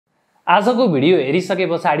आजको भिडियो हेरिसके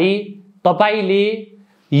पछाडि तपाईले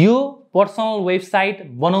यो पर्सनल वेबसाइट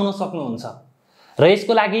बनाउन सक्नुहुन्छ र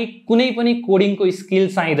यसको लागि कुनै पनि कोडिङको स्किल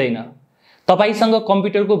चाहिँदैन। तपाईसँग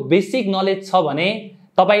कम्प्युटरको बेसिक नलेज छ भने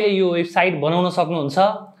तपाईले यो वेबसाइट बनाउन सक्नुहुन्छ,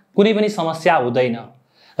 कुनै पनि समस्या हुँदैन।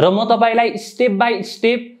 र म तपाईलाई स्टेप बाइ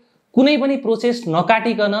स्टेप कुनै पनि प्रोसेस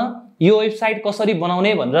नकाटिकन यो वेबसाइट कसरी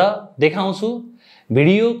बनाउने भनेर देखाउँछु।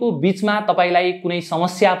 भिडियोको बीचमा तपाईलाई कुनै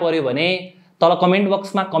समस्या पर्यो भने तल कमेन्ट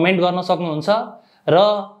बक्समा कमेन्ट गर्न सक्नुहुन्छ र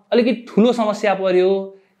अलिकति ठुलो समस्या पर्यो,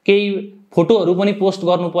 केही फोटोहरु पनि पोस्ट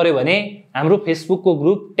गर्नु पर्यो भने हाम्रो फेसबुकको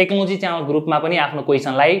ग्रुप टेक्नोलोजी च्यानल ग्रुपमा पनि आफ्नो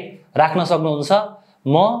क्वेशनलाई राख्न सक्नुहुन्छ।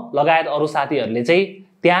 म लगायत अरु साथीहरुले चाहिँ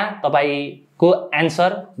त्यहाँ तपाईको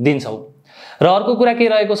आन्सर दिन्छौं। र अर्को कुरा के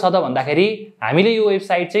रहेको छ त भन्दाखेरि हामीले यो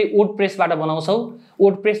वेबसाइट चाहिँ वर्डप्रेसबाट बनाउँछौं।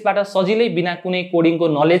 वर्डप्रेसबाट सजिलै बिना कुनै कोडिङको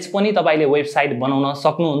नलेज पनि तपाईले वेबसाइट बनाउन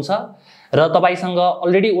सक्नुहुन्छ। र तपाईसँग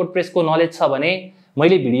अलरेडी वर्डप्रेसको नलेज छ भने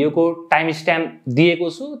मैले भिडियोको टाइम स्ट्याम्प दिएको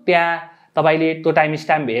छु, त्यहाँ तपाईले त्यो टाइम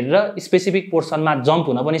स्ट्याम्प हेरेर स्पेसिफिक पोर्सनमा जम्प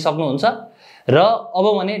हुन पनि सक्नुहुन्छ। र अब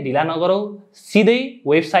भने ढिला नगरौं, सिधै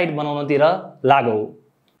वेबसाइट बनाउनतिर लागौं।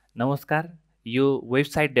 नमस्कार, यो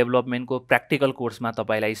वेबसाइट डेभलपमेन्टको प्र्याक्टिकल कोर्समा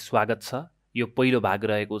तपाईलाई स्वागत छ। यो पहिलो भाग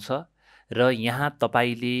रहेको छ र यहाँ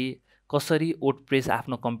तपाईले कसरी वर्डप्रेस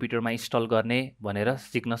आफ्नो कम्प्युटरमा इन्स्टल गर्ने भनेर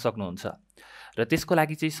सिक्न सक्नुहुन्छ। र त्यसको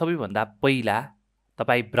लागि चाहिँ सबैभन्दा पहिला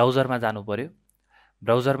तपाई ब्राउजरमा जानु पर्यो।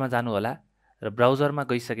 ब्राउजरमा जानु होला र ब्राउजरमा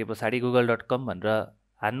गइसके पछाडि google.com भनेर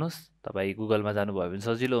हान्नुस्। तपाई गुगलमा जानुभयो भने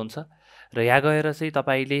सजिलो हुन्छ। र यहाँ गएर चाहिँ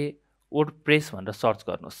तपाईले वर्डप्रेस भनेर सर्च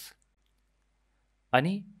गर्नुस्।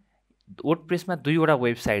 अनि वर्डप्रेसमा दुईवटा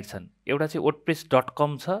वेबसाइट छन्। एउटा चाहिँ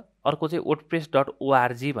wordpress.com छ, अर्को चाहिँ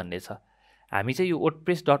wordpress.org भन्ने छ। हामी चाहिँ यो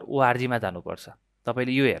wordpress.org मा जानुपर्छ।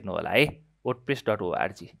 तपाईले यो हेर्नु होला है,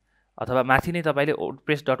 wordpress.org, अथवा माथि नै तपाईले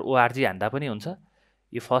wordpress.org हान्दा पनि हुन्छ।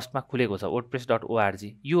 यो फर्स्टमा खुलेको छ wordpress.org।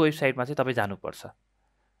 यो वेबसाइटमा चाहिँ तपाई जानुपर्छ।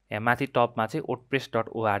 यहाँ माथि टपमा चाहिँ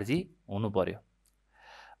wordpress.org हुनु पर्यो।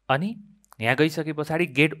 अनि यहाँ गइसके पछाडि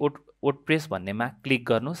गेट वर्डप्रेस भन्नेमा क्लिक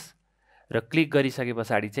गर्नुस् र क्लिक गरिसके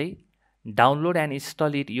पछाडि चाहिँ download and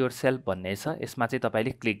install it yourself भन्ने छ, यसमा चाहिँ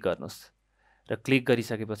तपाईले क्लिक गर्नुस्। र क्लिक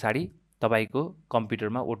गरिसके पछाडि तपाईको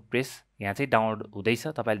कम्प्युटरमा वर्डप्रेस यहाँ चाहिँ डाउनलोड हुँदैछ,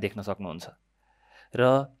 तपाईले देख्न सक्नुहुन्छ। र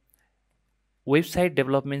वेबसाइट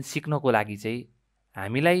डेभलपमेन्ट सिक्नको लागि चाहिँ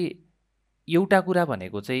हामीलाई एउटा कुरा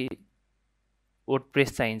भनेको चाहिँ वर्डप्रेस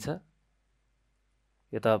चाहिन्छ।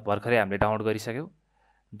 यो त भर्खरै हामीले डाउनलोड गरिसक्यौ।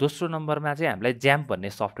 दोस्रो नम्बरमा चाहिँ हामीलाई ज्याम्प भन्ने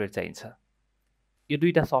सफ्टवेयर चाहिन्छ। यो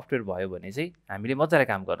दुईटा सफ्टवेयर भयो भने चाहिँ हामीले मजाले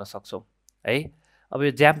काम गर्न सक्छौं है। अब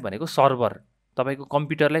यो ज्याम्प भनेको सर्भर, तपाईको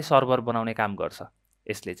कम्प्युटरलाई सर्भर बनाउने काम गर्छ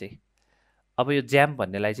यसले चाहिँ। अब यो ज्याम्प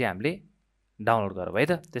भन्नेलाई चाहिँ हामीले डाउनलोड गरौँ है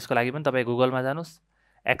त। त्यसको लागि पनि तपाई गुगलमा जानुस्,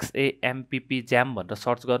 XAMPP ज्याम्प भनेर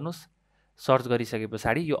सर्च गर्नुस्। सर्च गरिसके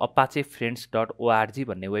पछाडि यो apache-friends.org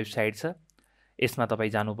भन्ने वेबसाइट छ, यसमा तपाई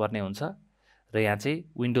जानुपर्ने हुन्छ। र यहाँ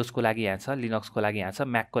चाहिँ विन्डोजको लागि यहाँ छ, लिनक्सको लागि यहाँ छ,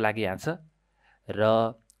 म्याकको लागि यहाँ छ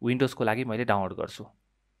र विन्डोजको लागि मैले डाउनलोड गर्छु।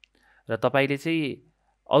 र तपाईले चाहिँ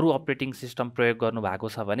अरु अपरेटिङ सिस्टम प्रयोग गर्नु भएको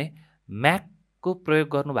छ भने, म्याकको प्रयोग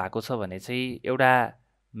गर्नु भएको छ भने चाहिँ एउटा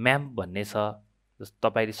म्याम्प भन्ने छ,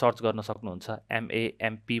 तपाईले सर्च गर्न सक्नुहुन्छ,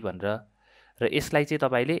 MAMP भनेर। र यसलाई चाहिँ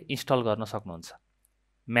तपाईले इन्स्टल गर्न सक्नुहुन्छ।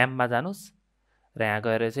 म्याम्पमा जानुस् र यहाँ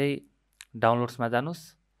गएर चाहिँ डाउनलोड्समा जानुस्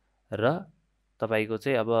र तपाईको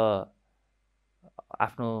चाहिँ अब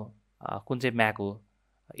आफ्नो कुन चाहिँ म्याक हो,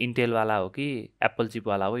 इन्टेल वाला हो कि एप्पल चिप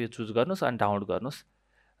वाला हो, यो चुज गर्नुस् अनि डाउनलोड गर्नुस्।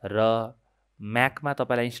 र म्याकमा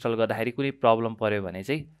तपाईलाई इन्स्टल गर्दाखेरि कुनै प्रब्लम पर्यो भने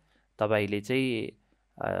चाहिँ तपाईले चाहिँ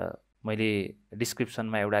मैले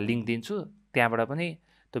डिस्क्रिप्सनमा एउटा लिंक दिन्छु, त्यहाँबाट पनि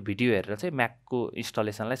त्यो भिडियो हेरेर चाहिँ म्याकको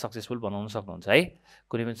इन्स्टलेसनलाई सक्सेसफुल बनाउन सक्नुहुन्छ है,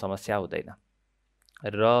 कुनै पनि समस्या हुँदैन।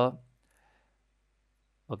 र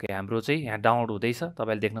ओके, हाम्रो चाहिँ यहाँ डाउनलोड हुँदैछ,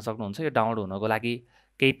 तपाईले देख्न सक्नुहुन्छ। यो डाउनलोड हुनको लागि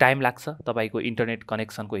केही टाइम लाग्छ, तपाईको इन्टरनेट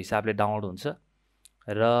कनेक्सनको हिसाबले डाउनलोड हुन्छ।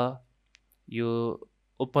 र यो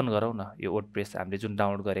ओपन गरौँ न, यो वर्डप्रेस हामीले जुन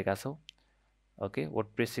डाउनलोड गरेका छौं। ओके,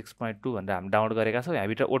 वर्डप्रेस 6.2 भनेर हामी डाउनलोड गरेका छौं। यहाँ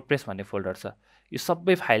भित्र वर्डप्रेस भन्ने फोल्डर छ। यो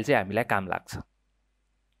सबै फाइल चाहिँ हामीलाई काम लाग्छ।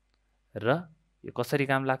 र यो कसरी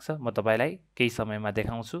काम लाग्छ म तपाईलाई केही समयमा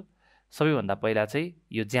देखाउँछु। सबैभन्दा पहिला चाहिँ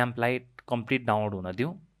यो ज्याम्पलाई कम्प्लिट डाउनलोड हुन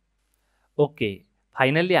दिउँ। ओके,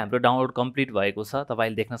 फाइनल्ली हाम्रो डाउनलोड कम्प्लिट भएको छ,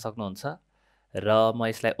 तपाईले देख्न सक्नुहुन्छ। र म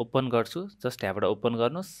यसलाई ओपन गर्छु। जस्ट यहाँबाट ओपन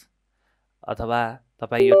गर्नुस्, अथवा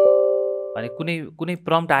तपाई यो अनि कुनै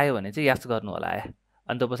प्रम्प्ट आयो भने चाहिँ यस गर्नु होला है।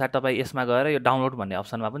 अनि त्यो पछाडि तपाई यसमा गएर यो डाउनलोड भन्ने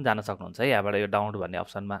अप्सनमा पनि जान सक्नुहुन्छ है। यहाँबाट यो डाउनलोड भन्ने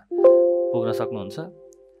अप्सनमा पुग्न सक्नुहुन्छ।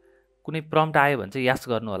 कुनै प्रम्प्ट आयो भने चाहिँ यस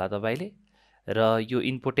गर्नु होला तपाईले। र यो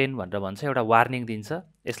इम्पोर्टेन्ट भनेर भन्छ, एउटा वार्निङ दिन्छ,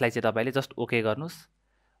 यसलाई चाहिँ तपाईले जस्ट ओके गर्नुस्।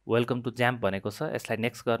 वेलकम टु ज्याम्प भनेको छ, यसलाई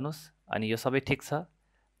नेक्स्ट गर्नुस्। अनि यो सबै ठिक छ,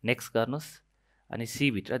 नेक्स्ट गर्नुस्। अनि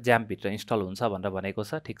सी भित्र ज्याम्पभित्र इन्स्टल हुन्छ भनेर भनेको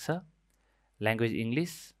छ। ठिक छ, ल्याङ्ग्वेज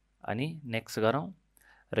इङ्ग्लिस अनि नेक्स्ट गरौँ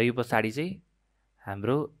र यो पछाडि चाहिँ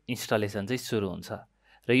हाम्रो इन्स्टलेसन चाहिँ सुरु हुन्छ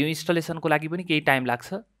र यो इन्स्टलेसनको लागि पनि केही टाइम लाग्छ,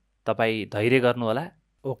 तपाईँ धैर्य गर्नु होला।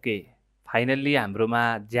 ओके, फाइनल्ली हाम्रोमा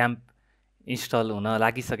ज्याम्प इन्स्टल हुन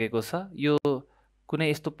लागिसकेको छ। यो कुनै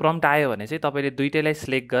यस्तो प्रम्प्ट आयो भने चाहिँ तपाईँले दुइटैलाई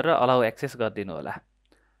सिलेक्ट गरेर अलाउ एक्सेस गरिदिनु होला।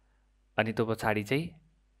 अनि त्यो पछाडि चाहिँ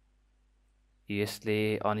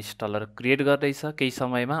यसले अनइन्स्टलर क्रिएट गर्दैछ केही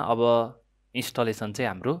समयमा। अब इन्स्टलेसन चाहिँ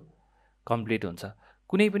हाम्रो कम्प्लिट हुन्छ।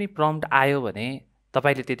 कुनै पनि प्रम्प्ट आयो भने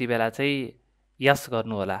तपाईँले त्यति बेला चाहिँ यस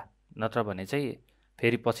गर्नु होला, नत्र भने चाहिँ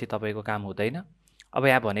फेरि पछि तपाईँको काम हुँदैन। अब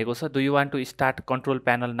यहाँ भनेको छ do you want to start control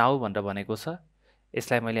panel now भनेर भनेको छ।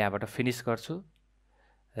 यसलाई मैले यहाँबाट फिनिस गर्छु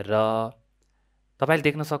र तपाईँले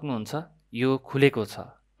देख्न सक्नुहुन्छ यो खुलेको छ।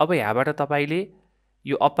 अब यहाँबाट तपाईँले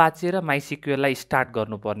यो अपाचे र माइसिक्युएललाई स्टार्ट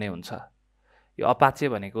गर्नुपर्ने हुन्छ। यो अपाचे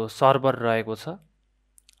भनेको सर्भर रहेको छ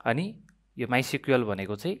अनि यो माइसिक्युएल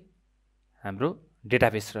भनेको चाहिँ हाम्रो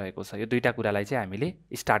डेटाबेस रहेको छ। यो दुईटा कुरालाई चाहिँ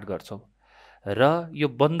हामीले स्टार्ट गर्छौँ र यो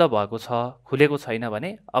बन्द भएको छ, खुलेको छैन भने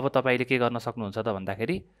अब तपाईँले के गर्न सक्नुहुन्छ त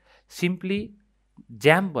भन्दाखेरि सिम्पली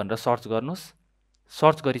ज्याम्प भनेर सर्च गर्नुहोस्।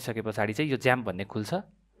 सर्च गरिसके पछाडि चाहिँ यो ज्याम्प भन्ने खुल्छ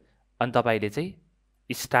अनि तपाईँले चाहिँ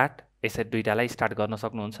स्टार्ट यसरी दुईटालाई स्टार्ट गर्न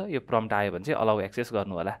सक्नुहुन्छ। यो प्रम्प्ट आयो भने चाहिँ अलाउ एक्सेस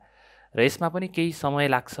गर्नु होला र यसमा पनि केही समय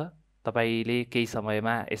लाग्छ, तपाईँले केही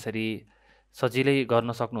समयमा यसरी सजिलै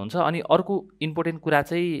गर्न सक्नुहुन्छ। अनि अर्को इम्पोर्टेन्ट कुरा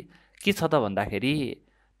चाहिँ के छ त भन्दाखेरि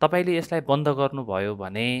तपाईँले यसलाई बन्द गर्नुभयो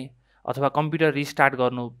भने अथवा कम्प्युटर रिस्टार्ट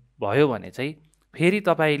गर्नुभयो भने चाहिँ फेरि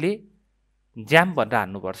तपाईँले ज्याम्प भनेर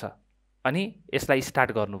हान्नुपर्छ अनि यसलाई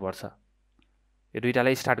स्टार्ट गर्नुपर्छ। यो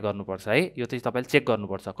दुईटालाई स्टार्ट गर्नुपर्छ है। यो चाहिँ तपाईँले चेक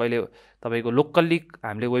गर्नुपर्छ। कहिले तपाईँको लोकल्ली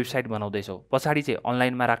हामीले वेबसाइट बनाउँदैछौँ, पछाडि चाहिँ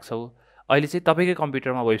अनलाइनमा राख्छौँ, अहिले चाहिँ तपाईँकै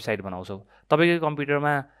कम्प्युटरमा वेबसाइट बनाउँछौँ। तपाईँकै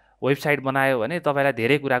कम्प्युटरमा वेबसाइट बनायो भने तपाईँलाई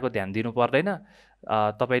धेरै कुराको ध्यान दिनु पर्दैन,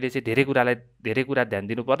 तपाईँले चाहिँ धेरै कुरा ध्यान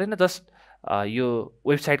दिनु पर्दैन। जस्ट यो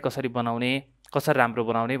वेबसाइट कसरी बनाउने, कसरी राम्रो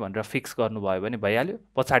बनाउने भनेर फिक्स गर्नुभयो भने भइहाल्यो।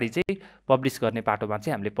 पछाडि चाहिँ पब्लिस गर्ने पाटोमा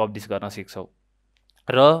चाहिँ हामीले पब्लिस गर्न सिक्छौँ।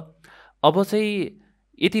 र अब चाहिँ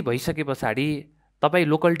यति भइसके पछाडि तपाईँ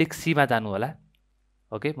लोकल डिस्क सीमा जानु होला।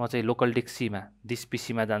 ओके, म चाहिँ लोकल डिस्क सीमा दिस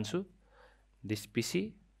पिसीमा जान्छु। दिस पिसी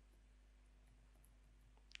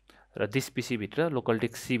र दिस पिसीभित्र लोकल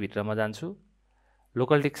डिस्क सीभित्र म जान्छु।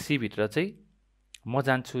 लोकल डिस्क सीभित्र चाहिँ म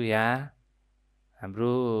जान्छु यहाँ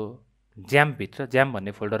हाम्रो ज्याम्पभित्र, ज्याम्प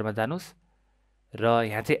भन्ने फोल्डरमा जानुहोस् र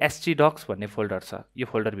यहाँ चाहिँ एसटी डक्स भन्ने फोल्डर छ, यो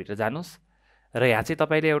फोल्डरभित्र जानुहोस् र यहाँ चाहिँ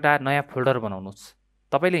तपाईँले एउटा नयाँ फोल्डर बनाउनुहोस्।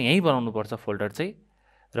 तपाईँले यहीँ बनाउनुपर्छ फोल्डर चाहिँ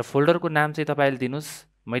र फोल्डरको नाम चाहिँ तपाईँले दिनुहोस्।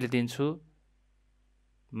 मैले दिन्छु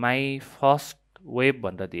माई फर्स्ट वेब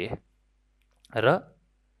भनेर दिएँ र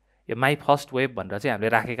यो माई फर्स्ट वेब भनेर चाहिँ हामीले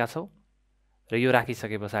राखेका छौँ र यो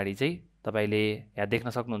राखिसके पछाडि चाहिँ तपाईँले यहाँ देख्न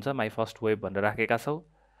सक्नुहुन्छ माई फर्स्ट वेब भनेर राखेका छौँ।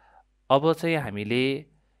 अब चाहिँ हामीले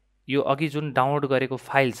यो अघि जुन डाउनलोड गरेको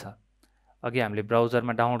फाइल छ, अघि हामीले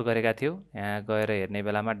ब्राउजरमा डाउनलोड गरेका थियौँ, यहाँ गएर हेर्ने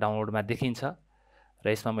बेलामा डाउनलोडमा देखिन्छ र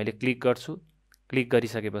यसमा मैले क्लिक गर्छु। क्लिक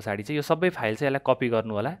गरिसके पछाडि चाहिँ यो सबै फाइल चाहिँ यसलाई कपी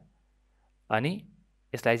गर्नु होला अनि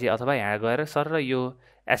यसलाई चाहिँ अथवा यहाँ गएर सर र यो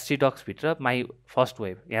एसटी डक्सभित्र माई फर्स्ट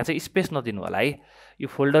वेब, यहाँ चाहिँ स्पेस नदिनु होला है। यो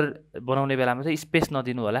फोल्डर बनाउने बेलामा चाहिँ स्पेस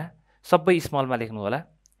नदिनु होला, सबै स्मलमा लेख्नु होला,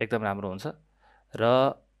 एकदम राम्रो हुन्छ। र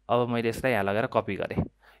अब मैले यसलाई यहाँ लगेर कपी गरेँ।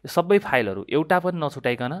 यो सबै फाइलहरू एउटा पनि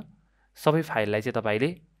नछुटाइकन सबै फाइललाई चाहिँ तपाईँले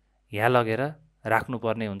यहाँ लगेर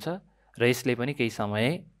राख्नुपर्ने हुन्छ र यसले पनि केही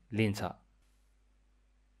समय लिन्छ।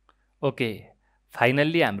 ओके,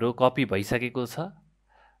 फाइनल्ली हाम्रो कपी भइसकेको छ।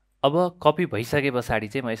 अब कपी भइसके पछाडि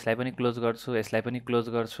चाहिँ म यसलाई पनि क्लोज गर्छु, यसलाई पनि क्लोज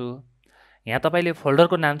गर्छु। यहाँ तपाईँले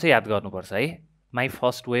फोल्डरको नाम चाहिँ याद गर्नुपर्छ है। माई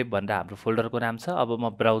फर्स्ट वेब भनेर हाम्रो फोल्डरको नाम छ। अब म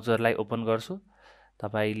ब्राउजरलाई ओपन गर्छु,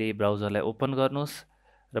 तपाईँले ब्राउजरलाई ओपन गर्नुहोस्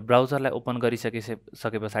र ब्राउजरलाई ओपन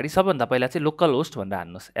गरिसके पछाडि सबभन्दा पहिला चाहिँ लोकल होस्ट भनेर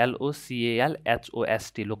हान्नुहोस्,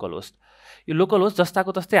 LOCALHOST, लोकल होस्ट। यो लोकल होस्ट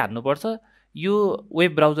जस्ताको तस्तै हान्नुपर्छ। यो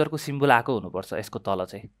वेब ब्राउजरको सिम्बल आएको हुनुपर्छ यसको तल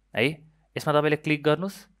चाहिँ है। यसमा तपाईँले क्लिक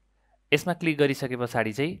गर्नुहोस्। यसमा क्लिक गरिसके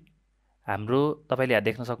पछाडि चाहिँ हाम्रो तपाईँले यहाँ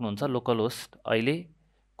देख्न सक्नुहुन्छ लोकल होस्ट अहिले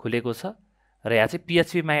खुलेको छ र यहाँ चाहिँ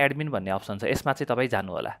PHP माई एडमिन भन्ने अप्सन छ, यसमा चाहिँ तपाईँ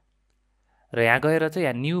जानु होला र यहाँ गएर चाहिँ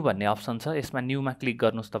यहाँ न्यू भन्ने अप्सन छ, यसमा न्यूमा क्लिक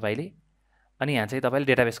गर्नुहोस् तपाईँले अनि यहाँ चाहिँ तपाईँले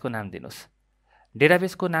डेटाबेसको नाम दिनुहोस्।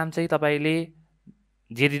 डेटाबेसको नाम चाहिँ तपाईँले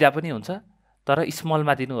जे दिँदा पनि हुन्छ तर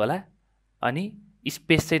स्मलमा दिनु होला अनि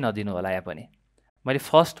स्पेस चाहिँ नदिनु होला। यहाँ पनि मैले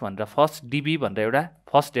फर्स्ट भनेर फर्स्ट DB भनेर एउटा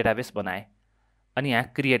फर्स्ट डेटाबेस बनाएँ अनि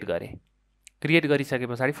यहाँ क्रिएट गरेँ। क्रिएट गरिसके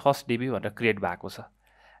पछाडि फर्स्ट DB भनेर क्रिएट भएको छ।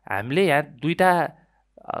 हामीले यहाँ दुईवटा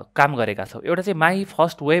काम गरेका छौँ। एउटा चाहिँ माई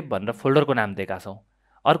फर्स्ट वेब भनेर फोल्डरको नाम दिएका छौँ,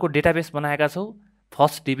 अर्को डेटाबेस बनाएका छौँ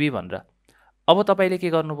फर्स्ट DB भनेर। अब तपाईँले के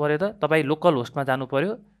गर्नु पर्यो त, तपाईँ लोकल होस्टमा जानु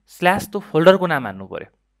पर्यो स्ल्यास त्यो फोल्डरको नाम हान्नु पऱ्यो।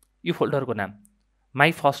 यो फोल्डरको नाम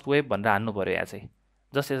माई फर्स्ट वेब भनेर हान्नु पऱ्यो। यहाँ चाहिँ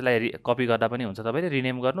जस्ट यसलाई कपी गर्दा पनि हुन्छ, तपाईँले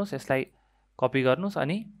रिनेम गर्नुहोस्, यसलाई कपी गर्नुहोस्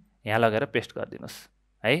अनि यहाँ लगेर पेस्ट गरिदिनुहोस्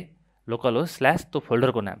है, लोकल होस्ट स्ल्यास त्यो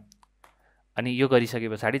फोल्डरको नाम। अनि यो गरिसके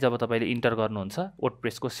पछाडि जब तपाईँले इन्टर गर्नुहुन्छ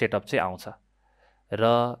वर्डप्रेसको सेटअप चाहिँ आउँछ र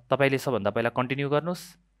तपाईँले सबभन्दा पहिला कन्टिन्यू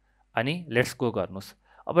गर्नुहोस् अनि लेट्स गो गर्नुहोस्।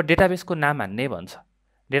 अब डेटाबेसको नाम हान्ने भन्छ।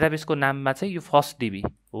 डेटाबेसको नाममा चाहिँ यो फर्स्ट डिबी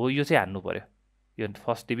हो, यो चाहिँ हान्नु पऱ्यो। यो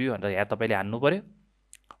फर्स्ट डिबी भनेर यहाँ तपाईँले हान्नु पऱ्यो।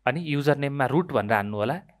 अनि युजर नेममा रुट भनेर हान्नु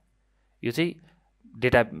होला। यो चाहिँ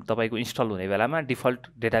डेटा तपाईँको इन्स्टल हुने बेलामा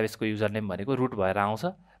डिफल्ट डेटाबेसको युजर नेम भनेको रुट भएर आउँछ।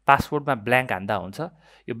 पासवर्डमा ब्ल्याङ्क हान्दा हुन्छ।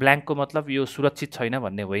 यो ब्ल्याङ्कको मतलब यो सुरक्षित छैन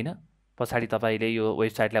भन्ने होइन, पछाडि तपाईँले यो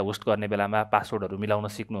वेबसाइटलाई होस्ट गर्ने बेलामा पासवर्डहरू मिलाउन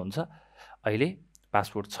सिक्नुहुन्छ। अहिले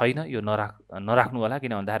पासवर्ड छैन, यो नराख्नु होला,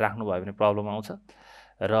 किन भन्दाखेरि राख्नुभयो भने प्रब्लम आउँछ।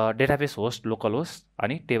 र डेटाबेस होस्ट लोकल होस्ट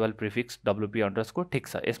अनि टेबल प्रिफिक्स WP_ ठिक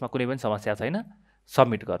छ, यसमा कुनै पनि समस्या छैन।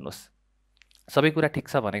 सबमिट गर्नुहोस्। सबै कुरा ठिक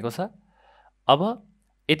छ भनेको छ। अब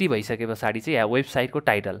यति भइसके पछाडि चाहिँ यहाँ वेबसाइटको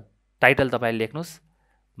टाइटल तपाईँले लेख्नुहोस्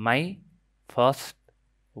माई फर्स्ट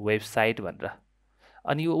वेबसाइट भनेर।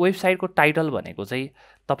 अनि यो वेबसाइटको टाइटल भनेको चाहिँ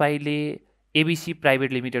तपाईँले एबिसी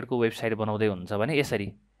प्राइभेट लिमिटेडको वेबसाइट बनाउँदै हुनुहुन्छ भने यसरी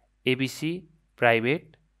एबिसी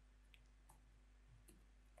प्राइभेट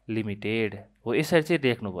लिमिटेड हो, यसरी चाहिँ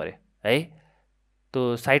लेख्नु पऱ्यो है।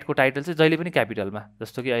 त्यो साइटको टाइटल चाहिँ जहिले पनि क्यापिटलमा,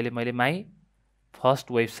 जस्तो कि अहिले मैले माई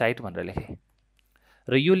फर्स्ट वेबसाइट भनेर लेखेँ।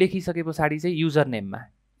 र यो लेखिसके पछाडि चाहिँ युजर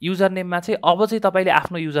नेममा चाहिँ अब चाहिँ तपाईँले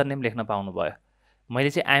आफ्नो युजर नेम लेख्न पाउनुभयो। मैले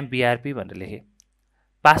चाहिँ आइएम BRP भनेर लेखेँ।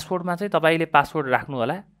 पासवर्डमा चाहिँ तपाईँले पासवर्ड राख्नु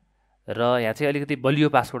होला र यहाँ चाहिँ अलिकति बलियो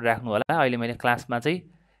पासवर्ड राख्नु होला। अहिले मैले क्लासमा चाहिँ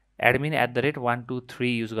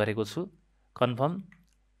admin@123 युज गरेको छु। Confirm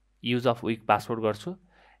use of week password गर्छु।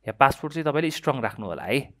 यहाँ पासवर्ड चाहिँ तपाईँले स्ट्रङ राख्नु होला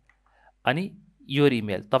है। अनि यो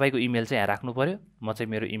इमेल, तपाईँको इमेल चाहिँ यहाँ राख्नु पऱ्यो। म चाहिँ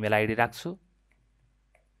मेरो इमेल आइडी राख्छु।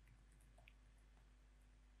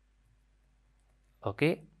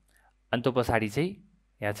 ओके। अनि त्यो पछाडि चाहिँ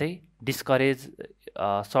यहाँ चाहिँ discourage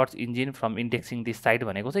search engine from indexing this site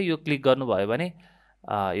भनेको चाहिँ यो क्लिक गर्नुभयो भने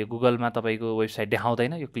यो गुगलमा तपाईँको वेबसाइट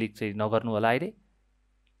देखाउँदैन, यो क्लिक चाहिँ नगर्नु होला अहिले।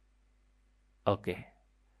 ओके।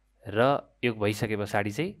 र यो भइसके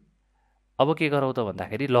पछाडि चाहिँ अब के गरौँ त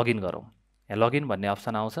भन्दाखेरि लगइन गरौँ। यहाँ लगइन भन्ने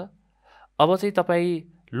अप्सन आउँछ। अब चाहिँ तपाईँ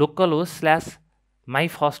local host slash my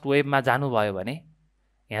first वेबमा जानुभयो भने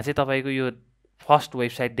यहाँ चाहिँ तपाईँको यो फर्स्ट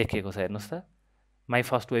वेबसाइट देखिएको छ, हेर्नुहोस् त। माई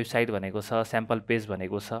फर्स्ट वेबसाइट भनेको छ, स्याम्पल पेज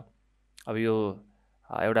भनेको छ। अब यो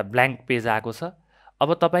एउटा ब्ल्याङ्क पेज आएको छ।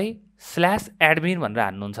 अब तपाईँ /admin भनेर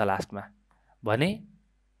हान्नुहुन्छ लास्टमा भने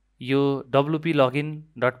यो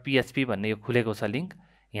wp-login.php भन्ने यो खुलेको छ लिङ्क।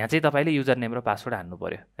 यहाँ चाहिँ तपाईँले युजर नेम र पासवर्ड हान्नु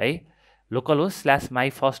पऱ्यो है। Local host /my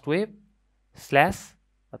first web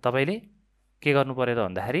तपाईँले के गर्नु पऱ्यो त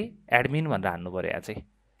भन्दाखेरि एडमिन भनेर हान्नु पऱ्यो। यहाँ चाहिँ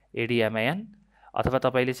ADMIN अथवा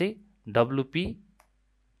तपाईँले चाहिँ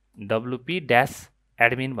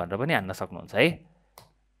wp-admin भनेर पनि हान्न सक्नुहुन्छ है।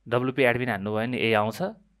 wp-admin हान्नुभयो भने यही आउँछ।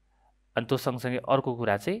 अनि त्यो सँगसँगै अर्को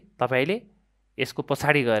कुरा चाहिँ तपाईँले यसको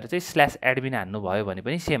पछाडि गएर चाहिँ /admin हान्नुभयो भने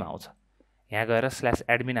पनि सेम आउँछ। यहाँ गएर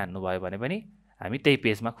 /admin हान्नुभयो भने पनि हामी त्यही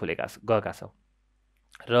पेजमा गएका छौँ।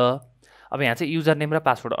 र अब यहाँ चाहिँ युजर नेम र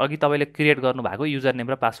पासवर्ड अघि तपाईँले क्रिएट गर्नुभएको युजर नेम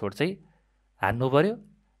र पासवर्ड चाहिँ हान्नु पऱ्यो।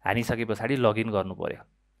 हानिसके पछाडि लगइन गर्नु पऱ्यो।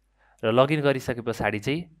 र लगइन गरिसके पछाडि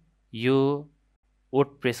चाहिँ यो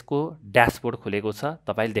वर्डप्रेसको ड्यासबोर्ड खुलेको छ,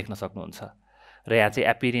 तपाईँले देख्न सक्नुहुन्छ। र यहाँ चाहिँ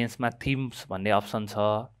एपिरियन्समा थिम्स भन्ने अप्सन छ।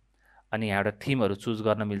 अनि यहाँ एउटा थिमहरू चुज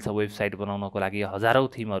गर्न मिल्छ। वेबसाइट बनाउनको लागि हजारौँ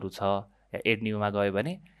थिमहरू छ। एड न्यूमा गयो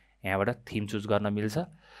भने यहाँबाट थिम चुज गर्न मिल्छ।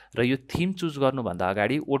 र यो थिम चुज गर्नुभन्दा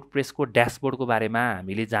अगाडि वर्डप्रेसको ड्यासबोर्डको बारेमा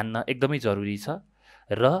हामीले जान्न एकदमै जरुरी छ।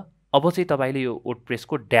 र अब चाहिँ तपाईँले यो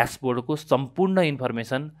वर्डप्रेसको ड्यासबोर्डको सम्पूर्ण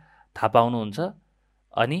इन्फर्मेसन थाहा पाउनुहुन्छ।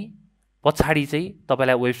 अनि पछाडि चाहिँ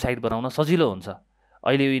तपाईँलाई वेबसाइट बनाउन सजिलो हुन्छ।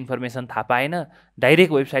 अहिले यो इन्फर्मेसन थाहा पाएन,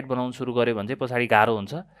 डाइरेक्ट वेबसाइट बनाउन सुरु गऱ्यो भने चाहिँ पछाडि गाह्रो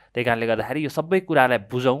हुन्छ। त्यही कारणले गर्दाखेरि यो सबै कुरालाई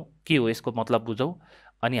बुझौँ, के हो यसको मतलब बुझौँ,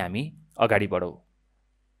 अनि हामी अगाडि बढौँ।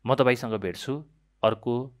 म तपाईँसँग भेट्छु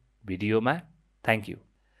अर्को भिडियोमा। Thank you.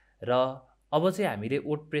 र अब चाहिँ हामीले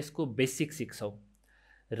वर्डप्रेसको बेसिक सिक्छौँ।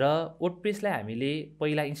 र वर्डप्रेसलाई हामीले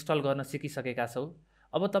पहिला इन्स्टल गर्न सिकिसकेका छौँ।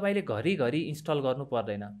 अब तपाईँले घरिघरि इन्स्टल गर्नु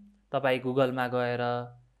पर्दैन। तपाईँ गुगलमा गएर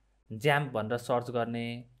ज्याम्प भनेर सर्च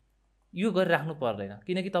गर्ने यो गरिराख्नु पर्दैन,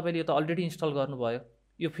 किनकि तपाईँले यो त अलरेडी इन्स्टल गर्नुभयो।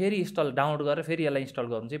 यो फेरि डाउनलोड गरेर फेरि यसलाई इन्स्टल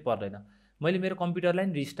गर्नु चाहिँ पर्दैन। मैले मेरो कम्प्युटरलाई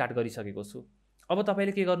नि रिस्टार्ट गरिसकेको छु। अब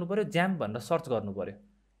तपाईँले के गर्नु पऱ्यो, ज्याम्प भनेर सर्च गर्नु पऱ्यो।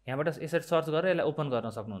 यहाँबाट यसरी सर्च गरेर यसलाई ओपन गर्न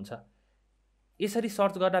सक्नुहुन्छ। यसरी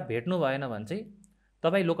सर्च गर्दा भेट्नु भएन भने चाहिँ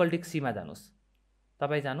तपाईँ लोकल डिस्क सीमा जानुहोस्।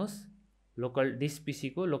 तपाईँ जानुहोस् लोकल डिस्क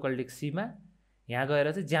पीसीको लोकल डिस्क सीमा, यहाँ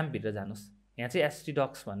गएर चाहिँ ज्याम्पभित्र जानुहोस्। यहाँ चाहिँ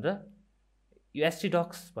htdocs भनेर, यो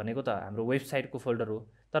htdocs भनेको त हाम्रो वेबसाइटको फोल्डर हो।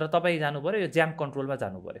 तर तपाईँ जानु पर्यो यो ज्याम कन्ट्रोलमा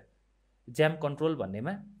जानु पर्यो। ज्याम कन्ट्रोल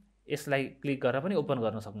भन्नेमा यसलाई क्लिक गरेर पनि ओपन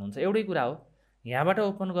गर्न सक्नुहुन्छ। एउटै कुरा हो, यहाँबाट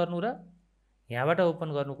ओपन गर्नु र यहाँबाट ओपन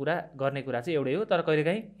गर्ने कुरा चाहिँ एउटै हो, तर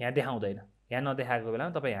कहिलेकाहीँ यहाँ देखाउँदैन। यहाँ नदेखाएको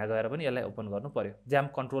बेलामा तपाईँ यहाँ गएर पनि यसलाई ओपन गर्नु पर्यो, ज्याम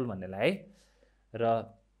कन्ट्रोल भन्नेलाई है। र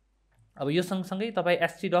अब यो सँगसँगै तपाईँ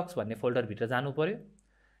htdocs भन्ने फोल्डरभित्र जानु पर्यो।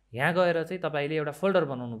 यहाँ गएर चाहिँ तपाईँले एउटा फोल्डर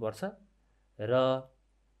बनाउनुपर्छ र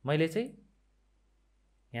मैले चाहिँ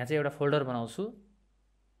यहाँ चाहिँ एउटा फोल्डर बनाउँछु,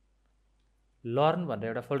 लर्न भनेर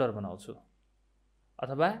एउटा फोल्डर बनाउँछु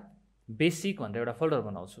अथवा बेसिक भनेर एउटा फोल्डर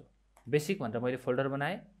बनाउँछु। बेसिक भनेर मैले फोल्डर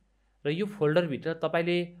बनाएँ र यो फोल्डरभित्र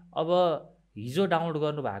तपाईँले अब हिजो डाउनलोड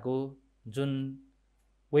गर्नुभएको जुन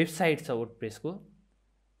वेबसाइट छ वर्डप्रेसको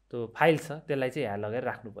त्यो फाइल छ त्यसलाई चाहिँ यहाँ लगेर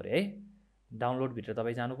राख्नु पर्यो है। डाउनलोडभित्र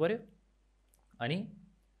तपाईँ जानु पर्यो अनि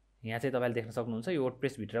यहाँ चाहिँ तपाईँले देख्न सक्नुहुन्छ यो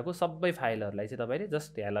वर्डप्रेसभित्रको सबै फाइलहरूलाई चाहिँ तपाईँले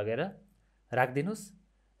जस्ट यहाँ लगेर राखिदिनुहोस्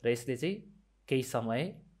र यसले चाहिँ केही समय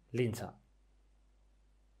लिन्छ।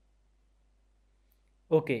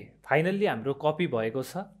 ओके, फाइनल्ली हाम्रो कपी भएको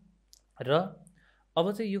छ र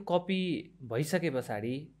अब चाहिँ यो कपी भइसके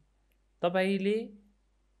पछाडि तपाईँले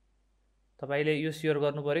यो स्योर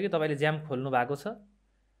गर्नु पर्यो कि तपाईँले ज्याम खोल्नु भएको छ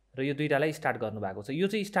र यो दुईटालाई स्टार्ट गर्नुभएको छ। यो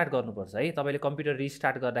चाहिँ स्टार्ट गर्नुपर्छ है। तपाईँले कम्प्युटर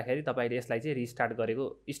रिस्टार्ट गर्दाखेरि तपाईँले यसलाई चाहिँ स्टार्ट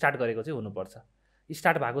गरेको चाहिँ हुनुपर्छ।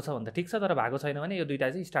 स्टार्ट भएको छ भने त ठिक छ, तर भएको छैन भने यो दुईटा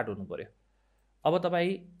चाहिँ स्टार्ट हुनु पर्यो। अब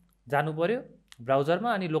तपाईँ जानु पर्यो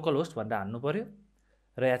ब्राउजरमा अनि लोकल होस्ट भनेर हान्नु पर्यो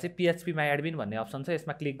र यहाँ चाहिँ PHP माई एडमिन भन्ने अप्सन छ,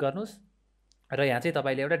 यसमा क्लिक गर्नुहोस् र यहाँ चाहिँ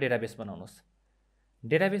तपाईँले एउटा डेटाबेस बनाउनुहोस्।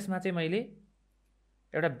 डेटाबेसमा चाहिँ मैले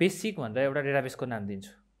एउटा बेसिक भनेर एउटा डेटाबेसको नाम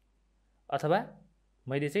दिन्छु अथवा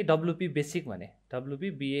मैले चाहिँ WP बेसिक भने,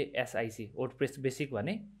 WP BASIC वर्डप्रेस बेसिक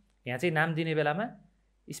भने। यहाँ चाहिँ नाम दिने बेलामा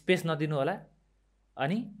स्पेस नदिनु होला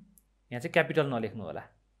अनि यहाँ चाहिँ क्यापिटल नलेख्नु होला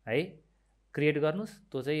है। क्रिएट गर्नुहोस्।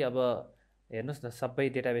 त्यो चाहिँ अब हेर्नुहोस् न सबै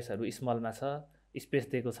डेटाबेसहरू स्मलमा छ, स्पेस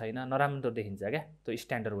दिएको छैन, नराम्रो देखिन्छ क्या, त्यो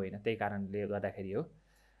स्ट्यान्डर्ड होइन, त्यही कारणले गर्दाखेरि हो।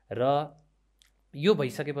 र यो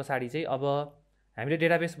भइसके पछाडि चाहिँ अब हामीले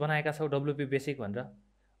डेटाबेस बनाएका छौँ WP बेसिक भनेर,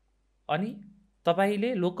 अनि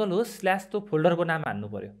तपाईँले लोकल होस्ट स्ल्यास त्यो फोल्डरको नाम हान्नु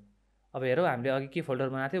पर्यो। अब हेरौँ हामीले अघि के फोल्डर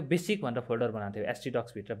बनाएको थियो, बेसिक भनेर फोल्डर बनाएको थियो,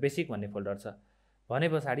 htdocs भित्र बेसिक भन्ने फोल्डर छ भने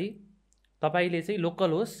पछाडि तपाईँले चाहिँ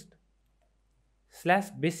लोकल होस्ट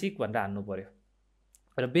स्ल्यास बेसिक भनेर हान्नु पर्यो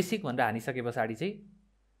र बेसिक भनेर हानिसके पछाडि चाहिँ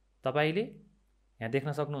तपाईँले यहाँ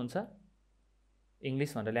देख्न सक्नुहुन्छ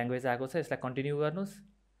इङ्ग्लिस भनेर ल्याङ्ग्वेज आएको छ, यसलाई कन्टिन्यू गर्नुहोस्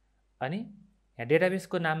अनि यहाँ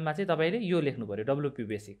डेटाबेसको नाममा चाहिँ तपाईँले यो लेख्नु पर्यो WP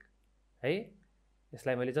बेसिक है।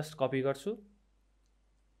 यसलाई मैले जस्ट कपी गर्छु।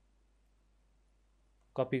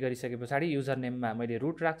 कपी गरिसके पछाडि युजर नेममा मैले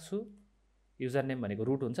रुट राख्छु। युजर नेम भनेको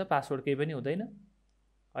रुट हुन्छ, पासवर्ड केही पनि हुँदैन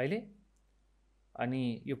अहिले। अनि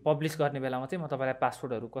यो पब्लिस गर्ने बेलामा चाहिँ म तपाईँलाई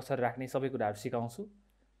पासवर्डहरू कसरी राख्ने सबै कुराहरू सिकाउँछु।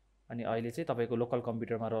 अनि अहिले चाहिँ तपाईँको लोकल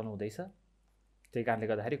कम्प्युटरमा रन हुँदैछ, त्यही कारणले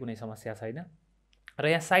गर्दाखेरि कुनै समस्या छैन। र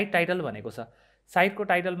यहाँ साइट टाइटल भनेको छ, साइटको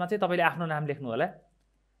टाइटलमा चाहिँ तपाईँले आफ्नो नाम लेख्नु होला।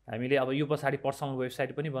 हामीले अब यो पछाडि पर्सनल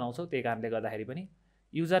वेबसाइट पनि बनाउँछौँ, त्यही कारणले गर्दाखेरि पनि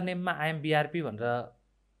युजर नेममा IMBRP भनेर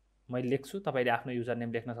मैले लेख्छु, तपाईँले आफ्नो युजर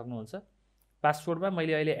नेम लेख्न सक्नुहुन्छ। पासवर्डमा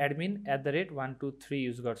मैले अहिले admin@123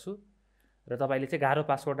 युज गर्छु र तपाईँले चाहिँ गाह्रो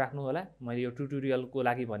पासवर्ड राख्नु होला। मैले यो ट्युटोरियलको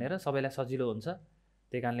लागि भनेर सबैलाई सजिलो हुन्छ,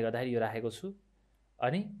 त्यही कारणले गर्दाखेरि यो राखेको छु।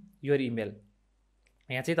 अनि यो इमेल,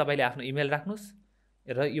 यहाँ चाहिँ तपाईँले आफ्नो इमेल राख्नुहोस्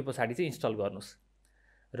र यो पछाडि चाहिँ इन्स्टल गर्नुहोस्।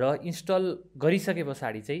 र इन्स्टल गरिसके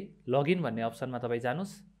पछाडि चाहिँ लगइन भन्ने अप्सनमा तपाईँ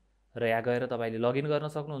जानुहोस् र यहाँ गएर तपाईँले लगइन गर्न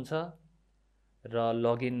सक्नुहुन्छ। र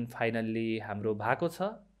लगइन फाइनल्ली हाम्रो भएको छ।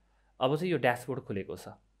 अब चाहिँ यो ड्यासबोर्ड खुलेको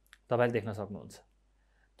छ, तपाईँले देख्न सक्नुहुन्छ।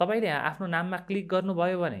 तपाईँले यहाँ आफ्नो नाममा क्लिक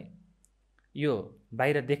गर्नुभयो भने यो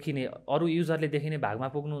बाहिर देखिने अरू युजरले देखिने भागमा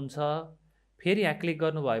पुग्नुहुन्छ। फेरि यहाँ क्लिक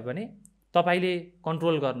गर्नुभयो भने तपाईँले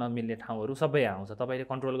कन्ट्रोल गर्न मिल्ने ठाउँहरू सबै यहाँ आउँछ। तपाईँले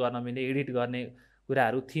कन्ट्रोल गर्न मिल्ने, एडिट गर्ने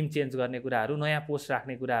कुराहरू, थिम चेन्ज गर्ने कुराहरू, नयाँ पोस्ट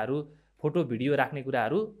राख्ने कुराहरू, फोटो भिडियो राख्ने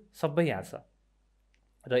कुराहरू सबै यहाँ छ।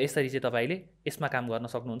 र यसरी चाहिँ तपाईँले यसमा काम गर्न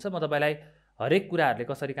सक्नुहुन्छ। म तपाईँलाई हरेक कुराहरूले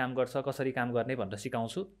कसरी काम गर्छ, कसरी काम गर्ने भनेर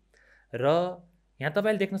सिकाउँछु। र यहाँ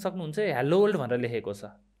तपाईँले देख्न सक्नुहुन्छ हेलो वर्ल्ड भनेर लेखेको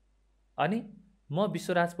छ। अनि म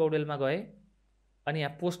विश्वराज पौडेलमा गएँ अनि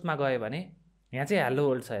यहाँ पोस्टमा गएँ भने यहाँ चाहिँ हेलो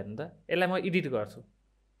वर्ल्ड छ, हेर्नु त। यसलाई म एडिट गर्छु।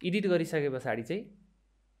 एडिट गरिसके पछाडि चाहिँ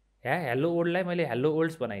यहाँ हेलो वर्ल्डलाई मैले हेलो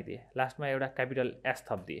वर्ल्ड्स बनाइदिएँ, लास्टमा एउटा क्यापिटल S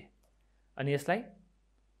थपिदिएँ अनि यसलाई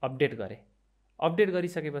अपडेट गरेँ। अपडेट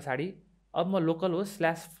गरिसके पछाडि अब म लोकल होस्ट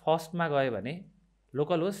स्ल्यास फर्स्टमा गएँ भने,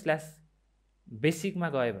 लोकल होस्ट स्ल्यास बेसिकमा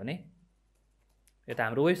गएँ भने यो त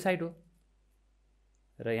हाम्रो वेबसाइट हो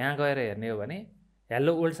र यहाँ गएर हेर्ने हो भने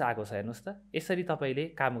हेलो वर्ल्ड्स आएको छ, हेर्नुहोस् त। यसरी तपाईँले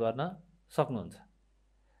काम गर्न सक्नुहुन्छ।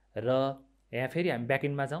 र यहाँ फेरि हामी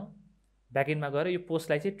ब्याकइन्डमा जाउँ। ब्याकइन्डमा गएर यो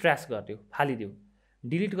पोस्टलाई चाहिँ ट्र्यास गरिदिउँ, फालिदिउँ।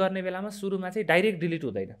 डिलिट गर्ने बेलामा सुरुमा चाहिँ डाइरेक्ट डिलिट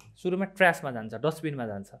हुँदैन, सुरुमा ट्र्यासमा जान्छ, डस्टबिनमा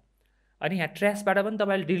जान्छ। अनि यहाँ ट्र्यासबाट पनि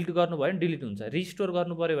तपाईँले डिलिट गर्नुभयो भने डिलिट हुन्छ, रिस्टोर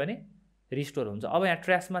गर्नु पऱ्यो भने रिस्टोर हुन्छ। अब यहाँ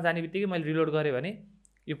ट्र्यासमा जाने बित्तिकै मैले रिलोड गरेँ भने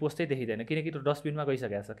यो पोस्टै देखिँदैन, किनकि त्यो डस्टबिनमा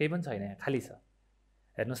गइसकेको छ, केही पनि छैन, यहाँ खाली छ।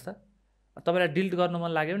 हेर्नुहोस् त, तपाईँलाई डिलिट गर्नु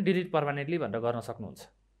मन लाग्यो भने डिलिट पर्मानेन्टली भनेर गर्न सक्नुहुन्छ,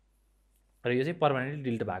 र यो चाहिँ पर्मानेन्टली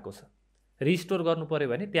डिलिट भएको छ। रिस्टोर गर्नु पऱ्यो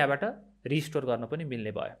भने त्यहाँबाट रिस्टोर गर्न पनि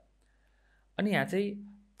मिल्ने भयो। अनि यहाँ चाहिँ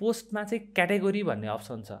पोस्टमा चाहिँ क्याटेगोरी भन्ने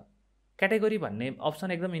अप्सन छ। क्याटेगोरी भन्ने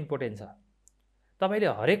अप्सन एकदम इम्पोर्टेन्ट छ। तपाईँले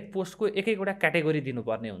हरेक पोस्टको एक एकवटा क्याटेगोरी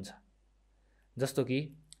दिनुपर्ने हुन्छ। जस्तो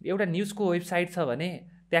कि एउटा न्युजको वेबसाइट छ भने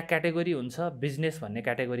त्यहाँ क्याटेगोरी हुन्छ बिजनेस भन्ने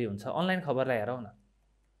क्याटेगोरी हुन्छ। अनलाइन खबरलाई हेरौँ न,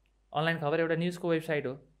 अनलाइन खबर एउटा न्युजको वेबसाइट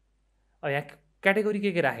हो। अब यहाँ क्याटेगोरी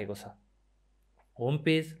के राखेको छ? होम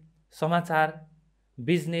पेज, समाचार,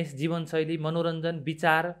 बिजनेस, जीवनशैली, मनोरञ्जन,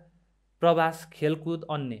 विचार, प्रवास, खेलकुद,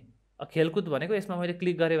 अन्य। खेलकुद भनेको यसमा मैले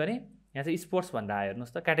क्लिक गरेँ भने यहाँ चाहिँ स्पोर्ट्स भनेर आयो,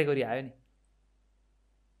 हेर्नुहोस् त, क्याटेगोरी आयो नि।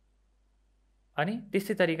 अनि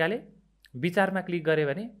त्यस्तै तरिकाले विचारमा क्लिक गरेँ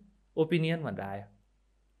भने ओपिनियन भनेर आयो।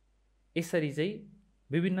 यसरी चाहिँ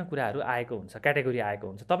विभिन्न कुराहरू आएको हुन्छ, क्याटेगोरी आएको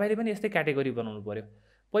हुन्छ। तपाईँले पनि यस्तै क्याटेगोरी बनाउनु पर्यो।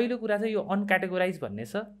 पहिलो कुरा चाहिँ यो अनक्याटेगोराइज भन्ने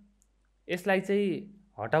छ, यसलाई चाहिँ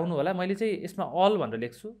हटाउनु होला। मैले चाहिँ यसमा अल भनेर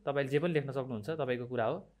लेख्छु, तपाईँले जे पनि लेख्न सक्नुहुन्छ, तपाईँको कुरा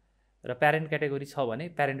हो। र प्यारेन्ट क्याटेगोरी छ भने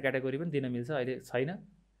प्यारेन्ट क्याटेगोरी पनि दिन मिल्छ, अहिले छैन।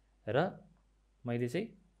 र मैले चाहिँ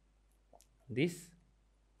this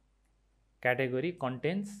category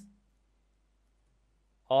contents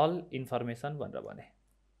all information भनेर भने।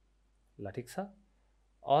 ल ठिक छ,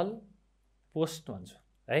 अल पोस्ट भन्छु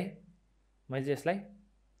है। मैले चाहिँ यसलाई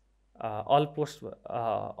अल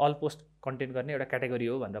पोस्ट कन्टेन्ट गर्ने एउटा क्याटेगोरी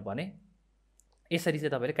हो भनेर भने। यसरी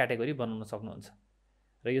चाहिँ तपाईँले क्याटेगोरी बनाउन सक्नुहुन्छ।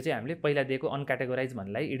 र यो चाहिँ हामीले पहिला दिएको अनक्याटेगोराइज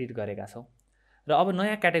भन्नेलाई एडिट गरेका छौँ। र अब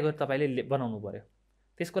नयाँ क्याटेगोरी तपाईँले बनाउनु पर्यो।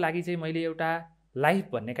 त्यसको लागि चाहिँ मैले एउटा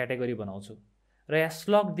लाइफ भन्ने क्याटेगोरी बनाउँछु। र यहाँ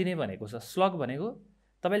स्लग दिने भनेको छ। स्लग भनेको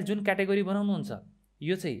तपाईँले जुन क्याटेगोरी बनाउनुहुन्छ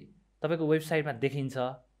यो चाहिँ तपाईँको वेबसाइटमा देखिन्छ।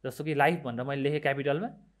 जस्तो कि लाइफ भनेर मैले लेखेँ क्यापिटलमा,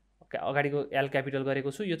 अगाडिको एल क्यापिटल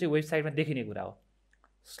गरेको छु, यो चाहिँ वेबसाइटमा देखिने कुरा हो।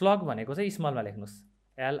 स्लग भनेको चाहिँ स्मलमा लेख्नुहोस्,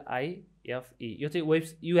 LIFE, यो चाहिँ वेब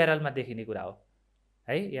युआरएलमा देखिने कुरा हो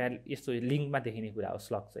है, यहाँ यस्तो लिङ्कमा देखिने कुरा हो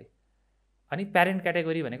स्लग चाहिँ। अनि प्यारेन्ट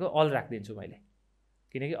क्याटेगोरी भनेको अल राखिदिन्छु मैले,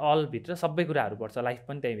 किनकि अलभित्र सबै कुराहरू पर्छ, लाइफ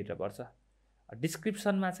पनि त्यहीँभित्र पर्छ।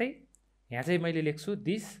 डिस्क्रिप्सनमा चाहिँ यहाँ चाहिँ मैले लेख्छु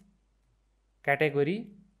this category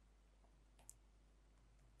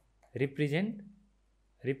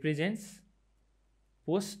represents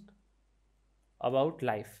post about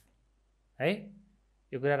life है,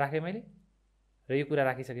 यो कुरा राखेँ मैले। र यो कुरा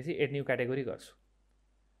राखिसकेपछि एड न्यू क्याटेगोरी गर्छु।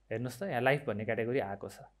 हेर्नुहोस् त, यहाँ लाइफ भन्ने क्याटेगोरी आएको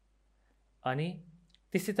छ। अनि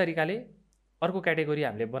त्यस्तै तरिकाले अर्को क्याटेगोरी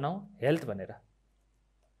हामीले बनाऊँ हेल्थ भनेर।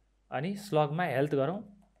 अनि स्लगमा हेल्थ गरौँ।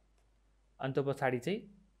 अनि त्यो पछाडि चाहिँ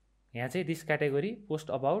यहाँ चाहिँ this category post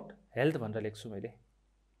about health भनेर लेख्छु मैले।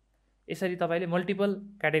 यसरी तपाईँले मल्टिपल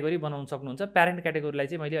क्याटेगोरी बनाउन सक्नुहुन्छ। प्यारेन्ट क्याटेगोरीलाई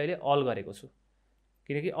चाहिँ मैले अहिले अल गरेको छु,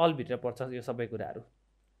 किनकि अलभित्र पर्छ यो सबै कुराहरू।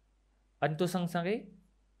 अनि त्यो सँगसँगै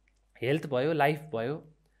हेल्थ भयो, लाइफ भयो।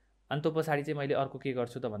 अनि त्यो पछाडि चाहिँ मैले अर्को के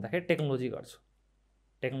गर्छु त भन्दाखेरि टेक्नोलोजी गर्छु।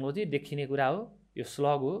 टेक्नोलोजी देखिने कुरा हो, यो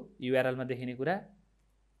स्लग हो, युआरएलमा देखिने कुरा,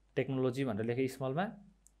 टेक्नोलोजी भनेर लेखेँ स्मलमा।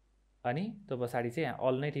 अनि त्यो पछाडि चाहिँ यहाँ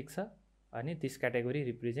अल नै ठिक छ। अनि this category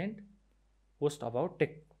represent post about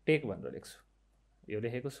tech भनेर लेख्छु, यो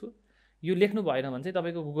लेखेको छु। यो लेख्नु भएन भने चाहिँ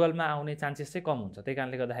तपाईँको गुगलमा आउने चान्सेस चाहिँ कम हुन्छ। त्यही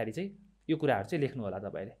कारणले गर्दाखेरि चाहिँ यो कुराहरू चाहिँ लेख्नु होला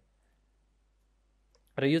तपाईँले।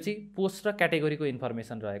 र यो चाहिँ पोस्ट र क्याटेगोरीको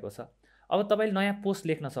इन्फर्मेसन रहेको छ। अब तपाईँले नयाँ पोस्ट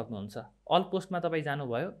लेख्न सक्नुहुन्छ। अल पोस्टमा तपाईँ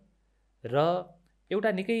जानुभयो र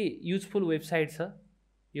एउटा निकै युजफुल वेबसाइट छ।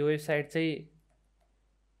 यो वेबसाइट चाहिँ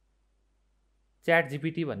च्याट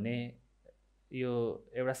जिपिटी भन्ने यो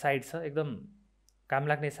एउटा साइट छ, एकदम काम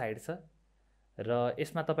लाग्ने साइट छ। र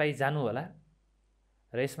यसमा तपाईँ जानु होला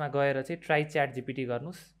र यसमा गएर चाहिँ ट्राई च्याट जिपिटी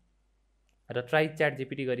गर्नुहोस्। र ट्राई च्याट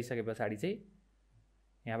जिपिटी गरिसके पछाडि चाहिँ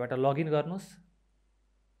यहाँबाट लगइन गर्नुहोस्।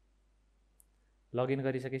 लगइन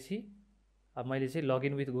गरिसकेपछि अब मैले चाहिँ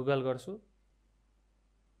लगइन विथ गुगल गर्छु।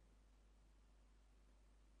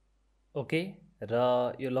 ओके, र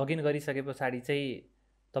यो लगइन गरिसके पछाडि चाहिँ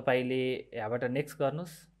तपाईँले यहाँबाट नेक्स्ट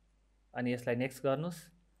गर्नुहोस्। अनि यसलाई नेक्स्ट गर्नुहोस्,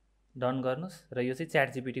 डन गर्नुहोस्। र यो चाहिँ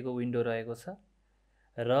च्याट जिपिटीको विन्डो रहेको छ।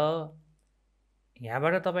 र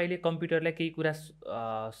यहाँबाट तपाईँले कम्प्युटरलाई केही कुरा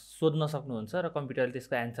सोध्न सक्नुहुन्छ र कम्प्युटरले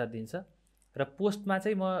त्यसको एन्सर दिन्छ। र पोस्टमा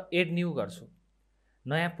चाहिँ म एड न्यू गर्छु,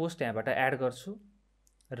 नयाँ पोस्ट यहाँबाट एड गर्छु।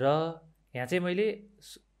 र यहाँ चाहिँ मैले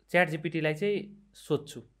च्याट जिपिटीलाई चाहिँ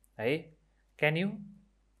सोध्छु है, can you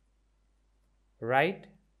right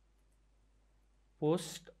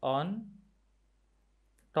post on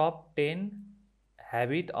top 10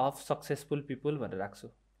 habit of successful people भनेर राख्छु।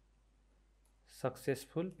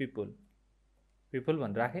 सक्सेसफुल पिपुल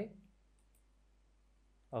भनेर राखेँ।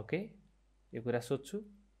 ओके, यो कुरा सोध्छु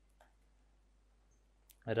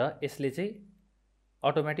र यसले चाहिँ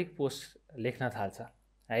अटोमेटिक पोस्ट लेख्न थाल्छ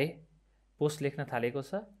है। पोस्ट लेख्न थालेको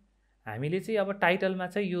छ। हामीले चाहिँ अब टाइटलमा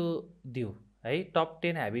चाहिँ यो दिउँ है, top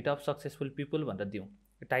 10 habit of successful people भनेर दिउँ।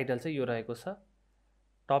 टाइटल चाहिँ यो रहेको छ,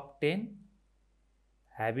 top 10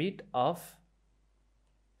 habit of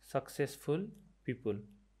successful people.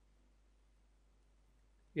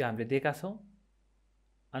 यो हामीले दिएका छौँ।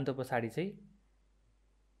 अन्त पछाडि चाहिँ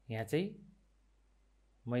यहाँ चाहिँ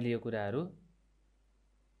मैले यो कुराहरू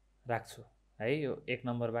राख्छु है। यो 1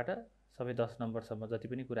 नम्बरबाट सबै 10 नम्बरसम्म जति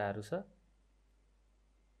पनि कुराहरू छ।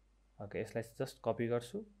 ओके, यसलाई जस्ट कपी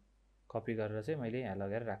गर्छु। कपी गरेर चाहिँ मैले यहाँ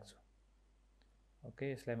लगेर राख्छु।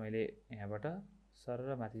 ओके, यसलाई मैले यहाँबाट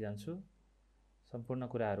सरर माथि जान्छु, सम्पूर्ण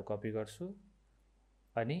कुराहरू कपी गर्छु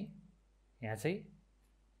अनि यहाँ चाहिँ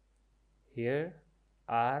here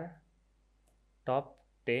are top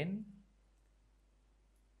 10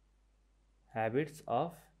 habits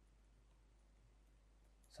of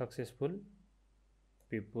successful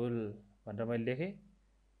people भनेर मैले लेखेँ।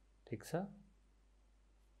 ठिक छ,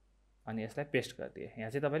 अनि यसलाई पेस्ट गरिदिएँ। यहाँ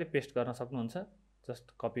चाहिँ तपाईँले पेस्ट गर्न सक्नुहुन्छ।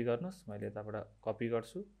 जस्ट कपी गर्नुहोस्, मैले यताबाट कपी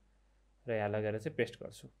गर्छु र यहाँ लगेर चाहिँ पेस्ट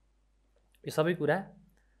गर्छु। यो सबै कुरा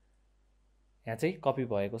यहाँ चाहिँ कपी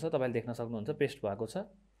भएको छ, तपाईँले देख्न सक्नुहुन्छ, पेस्ट भएको छ।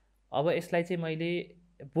 अब यसलाई चाहिँ मैले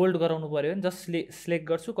बोल्ड गराउनु पऱ्यो भने जस्ट सिलेक्ट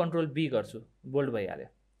गर्छु, कन्ट्रोल बी गर्छु, बोल्ड भइहाल्यो।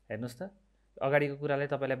 हेर्नुहोस् त, अगाडिको कुरालाई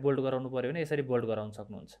तपाईँलाई बोल्ड गराउनु पऱ्यो भने यसरी बोल्ड गराउन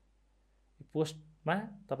सक्नुहुन्छ। पोस्टमा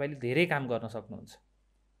तपाईँले धेरै काम गर्न सक्नुहुन्छ,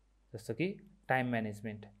 जस्तो कि टाइम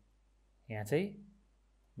म्यानेजमेन्ट। यहाँ चाहिँ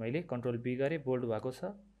मैले कन्ट्रोल बी गरेँ, बोल्ड भएको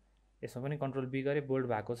छ। यसमा पनि कन्ट्रोल बी गरेँ, बोल्ड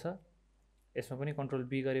भएको छ। यसमा पनि कन्ट्रोल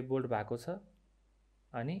बी गरेँ, बोल्ड भएको छ।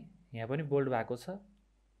 अनि यहाँ पनि बोल्ड भएको छ,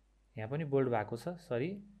 यहाँ पनि बोल्ड भएको छ, सरी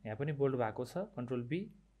यहाँ पनि बोल्ड भएको छ, कन्ट्रोल बी।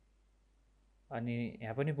 अनि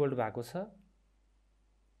यहाँ पनि बोल्ड भएको छ।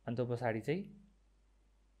 अन्त पछाडि चाहिँ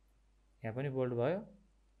यहाँ पनि बोल्ड भयो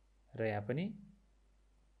र यहाँ पनि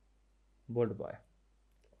बोल्ड भयो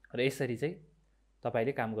र यसरी चाहिँ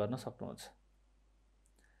तपाईले काम गर्न सक्नुहुन्छ।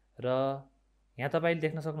 र यहाँ तपाईले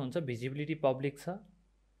देख्न सक्नुहुन्छ भिजिबिलिटी पब्लिक छ।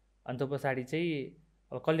 अन्त पछाडि चाहिँ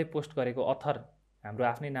अब कसले पोस्ट गरेको अथर हाम्रो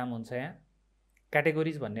आफ्नै नाम हुन्छ। यहाँ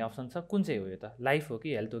क्याटेगोरिज भन्ने अप्सन छ, कुन चाहिँ हो यो त, लाइफ हो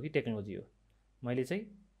कि हेल्थ हो कि टेक्नोलोजी हो। मैले चाहिँ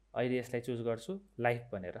अहिले यसलाई चुज गर्छु लाइफ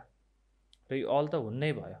भनेर र यो अल त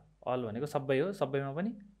हुन्नै भयो। अल भनेको सबै हो, सबैमा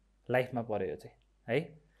पनि लाइफमा पर्यो यो चाहिँ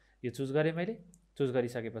है। यो चुज गरेँ मैले। चुज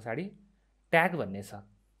गरिसके पछाडि ट्याग भन्ने छ।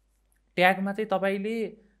 ट्यागमा चाहिँ तपाईले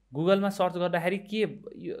गुगलमा सर्च गर्दाखेरि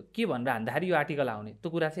के भनेर हान्दाखेरि यो आर्टिकल आउने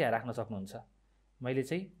त्यो कुरा चाहिँ यहाँ राख्न सक्नुहुन्छ। मैले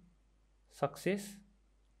चाहिँ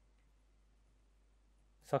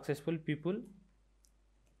successful people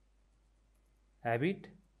habit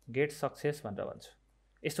get success भनेर भन्छु।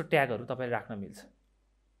 यस्तो ट्यागहरू तपाईले राख्न मिल्छ।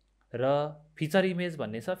 र फिचर इमेज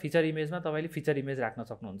भन्ने छ। फिचर इमेजमा तपाईले फिचर इमेज राख्न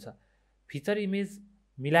सक्नुहुन्छ। फिचर इमेज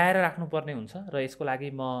मिलाएर राख्नुपर्ने हुन्छ र यसको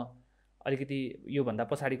लागि म अलिकति यो भन्दा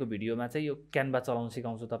पछाडिको भिडियोमा चाहिँ यो क्यानभा चलाउन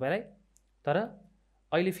सिकाउँछु तपाईलाई। तर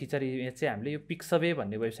अहिले फिचर इमेज चाहिँ हामीले यो पिक्सबे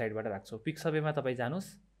भन्ने वेबसाइटबाट राख्छौँ। पिक्सबेमा तपाईँ जानुस्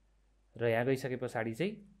र यहाँ गइसके पछाडि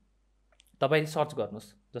चाहिँ तपाईले सर्च गर्नुस्।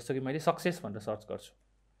 जस्तो कि मैले सक्सेस भनेर सर्च गर्छु।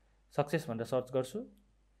 सक्सेस भनेर सर्च गर्छु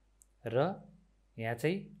र यहाँ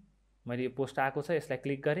चाहिँ मैले यो पोस्ट आएको छ, यसलाई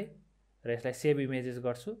क्लिक गरेँ र यसलाई सेभ इमेजेस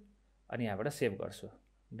गर्छु अनि यहाँबाट सेभ गर्छु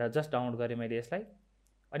र जस्ट डाउनलोड गरेँ मैले यसलाई।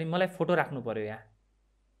 अनि मलाई फोटो राख्नु पर्यो यहाँ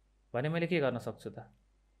भने मैले के गर्न सक्छु त,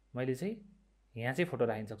 मैले चाहिँ यहाँ चाहिँ फोटो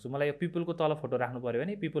राख्न सक्छु। मलाई यो पिपुलको तल फोटो राख्नु पर्यो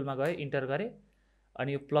भने पिपुलमा गएँ, इन्टर गरेँ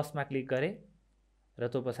अनि यो प्लसमा क्लिक गरेँ र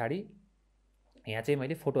त्यो पछाडि यहाँ चाहिँ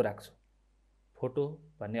मैले फोटो राख्छु। फोटो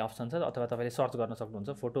भन्ने अप्सन छ अथवा तपाईँले सर्च गर्न सक्नुहुन्छ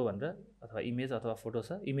फोटो भनेर, अथवा इमेज अथवा फोटो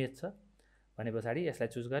छ, इमेज छ भने पछाडि यसलाई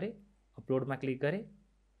चुज गरेँ, अपलोडमा क्लिक गरेँ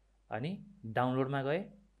अनि डाउनलोडमा गएँ।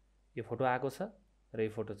 यो फोटो आएको छ र यो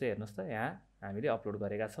फोटो चाहिँ हेर्नुहोस् त यहाँ हामीले अपलोड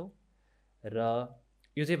गरेका छौँ र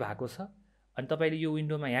यो चाहिँ भएको छ। अनि तपाईले यो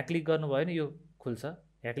विन्डोमा यहाँ क्लिक गर्नुभयो भने यो खुल्छ,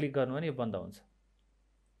 यहाँ क्लिक गर्नुभयो भने यो बन्द हुन्छ।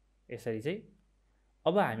 यसरी चाहिँ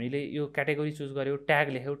अब हामीले यो क्याटेगोरी चुज गर्यो, ट्याग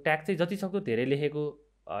लेख्यौँ। ट्याग चाहिँ जति सक्दो धेरै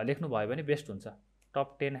लेख्नु भयो भने बेस्ट हुन्छ।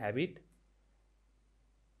 टप 10 ह्याबिट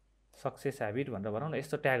सक्सेस ह्याबिट भनेर भनौँ न,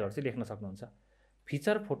 यस्तो ट्यागहरू चाहिँ लेख्न सक्नुहुन्छ।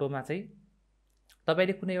 फिचर फोटोमा चाहिँ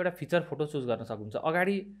तपाईले कुनै एउटा फिचर फोटो चुज गर्न सक्नुहुन्छ।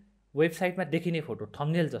 अगाडि वेबसाइटमा देखिने फोटो,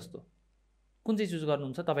 थम्बनेल जस्तो कुन चाहिँ चुज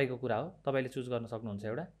गर्नुहुन्छ तपाईँको कुरा हो, तपाईँले चुज गर्न सक्नुहुन्छ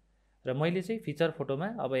एउटा। र मैले चाहिँ फिचर फोटोमा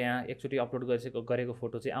अब यहाँ एकचोटि अपलोड गरेको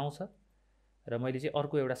फोटो चाहिँ आउँछ र मैले चाहिँ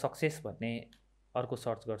अर्को एउटा सक्सेस भन्ने अर्को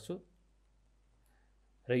सर्च गर्छु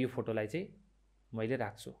र यो फोटोलाई चाहिँ मैले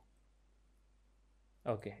राख्छु।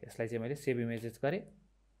 ओके, यसलाई चाहिँ मैले सेभ इमेजेस गरेँ,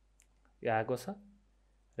 यो आएको छ।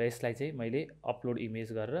 र यसलाई चाहिँ मैले अपलोड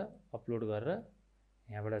इमेज गरेर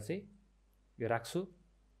यहाँबाट चाहिँ यो राख्छु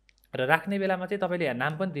र राख्ने बेलामा चाहिँ तपाईँले यहाँ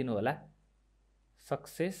नाम पनि दिनु होला,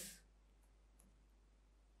 successful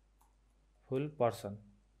person.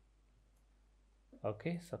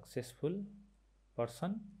 Okay, successful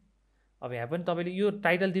person. अब यहाँ पनि तपाईँले यो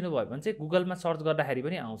टाइटल दिनुभयो भने चाहिँ गुगलमा सर्च गर्दाखेरि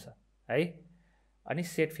पनि आउँछ है। अनि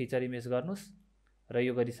सेट फिचर इमेज गर्नुहोस् र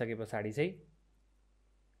यो गरिसके पछाडि चाहिँ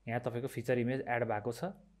यहाँ तपाईँको फिचर इमेज एड भएको छ।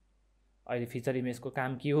 अहिले फिचर इमेजको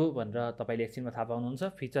काम के हो भनेर तपाईँले एकछिनमा थाहा पाउनुहुन्छ।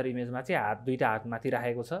 फिचर इमेजमा चाहिँ दुईटा हात माथि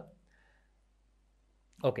राखेको छ।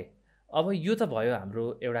 ओके, अब यो त भयो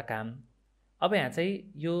हाम्रो एउटा काम। अब यहाँ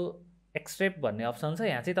चाहिँ यो एक्सट्रेक्ट भन्ने अप्सन छ।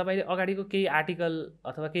 यहाँ चाहिँ तपाईँले अगाडिको केही आर्टिकल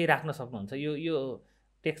अथवा केही राख्न सक्नुहुन्छ। यो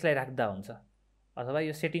टेक्स्टलाई राख्दा हुन्छ, अथवा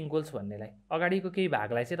यो सेटिङ गोल्स भन्नेलाई अगाडिको केही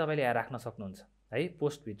भागलाई चाहिँ तपाईँले यहाँ राख्न सक्नुहुन्छ है।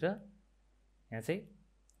 पोस्टभित्र यहाँ चाहिँ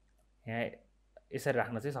यहाँ यसरी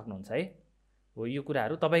राख्न चाहिँ सक्नुहुन्छ है। हो, यो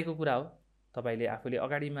कुराहरू तपाईँको कुरा हो, तपाईँले आफूले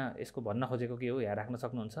अगाडिमा यसको भन्न खोजेको के हो यहाँ राख्न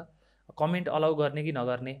सक्नुहुन्छ। कमेन्ट अलाउ गर्ने कि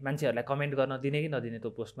नगर्ने, मान्छेहरूलाई कमेन्ट गर्न दिने कि नदिने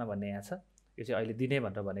त्यो पोस्टमा भन्ने यहाँ छ। यो चाहिँ अहिले दिने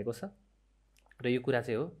भनेर भनेको छ र यो कुरा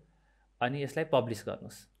चाहिँ हो। अनि यसलाई पब्लिस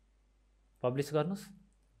गर्नुहोस्, पब्लिस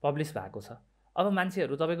भएको छ। अब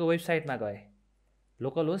मान्छेहरू तपाईँको वेबसाइटमा गए,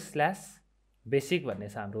 localhost/basic भन्ने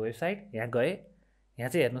छ हाम्रो वेबसाइट, यहाँ गए, यहाँ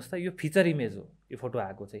चाहिँ हेर्नुहोस् त यो फिचर इमेज हो, यो फोटो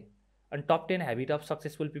आएको चाहिँ। अनि top 10 habit of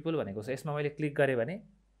successful people भनेको छ। यसमा मैले क्लिक गरेँ भने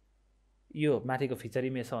यो माथिको फिचर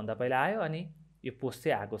इमेज सबभन्दा पहिला आयो, अनि यो पोस्ट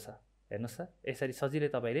चाहिँ आएको छ। हेर्नुहोस् त, यसरी सजिलै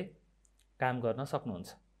तपाईँले काम गर्न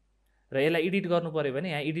सक्नुहुन्छ। र यसलाई एडिट गर्नु पऱ्यो भने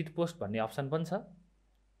यहाँ एडिट पोस्ट भन्ने अप्सन पनि छ।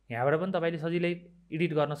 यहाँबाट पनि तपाईँले सजिलै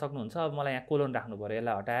एडिट गर्न सक्नुहुन्छ। अब मलाई यहाँ कोलोन राख्नु पऱ्यो,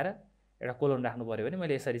 यसलाई हटाएर एउटा कोलोन राख्नु पऱ्यो भने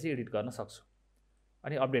मैले यसरी चाहिँ एडिट गर्न सक्छु।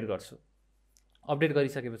 अनि अपडेट गर्छु। अपडेट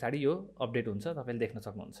गरिसके पछाडि यो अपडेट हुन्छ, तपाईँले देख्न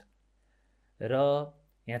सक्नुहुन्छ। र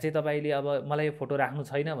यहाँ चाहिँ तपाईँले अब मलाई यो फोटो राख्नु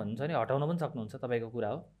छैन भन्नुहुन्छ भने हटाउन पनि सक्नुहुन्छ, तपाईँको कुरा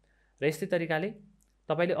हो। र यस्तै तरिकाले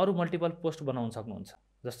तपाईँले अरू मल्टिपल पोस्ट बनाउन सक्नुहुन्छ।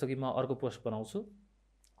 जस्तो कि म अर्को पोस्ट बनाउँछु।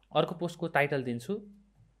 अर्को पोस्टको टाइटल दिन्छु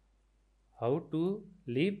how to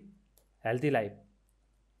leave healthy life.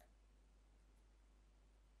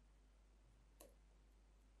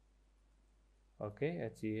 Okay,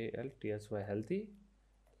 HEALTHY healthy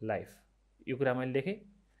life, यो कुरा मैले लेखेँ।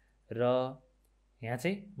 र यहाँ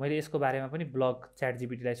चाहिँ मैले यसको बारेमा पनि ब्लग च्याट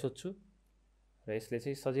जीपीटीलाई सोध्छु र यसले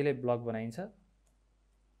चाहिँ सजिलै ब्लग बनाइन्छ।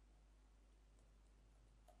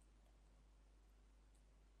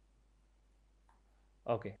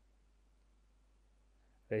 ओके,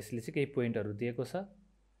 र यसले चाहिँ केही पोइन्टहरू दिएको छ।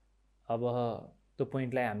 अब त्यो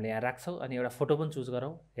पोइन्टलाई हामीले यहाँ राख्छौँ। अनि एउटा फोटो पनि चुज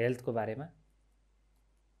गरौँ हेल्थको बारेमा।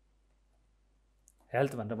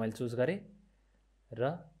 हेल्थ भनेर मैले चुज गरेँ र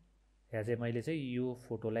यहाँ चाहिँ मैले चाहिँ यो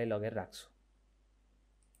फोटोलाई लगेर राख्छु।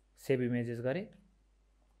 सेभ इमेजेस गरेँ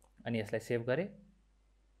अनि यसलाई सेभ गरेँ।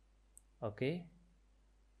 ओके,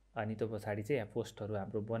 अनि त्यो पछाडि चाहिँ यहाँ पोस्टहरू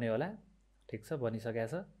हाम्रो बन्यो होला। ठिक छ, बनिसकेको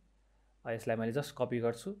छ। यसलाई मैले जस्ट कपी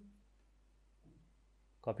गर्छु।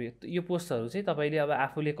 कपी, यो पोस्टहरू चाहिँ तपाईँले अब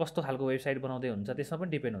आफूले कस्तो खालको वेबसाइट बनाउँदै हुन्छ त्यसमा पनि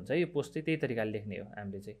डिपेन्ड हुन्छ। यो पोस्ट चाहिँ त्यही तरिकाले लेख्ने हो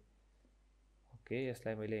हामीले चाहिँ। ओके,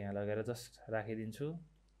 यसलाई मैले यहाँ लगेर जस्ट राखिदिन्छु।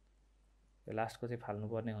 यो लास्टको चाहिँ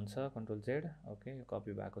फाल्नुपर्ने हुन्छ, Ctrl Z। ओके, यो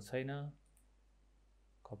कपी भएको छैन,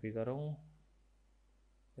 कपी गरौँ।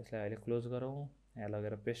 यसलाई अहिले क्लोज गरौँ, यहाँ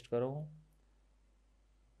लगेर पेस्ट गरौँ।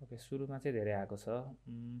 ओके, सुरुमा चाहिँ धेरै आएको छ,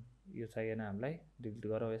 यो चाहिएन हामीलाई, डिलिट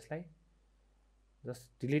गरौँ यसलाई।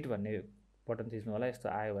 जस्ट डिलिट भन्ने बटन थिच्नु होला। यस्तो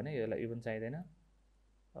आयो भने यसलाई यो पनि चाहिँदैन।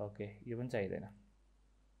 ओके, यो पनि चाहिँदैन।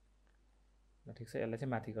 ल ठिक छ, यसलाई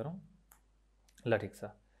चाहिँ माथि गरौँ। ल ठिक छ।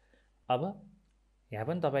 अब यहाँ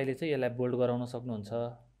पनि तपाईँले चाहिँ यसलाई बोल्ड गराउन सक्नुहुन्छ।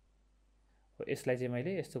 यसलाई चाहिँ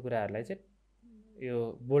मैले यस्तो कुराहरूलाई चाहिँ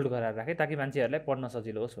यो बोल्ड गराएर राखेँ ताकि मान्छेहरूलाई पढ्न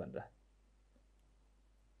सजिलो होस् भनेर।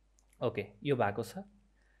 ओके, यो भएको छ।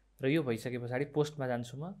 र यो भइसके पछाडि पोस्टमा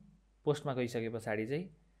जान्छु म। पोस्टमा गइसके पछाडि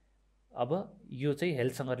चाहिँ अब यो चाहिँ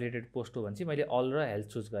हेल्थसँग रिलेटेड पोस्ट हो भने चाहिँ मैले अल र हेल्थ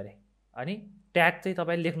चुज गरेँ। अनि ट्याग चाहिँ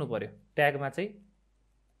तपाईँले लेख्नु पऱ्यो। ट्यागमा चाहिँ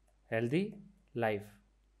healthy life,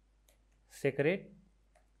 secret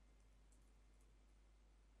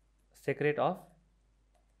of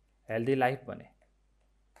healthy life भने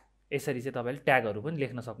यसरी चाहिँ तपाईँले ट्यागहरू पनि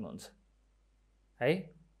लेख्न सक्नुहुन्छ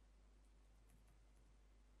है।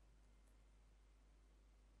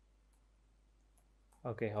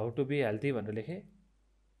 Okay, how to be healthy भनेर लेखेँ।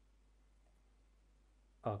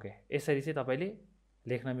 ओके, यसरी चाहिँ तपाईँले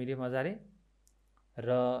लेख्न मिल्यो मजाले। र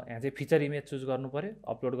यहाँ चाहिँ फिचर इमेज चुज गर्नु पऱ्यो।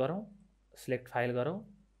 अपलोड गरौँ, सिलेक्ट फाइल गरौँ।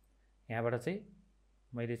 यहाँबाट चाहिँ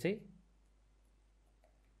मैले चाहिँ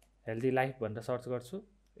हेल्दी लाइफ भनेर सर्च गर्छु,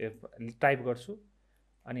 टाइप गर्छु।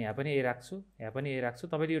 अनि यहाँ पनि यही राख्छु, यहाँ पनि यही राख्छु।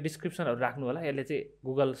 तपाईँले यो डिस्क्रिप्सनहरू राख्नु होला, यसले चाहिँ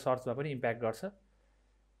गुगल सर्चमा पनि इम्प्याक्ट गर्छ।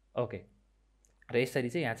 ओके, र यसरी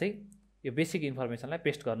चाहिँ यहाँ चाहिँ यो बेसिक इन्फर्मेसनलाई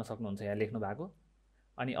पेस्ट गर्न सक्नुहुन्छ यहाँ लेख्नु भएको।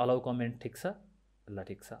 अनि अलाउ कमेन्ट ठिक छ, ल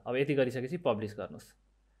ठिक छ। अब यति गरिसकेपछि पब्लिस गर्नुहोस्।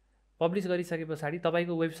 पब्लिस गरिसके पछाडि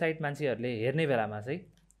तपाईँको वेबसाइट मान्छेहरूले हेर्ने बेलामा चाहिँ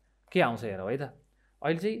के आउँछ हेरौँ है त।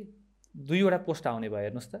 अहिले चाहिँ 2वटा पोस्ट आउने भयो,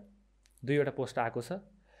 हेर्नुहोस् त 2वटा पोस्ट आएको छ।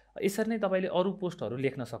 यसरी नै तपाईँले अरू पोस्टहरू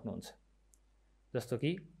लेख्न सक्नुहुन्छ। जस्तो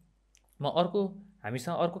कि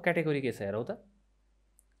हामीसँग अर्को क्याटेगोरी के छ हेरौँ त।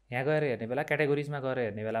 यहाँ गएर हेर्ने बेला क्याटेगोरिजमा गएर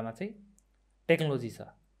हेर्ने बेलामा चाहिँ टेक्नोलोजी छ।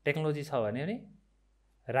 टेक्नोलोजी छ भने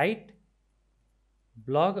राइट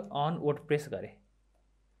ब्लग अन वर्डप्रेस गरेँ।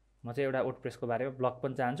 म चाहिँ एउटा वर्डप्रेसको बारेमा ब्लग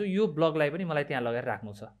पनि चाहन्छु, यो ब्लगलाई पनि मलाई त्यहाँ लगेर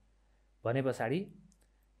राख्नु छ भने पछाडि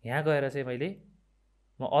यहाँ गएर चाहिँ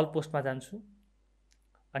म अल पोस्टमा जान्छु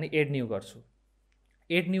अनि एड न्यू गर्छु।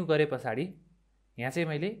 एड न्यू गरे पछाडि यहाँ चाहिँ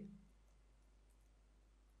मैले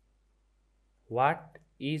वाट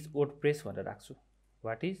इज वर्डप्रेस भनेर राख्छु।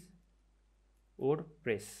 वाट इज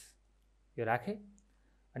वर्डप्रेस यो राखेँ।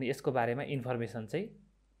 अनि यसको बारेमा इन्फर्मेसन चाहिँ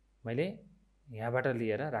मैले यहाँबाट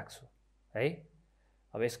लिएर राख्छु है।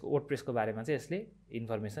 अब यसको वर्डप्रेसको बारेमा चाहिँ यसले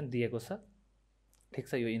इन्फर्मेसन दिएको छ। ठिक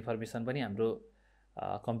छ, यो इन्फर्मेसन पनि हाम्रो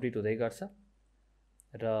कम्प्लिट हुँदै गर्छ।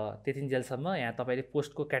 र त्यतिन्जेलसम्म यहाँ तपाईँले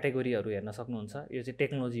पोस्टको क्याटेगोरीहरू हेर्न सक्नुहुन्छ। यो चाहिँ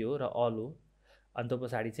टेक्नोलोजी हो र अल हो। अनि त्यो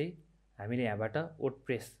पछाडि चाहिँ हामीले यहाँबाट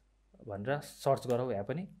वर्डप्रेस भनेर सर्च गरौँ। यहाँ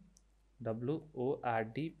पनि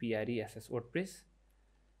WORDPRESS वर्डप्रेस,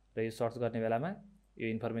 र यो सर्च गर्ने बेलामा यो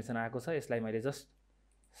इन्फर्मेसन आएको छ। यसलाई मैले जस्ट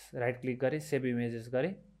राइट क्लिक गरेँ, सेभ इमेजेस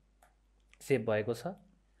गरेँ, सेभ भएको छ।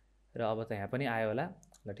 र अब त यहाँ पनि आयो होला।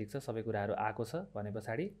 ल ठिक छ, सबै कुराहरू आएको छ भने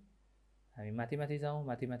पछाडि हामी माथि जाउँ।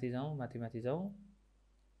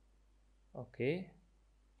 ओके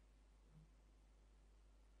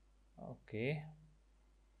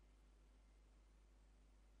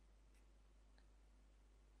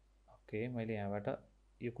मैले यहाँबाट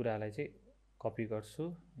यो कुरालाई चाहिँ कपी गर्छु।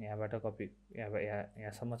 यहाँबाट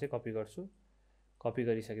यहाँसम्म चाहिँ कपी गर्छु। कपी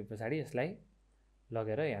गरिसके पछाडि यसलाई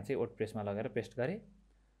लगेर यहाँ चाहिँ वर्डप्रेसमा लगेर पेस्ट गरेँ।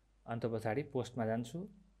 अन्त पछाडि पोस्टमा जान्छु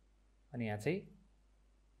अनि यहाँ चाहिँ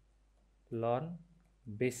learn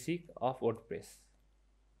basic of WordPress,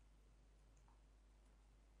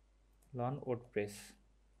 learn WordPress,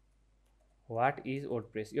 what is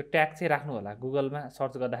WordPress यो ट्याग चाहिँ राख्नु होला। गुगलमा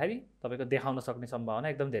सर्च गर्दाखेरि तपाईँको देखाउन सक्ने सम्भावना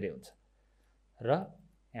एकदम धेरै हुन्छ। र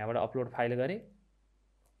यहाँबाट अपलोड फाइल गरेँ,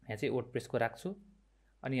 यहाँ चाहिँ वर्डप्रेसको राख्छु।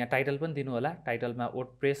 अनि यहाँ टाइटल पनि दिनु होला। टाइटलमा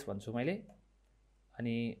वर्डप्रेस भन्छु मैले।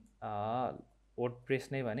 अनि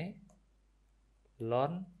वर्डप्रेस नै भने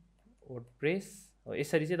लर्न वर्डप्रेस हो।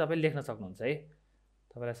 यसरी चाहिँ तपाईँले लेख्न सक्नुहुन्छ है,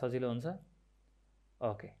 तपाईँलाई सजिलो हुन्छ।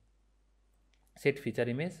 Okay, set feature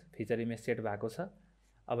image set भएको छ।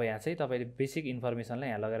 अब यहाँ चाहिँ तपाईँले बेसिक इन्फर्मेसनलाई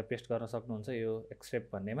यहाँ लगेर पेस्ट गर्न सक्नुहुन्छ। यो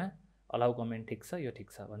एक्सेप्ट भन्नेमा अलाउ कमेन्ट ठिक छ, यो ठिक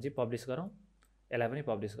छ भने चाहिँ पब्लिस गरौँ। यसलाई पनि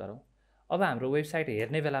पब्लिस गरौँ। अब हाम्रो वेबसाइट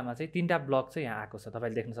हेर्ने बेलामा चाहिँ 3टा ब्लग चाहिँ यहाँ आएको छ।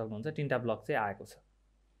 तपाईँले देख्न सक्नुहुन्छ 3टा ब्लग चाहिँ आएको छ।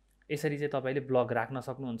 यसरी चाहिँ तपाईँले ब्लग राख्न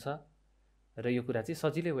सक्नुहुन्छ र यो कुरा चाहिँ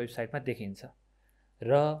सजिलै वेबसाइटमा देखिन्छ।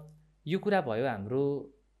 र यो कुरा भयो हाम्रो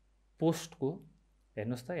पोस्टको।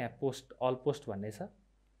 हेर्नुहोस् त यहाँ पोस्ट, अल पोस्ट भन्ने छ।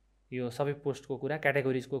 यो सबै पोस्टको कुरा,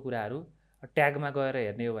 क्याटेगोरिजको कुराहरू। ट्यागमा गएर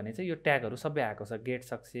हेर्ने हो भने चाहिँ यो ट्यागहरू सबै आएको छ। गेट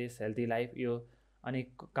सक्सेस, हेल्दी लाइफ, यो अनि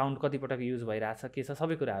काउन्ट कतिपटक युज भइरहेछ के छ,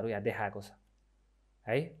 सबै कुराहरू यहाँ देखाएको छ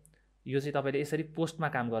है। यो चाहिँ तपाईँले यसरी पोस्टमा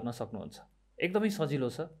काम गर्न सक्नुहुन्छ। एकदमै सजिलो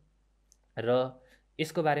छ र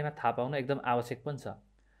यसको बारेमा थाहा पाउन एकदम आवश्यक पनि छ।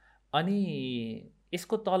 अनि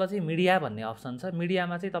यसको तल चाहिँ मिडिया भन्ने अप्सन छ।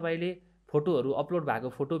 मिडियामा चाहिँ तपाईँले फोटोहरू, अपलोड भएको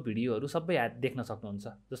फोटो भिडियोहरू सबै यहाँ देख्न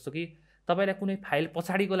सक्नुहुन्छ। जस्तो कि तपाईँलाई कुनै फाइल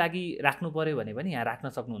पछाडिको लागि राख्नु पऱ्यो भने पनि यहाँ राख्न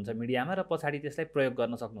सक्नुहुन्छ मिडियामा, र पछाडि त्यसलाई प्रयोग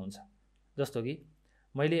गर्न सक्नुहुन्छ। जस्तो कि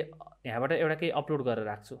मैले यहाँबाट एउटा केही अपलोड गरेर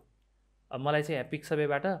राख्छु। अब मलाई चाहिँ यहाँ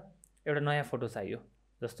पिक्सबेबाट एउटा नयाँ फोटो चाहियो।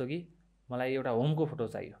 जस्तो कि मलाई एउटा होमको फोटो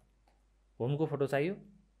चाहियो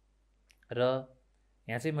र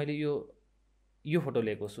यहाँ चाहिँ मैले यो फोटो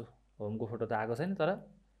लिएको छु। होमको फोटो त आएको छैन, तर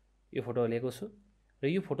यो फोटो लिएको छु र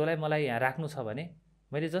यो फोटोलाई मलाई यहाँ राख्नु छ भने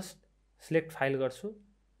मैले जस्ट सिलेक्ट फाइल गर्छु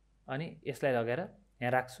अनि यसलाई लगेर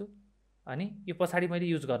यहाँ राख्छु। अनि यो पछाडि मैले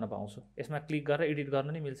युज गर्न पाउँछु। यसमा क्लिक गरेर एडिट गर्न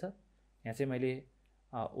नै मिल्छ। यहाँ चाहिँ मैले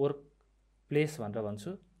वर्क प्लेस भनेर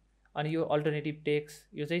भन्छु। अनि यो अल्टरनेटिभ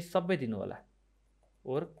टेक्स्ट यो चाहिँ सबै दिनु होला।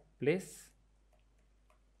 वर्क प्लेस,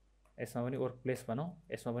 यसमा पनि वर्क प्लेस भनौँ,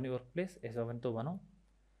 यसमा पनि वर्क प्लेस, यसमा पनि त्यो भनौँ।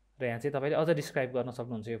 र यहाँ चाहिँ तपाईँले अझ डिस्क्राइब गर्न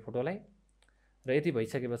सक्नुहुन्छ यो फोटोलाई। र यति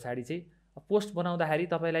भइसके पछाडि चाहिँ पोस्ट बनाउँदाखेरि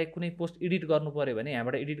तपाईँलाई कुनै पोस्ट एडिट गर्नु पऱ्यो भने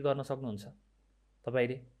यहाँबाट एडिट गर्न सक्नुहुन्छ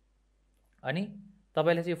तपाईँले। अनि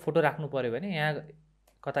तपाईँले चाहिँ यो फोटो राख्नु पऱ्यो भने यहाँ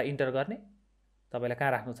कता इन्टर गर्ने, तपाईँलाई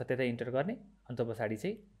कहाँ राख्नु छ त्यतै इन्टर गर्ने। अन्त पछाडि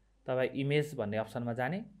चाहिँ तपाईँ इमेज भन्ने अप्सनमा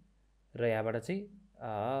जाने र यहाँबाट चाहिँ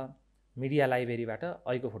मिडिया लाइब्रेरीबाट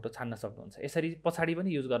अहिलेको फोटो छान्न सक्नुहुन्छ। यसरी पछाडि पनि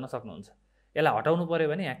युज गर्न सक्नुहुन्छ। यसलाई हटाउनु पर्यो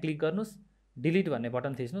भने यहाँ क्लिक गर्नुस्, डिलिट भन्ने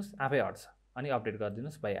बटन थिच्नुस्, आफै हट्छ अनि अपडेट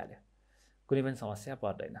गरिदिनुस्, भइहाल्यो, कुनै पनि समस्या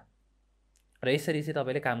पर्दैन। र यसरी चाहिँ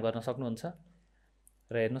तपाईँले काम गर्न सक्नुहुन्छ।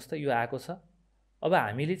 र हेर्नुहोस् त यो आएको छ। अब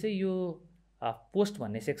हामीले चाहिँ यो पोस्ट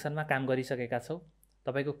भन्ने सेक्सनमा काम गरिसकेका छौँ।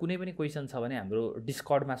 तपाईँको कुनै पनि क्वेसन छ भने हाम्रो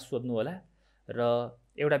डिस्कर्डमा सोध्नु होला। र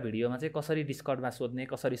एउटा भिडियोमा चाहिँ कसरी डिस्कर्डमा सोध्ने,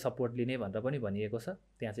 कसरी सपोर्ट लिने भनेर पनि भनिएको छ,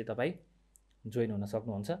 त्यहाँ चाहिँ तपाईँ जोइन हुन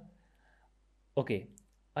सक्नुहुन्छ। ओके,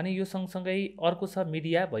 अनि यो सँगसँगै अर्को छ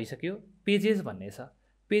मिडिया भइसक्यो। पेजेस भन्ने छ।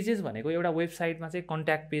 पेजेस भनेको एउटा वेबसाइटमा चाहिँ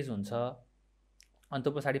कन्ट्याक्ट पेज हुन्छ, अन्त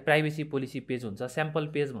पछाडि प्राइभेसी पोलिसी पेज हुन्छ, स्याम्पल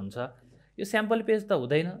पेज हुन्छ। यो स्याम्पल पेज त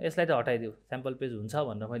हुँदैन, यसलाई त हटाइदिऊ, स्याम्पल पेज हुन्छ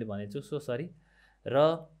भनेर मैले भनेको छु, सो सरी। र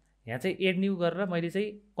यहाँ चाहिँ एड न्यू गरेर मैले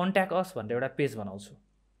चाहिँ कन्ट्याक्ट अस भनेर एउटा पेज बनाउँछु,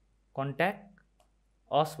 कन्ट्याक्ट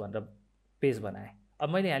अस भनेर पेज बनाएँ। अब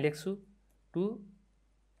मैले यहाँ लेख्छु to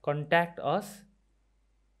contact us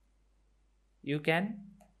you can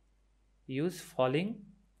use following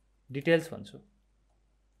details भन्छु।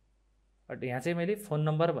 यहाँ चाहिँ मैले फोन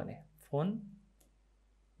नम्बर भने, फोन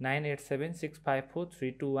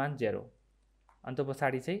 9876543210। अन्त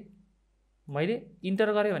पछाडि चाहिँ मैले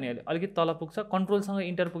इन्टर गरेँ भने अलिकति तल पुग्छ, कन्ट्रोलसँग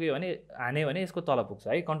इन्टर पुग्यो भने हाने भने यसको तल पुग्छ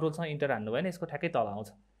है, कन्ट्रोलसँग इन्टर हान्नु भयो भने यसको ठ्याक्कै तल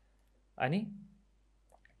आउँछ। अनि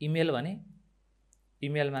इमेल भने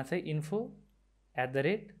इमेलमा चाहिँ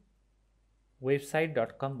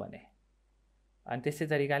info@website.com भने। अनि त्यस्तै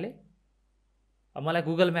तरिकाले अब मलाई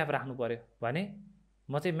गुगल म्याप राख्नु पर्यो भने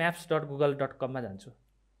म चाहिँ maps.google.com मा जान्छु,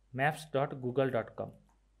 maps.google.com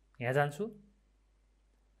यहाँ जान्छु।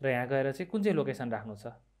 र यहाँ गएर चाहिँ कुन चाहिँ लोकेसन राख्नु छ,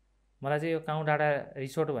 मलाई चाहिँ यो काउँ डाँडा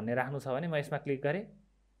रिसोर्ट भन्ने राख्नु छ भने म यसमा क्लिक गरेँ।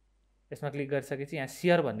 यसमा क्लिक गरिसकेपछि यहाँ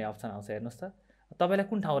सेयर भन्ने अप्सन आउँछ। हेर्नुहोस् त, तपाईँलाई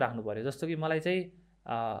कुन ठाउँ राख्नु पर्यो। जस्तो कि मलाई चाहिँ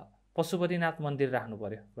पशुपतिनाथ मन्दिर राख्नु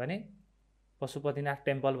पर्यो भने पशुपतिनाथ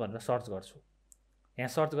टेम्पल भनेर सर्च गर्छु। यहाँ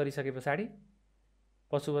सर्च गरिसके पछाडि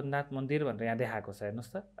पशुपतिनाथ मन्दिर भनेर यहाँ देखाएको छ।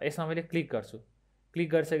 हेर्नुहोस् त, यसमा मैले क्लिक गर्छु। क्लिक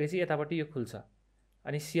गरिसकेपछि यतापट्टि यो खुल्छ।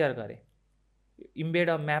 अनि सेयर गरेँ, इम्बेड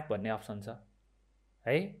अ म्याप भन्ने अप्सन छ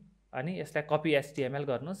है। अनि यसलाई कपी HTML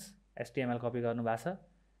गर्नुहोस्, HTML कपी गर्नुभएको छ।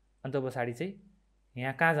 अन्त पछाडि चाहिँ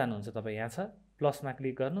यहाँ कहाँ जानुहुन्छ तपाईँ, यहाँ छ प्लसमा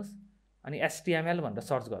क्लिक गर्नुहोस्, अनि HTML भनेर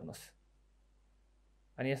सर्च गर्नुहोस्।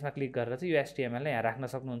 अनि यसमा क्लिक गरेर चाहिँ यो HTML यहाँ राख्न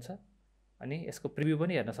सक्नुहुन्छ। अनि यसको प्रिभ्यू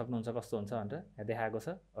पनि हेर्न सक्नुहुन्छ कस्तो हुन्छ भनेर यहाँ देखाएको छ।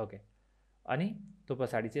 ओके, अनि त्यो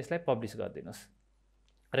पछाडि चाहिँ यसलाई पब्लिस गरिदिनुहोस्।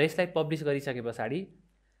 र यसलाई पब्लिस गरिसके पछाडि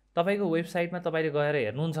तपाईँको वेबसाइटमा तपाईँले गएर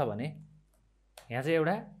हेर्नुहुन्छ भने यहाँ चाहिँ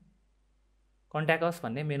एउटा कन्ट्याक्ट अस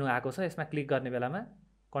भन्ने मेनु आएको छ। यसमा क्लिक गर्ने बेलामा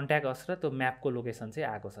कन्ट्याक्ट अस र त्यो म्यापको लोकेसन चाहिँ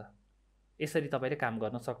आएको छ। यसरी तपाईँले काम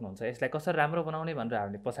गर्न सक्नुहुन्छ। यसलाई कसरी राम्रो बनाउने भनेर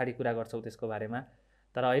हामीले पछाडि कुरा गर्छौँ त्यसको बारेमा,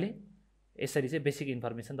 तर अहिले यसरी चाहिँ बेसिक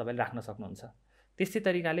इन्फर्मेसन तपाईँले राख्न सक्नुहुन्छ। त्यस्तै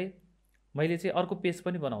तरिकाले मैले चाहिँ अर्को पेज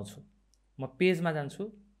पनि बनाउँछु। म पेजमा जान्छु,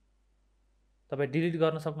 तपाईँ डिलिट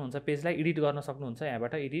गर्न सक्नुहुन्छ, पेजलाई एडिट गर्न सक्नुहुन्छ।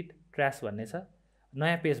 यहाँबाट एडिट ट्र्यास भन्ने छ,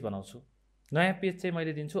 नयाँ पेज बनाउँछु। नयाँ पेज चाहिँ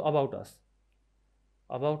मैले दिन्छु अबाउट अस,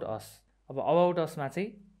 अबाउट अस। अब अबाउट असमा चाहिँ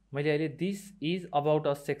मैले अहिले this is about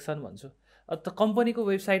us section भन्छु। अब त कम्पनीको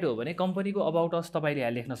वेबसाइट हो भने कम्पनीको अबाउट अस तपाईँले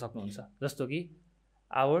यहाँ लेख्न सक्नुहुन्छ। जस्तो कि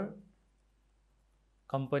our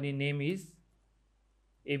company name is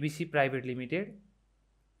ABC private limited,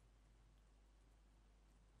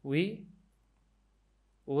 we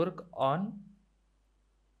work on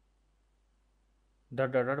dot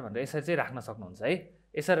dot dot भनेर यसरी चाहिँ राख्न सक्नुहुन्छ है।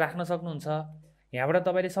 यसरी राख्न सक्नुहुन्छ। यहाँबाट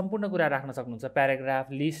तपाईँले सम्पूर्ण कुरा राख्न सक्नुहुन्छ,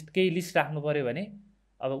 प्याराग्राफ, लिस्ट, केही लिस्ट राख्नु पऱ्यो भने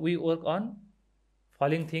अब we work on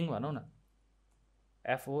following thing भनौँ न,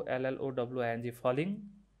 FOLLOWING फलोइङ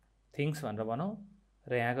थिङ्स भनेर भनौँ।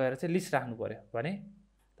 र यहाँ गएर चाहिँ लिस्ट राख्नु पऱ्यो भने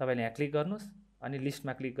तपाईँले यहाँ क्लिक गर्नुहोस्, अनि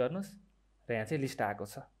लिस्टमा क्लिक गर्नुहोस्, र यहाँ चाहिँ लिस्ट आएको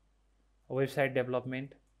छ। वेबसाइट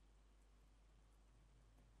डेभलपमेन्ट,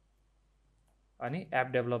 अनि app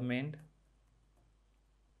development,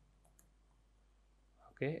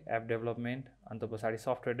 okay app development, अन्त पछाडि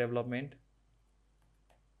सफ्टवेयर डेभलपमेन्ट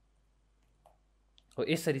हो।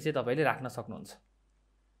 यसरी चाहिँ तपाईँले राख्न सक्नुहुन्छ।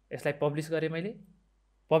 यसलाई पब्लिस गरेँ मैले।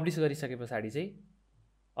 पब्लिस गरिसके पछाडि चाहिँ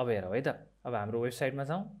अब हेरौँ है त, अब हाम्रो वेबसाइटमा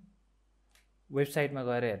जाउँ। वेबसाइटमा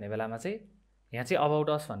गएर हेर्ने बेलामा चाहिँ यहाँ चाहिँ अबाउट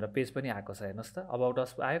अस भनेर पेज पनि आएको छ। हेर्नुहोस् त, अबाउट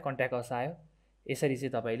अस आयो, कन्ट्याक्ट अस आयो। यसरी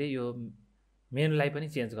चाहिँ तपाईँले यो मेनुलाई पनि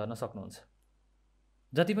चेन्ज गर्न सक्नुहुन्छ।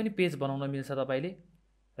 जति पनि पेज बनाउन मिल्छ तपाईँले।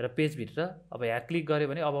 र पेजभित्र अब यहाँ क्लिक गऱ्यो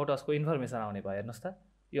भने अबाउट असको इन्फर्मेसन आउने भयो। हेर्नुहोस् त,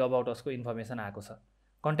 यो अबाउट असको इन्फर्मेसन आएको छ।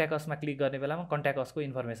 कन्ट्याक्ट असमा क्लिक गर्ने बेलामा कन्ट्याक्ट असको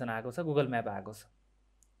इन्फर्मेसन आएको छ, गुगल म्याप आएको छ।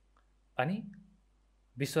 अनि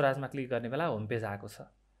विश्वराजमा क्लिक गर्ने बेला होम पेज आएको छ।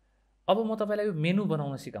 अब म तपाईँलाई यो मेनु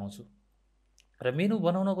बनाउन सिकाउँछु। र मेनु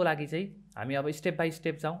बनाउनको लागि चाहिँ हामी अब स्टेप बाई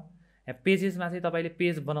स्टेप जाउँ। यहाँ पेजेसमा चाहिँ तपाईँले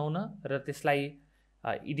पेज बनाउन र त्यसलाई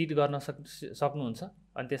एडिट गर्न सक्नुहुन्छ,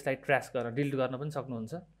 अनि त्यसलाई ट्र्यास गर्न, डिलिट गर्न पनि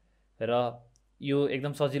सक्नुहुन्छ। र यो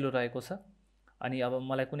एकदम सजिलो रहेको छ। अनि अब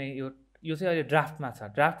मलाई कुनै यो चाहिँ अहिले ड्राफ्टमा छ।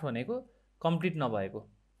 ड्राफ्ट भनेको कम्प्लिट नभएको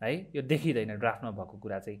है, यो देखिँदैन ड्राफ्टमा भएको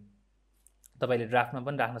कुरा चाहिँ। तपाईँले ड्राफ्टमा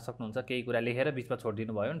पनि राख्न सक्नुहुन्छ, केही कुरा लेखेर बिचमा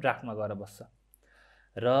छोडिदिनु भयो भने ड्राफ्टमा गएर बस्छ।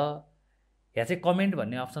 र यहाँ चाहिँ कमेन्ट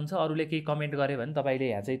भन्ने अप्सन छ। अरूले केही कमेन्ट गरे भने तपाईँले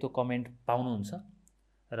यहाँ चाहिँ त्यो कमेन्ट पाउनुहुन्छ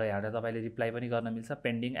र यहाँबाट तपाईँले रिप्लाई पनि गर्न मिल्छ।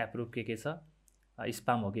 पेन्डिङ, एप्रुभ के छ,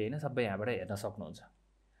 स्पाम हो कि होइन, सबै यहाँबाट हेर्न सक्नुहुन्छ।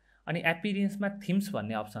 अनि एपिरियन्समा थिम्स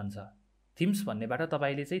भन्ने अप्सन छ। थिम्स भन्नेबाट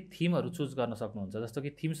तपाईँले चाहिँ थिमहरू चुज गर्न सक्नुहुन्छ। जस्तो कि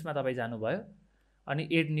थिम्समा तपाईँ जानुभयो अनि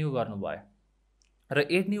एड न्यू गर्नुभयो र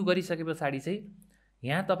एड न्यू गरिसके पछाडि चाहिँ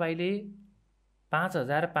यहाँ तपाईँले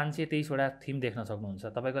 5523वटा थिम देख्न सक्नुहुन्छ।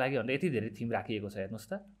 तपाईँको लागि भन्दा यति धेरै थिम राखिएको छ। हेर्नुहोस्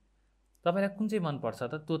त, तपाईँलाई कुन चाहिँ मनपर्छ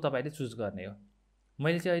त त्यो तपाईँले चुज गर्ने हो।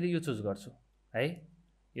 मैले चाहिँ अहिले यो चुज गर्छु है।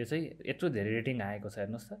 यो चाहिँ यत्रो धेरै रेटिङ आएको छ।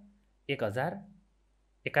 हेर्नुहोस् त,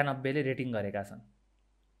 1091ले रेटिङ गरेका छन्।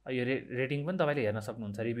 यो रेटिङ पनि तपाईँले हेर्न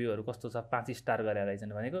सक्नुहुन्छ। रिभ्यूहरू कस्तो छ, 5 स्टार गरेर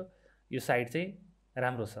रहेछन् भनेको यो साइट चाहिँ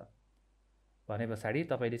राम्रो छ भने पछाडि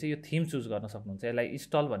तपाईँले चाहिँ यो थिम चुज गर्न सक्नुहुन्छ। यसलाई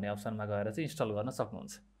इन्स्टल भन्ने अप्सनमा गएर चाहिँ इन्स्टल गर्न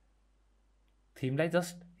सक्नुहुन्छ। थिमलाई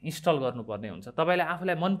जस्ट इन्स्टल गर्नुपर्ने हुन्छ। तपाईँलाई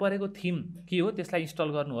आफूलाई मन परेको थिम के हो त्यसलाई इन्स्टल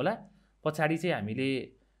गर्नु होला। पछाडि चाहिँ हामीले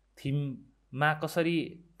थिममा कसरी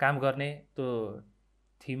काम गर्ने, त्यो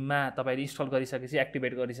थिममा तपाईँले इन्स्टल गरिसकेपछि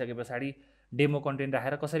एक्टिभेट गरिसके पछाडि डेमो कन्टेन्ट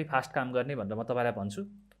राखेर कसरी फास्ट काम गर्ने भनेर म तपाईँलाई भन्छु।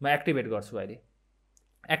 म एक्टिभेट गर्छु अहिले।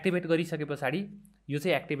 एक्टिभेट गरिसके पछाडि यो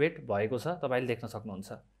चाहिँ एक्टिभेट भएको छ, तपाईँले देख्न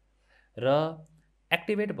सक्नुहुन्छ। र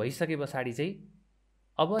एक्टिभेट भइसके पछाडि चाहिँ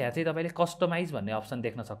अब यहाँ चाहिँ तपाईँले कस्टमाइज भन्ने अप्सन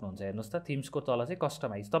देख्न सक्नुहुन्छ। हेर्नुहोस् त, थिम्सको तल चाहिँ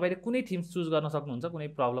कस्टमाइज। तपाईँले कुनै थिम्स चुज गर्न सक्नुहुन्छ, कुनै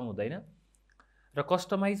प्रब्लम हुँदैन। र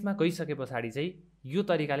कस्टमाइजमा गइसके पछाडि चाहिँ यो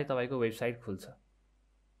तरिकाले तपाईँको वेबसाइट खुल्छ।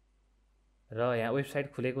 र यहाँ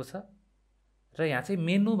वेबसाइट खुलेको छ। र यहाँ चाहिँ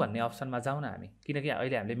मेनु भन्ने अप्सनमा जाउँ न हामी, किनकि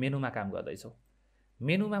अहिले हामीले मेनुमा काम गर्दैछौँ।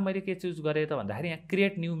 मेनुमा मैले के चुज गरेँ त भन्दाखेरि यहाँ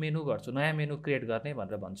क्रिएट न्यू मेनु गर्छु, नयाँ मेनु क्रिएट गर्ने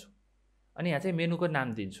भनेर भन्छु। अनि यहाँ चाहिँ मेनुको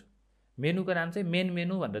नाम दिन्छु। मेनुको नाम चाहिँ मेन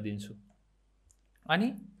मेनु भनेर दिन्छु। अनि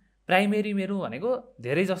प्राइमेरी मेनु भनेको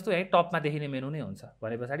धेरै जस्तो यहाँ टपमा देखिने मेनु नै हुन्छ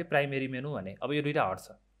भने पछाडि प्राइमेरी मेनु भने अब यो दुईवटा हट्छ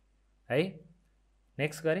है।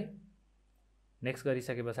 नेक्स्ट गरेँ। नेक्स्ट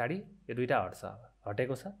गरिसके पछाडि यो दुईवटा हट्छ।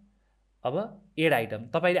 हटेको छ। अब एड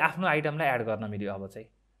आइटम, तपाईँले आफ्नो आइटमलाई एड गर्न मिल्यो। अब चाहिँ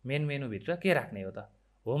मेन मेनुभित्र के राख्ने हो त,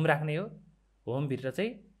 होम राख्ने हो। होमभित्र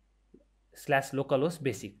चाहिँ /localhost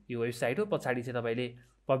basic यो वेबसाइट हो। पछाडि चाहिँ तपाईँले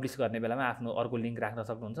पब्लिस गर्ने बेलामा आफ्नो अर्को लिङ्क राख्न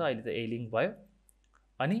सक्नुहुन्छ। अहिले त यही लिङ्क भयो।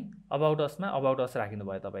 अनि अबाउट असमा अबाउट अस राखिनु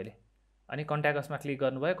भयो तपाईँले। अनि कन्ट्याक्ट असमा क्लिक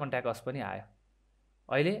गर्नुभयो, कन्ट्याक्ट अस पनि आयो।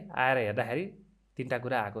 अहिले आएर हेर्दाखेरि 3टा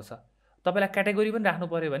कुरा आएको छ। तपाईँलाई क्याटेगोरी पनि राख्नु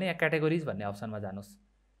पऱ्यो भने यहाँ क्याटेगोरिज भन्ने अप्सनमा जानुहोस्।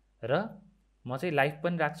 र म चाहिँ लाइफ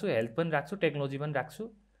पनि राख्छु, हेल्थ पनि राख्छु, टेक्नोलोजी पनि राख्छु।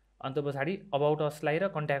 अन्त पछाडि अबाउट असलाई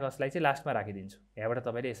र कन्ट्याक्ट असलाई चाहिँ लास्टमा राखिदिन्छु। यहाँबाट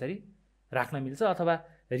तपाईँले यसरी राख्न मिल्छ। अथवा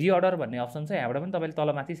रिअर्डर भन्ने अप्सन छ, यहाँबाट पनि तपाईँले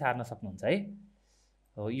तलमाथि सार्न सक्नुहुन्छ है।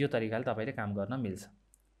 हो, यो तरिकाले तपाईँले काम गर्न मिल्छ।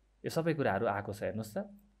 यो सबै कुराहरू आएको छ। हेर्नुहोस् त,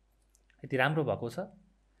 यति राम्रो भएको छ।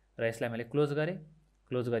 र यसलाई मैले क्लोज गरेँ।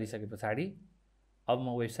 क्लोज गरिसके पछाडि अब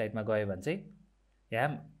म वेबसाइटमा गएँ भने चाहिँ यहाँ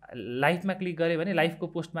लाइफमा क्लिक गरेँ भने लाइफको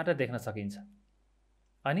पोस्ट मात्र देख्न सकिन्छ।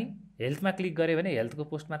 अनि हेल्थमा क्लिक गरेँ भने हेल्थको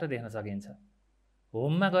पोस्ट मात्र देख्न सकिन्छ।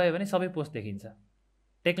 होममा गयो भने सबै पोस्ट देखिन्छ।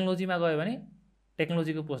 टेक्नोलोजीमा गयो भने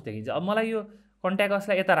टेक्नोलोजीको पोस्ट देखिन्छ। अब मलाई यो कन्ट्याक्ट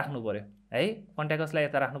असलाई यता राख्नु पऱ्यो है। कन्ट्याक्ट असलाई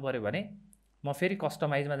यता राख्नु पऱ्यो भने म फेरि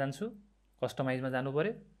कस्टमाइजमा जान्छु। कस्टमाइजमा जानु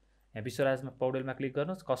पऱ्यो। यहाँ विश्वराजमा पौडेलमा क्लिक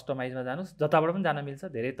गर्नुहोस्, कस्टमाइजमा जानुहोस्। जताबाट पनि जान मिल्छ,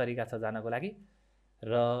 धेरै तरिका छ जानको लागि।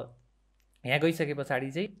 र यहाँ गइसके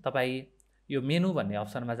पछाडि चाहिँ तपाईँ यो मेनु भन्ने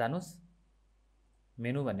अप्सनमा जानुहोस्।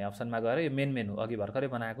 मेनु भन्ने अप्सनमा गएर यो मेन मेनु अघि भर्खरै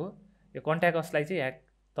बनाएको यो कन्ट्याक्ट असलाई चाहिँ यहाँ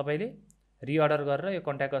तपाईँले रिअर्डर गरेर यो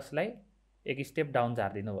कन्ट्याक्ट असलाई एक स्टेप डाउन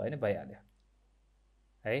झारिदिनु भयो भने भइहाल्यो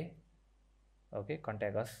है। ओके,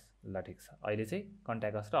 कन्ट्याक्ट अस ल ठिक छ। अहिले चाहिँ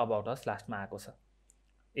कन्ट्याक्ट अस र अबाउट अस लास्टमा आएको छ।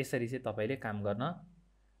 यसरी चाहिँ तपाईँले काम गर्न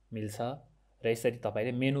मिल्छ। र यसरी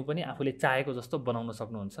तपाईँले मेनु पनि आफूले चाहेको जस्तो बनाउन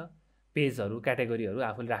सक्नुहुन्छ। पेजहरू, क्याटेगोरीहरू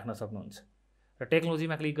आफूले राख्न सक्नुहुन्छ। र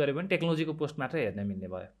टेक्नोलोजीमा क्लिक गऱ्यो भने टेक्नोलोजीको पोस्ट मात्र हेर्न मिल्ने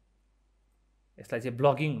भयो। यसलाई चाहिँ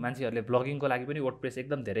ब्लगिङ, मान्छेहरूले ब्लगिङको लागि पनि वर्डप्रेस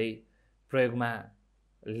एकदम धेरै प्रयोगमा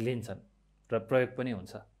लिन्छन् र प्रयोग पनि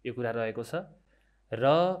हुन्छ। यो कुरा रहेको छ। र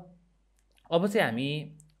अब चाहिँ हामी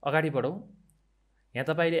अगाडि बढौँ। यहाँ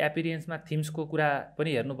तपाईँले एपिरियन्समा थिम्सको कुरा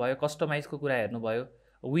पनि हेर्नुभयो, कस्टमाइजको कुरा हेर्नुभयो।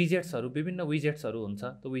 विजेट्सहरू, विभिन्न विजेट्सहरू हुन्छ।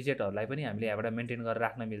 त्यो विजेटहरूलाई पनि हामीले यहाँबाट मेन्टेन गरेर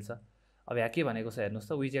राख्न मिल्छ। अब यहाँ के भनेको छ हेर्नुहोस्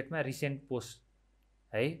त, विजेटमा रिसेन्ट पोस्ट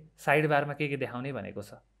है, साइड बारमा के देखाउने भनेको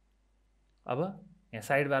छ। अब यहाँ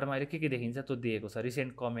साइड बारमा अहिले के देखिन्छ त्यो दिएको छ।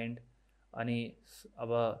 रिसेन्ट कमेन्ट, अनि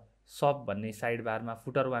अब सब भन्ने साइड बारमा,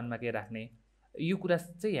 फुटर 1मा के राख्ने, यो कुरा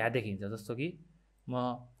चाहिँ यहाँ देखिन्छ। जस्तो कि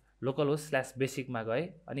म localhost/basicमा गएँ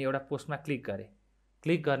अनि एउटा पोस्टमा क्लिक गरेँ।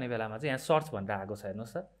 क्लिक गर्ने बेलामा चाहिँ यहाँ सर्च भनेर आएको छ।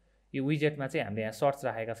 हेर्नुहोस् त, यो विजेटमा चाहिँ हामीले यहाँ सर्च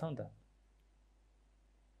राखेका छौँ नि त,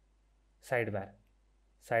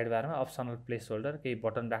 साइड बारमा अप्सनल प्लेस होल्डर केही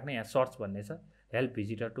बटन राख्ने, यहाँ सर्च भन्ने छ, help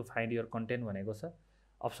visitor to find your content भनेको छ,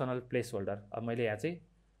 अप्सनल प्लेस होल्डर। अब मैले यहाँ चाहिँ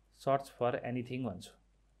सर्च फर एनिथिङ भन्छु,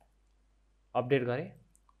 अपडेट गरेँ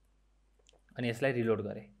अनि यसलाई रिलोड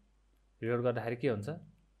गरेँ। रिलोड गर्दाखेरि के हुन्छ,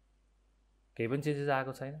 केही पनि चेन्जेस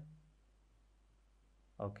आएको छैन।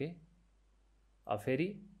 ओके, अब फेरि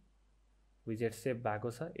विजेट सेभ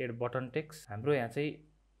भएको छ, एड बटन टेक्स्ट। हाम्रो यहाँ चाहिँ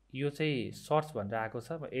यो चाहिँ सर्च भनेर आएको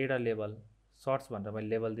छ, एड अ लेबल, सर्च भनेर मैले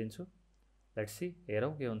लेबल दिन्छु। लेट्स सी,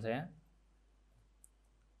 हेरौँ के हुन्छ यहाँ।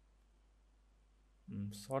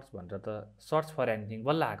 सर्च भनेर त सर्च फर एनिथिङ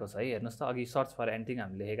बल्ल आएको छ है, हेर्नुहोस् त, अघि सर्च फर एनिथिङ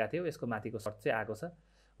हामीले लेखेका थियौँ, यसको माथिको सर्च चाहिँ आएको छ।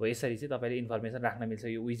 हो यसरी चाहिँ तपाईँले इन्फर्मेसन राख्न मिल्छ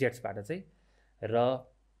यो विजेट्सबाट चाहिँ। र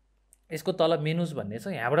यसको तल मेनुज भन्ने छ,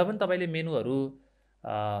 यहाँबाट पनि तपाईँले मेनुहरू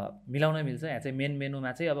मिलाउन मिल्छ। यहाँ चाहिँ मेन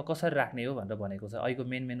मेनुमा चाहिँ अब कसरी राख्ने हो भनेर भनेको छ। अहिलेको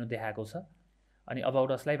मेन मेनु देखाएको छ, अनि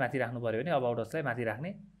अबाउट असलाई माथि राख्नु पऱ्यो भने अबाउट असलाई माथि राख्ने,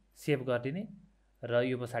 सेभ गरिदिने। र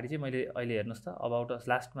यो पछाडि चाहिँ मैले अहिले हेर्नुहोस् त, अबाउट अस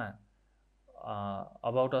लास्टमा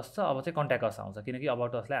अबाउट अस छ, अब चाहिँ कन्ट्याक्ट अस आउँछ, किनकि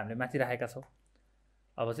अबाउट असलाई हामीले माथि राखेका छौँ।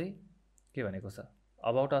 अब चाहिँ के भनेको छ,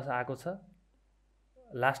 अबाउट अस आएको छ,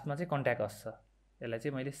 लास्टमा चाहिँ कन्ट्याक्ट अस छ। यसलाई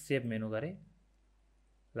चाहिँ मैले सेभ मेनु गरेँ,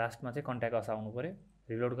 लास्टमा चाहिँ कन्ट्याक्ट अस आउनु पऱ्यो,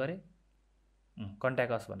 रिलोड गरेँ,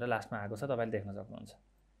 कन्ट्याक्ट अस भनेर लास्टमा आएको छ, तपाईँले देख्न सक्नुहुन्छ।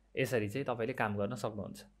 यसरी चाहिँ तपाईँले काम गर्न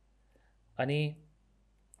सक्नुहुन्छ। अनि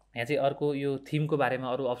यहाँ चाहिँ अर्को यो थिमको बारेमा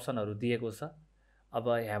अरू अप्सनहरू दिएको छ। अब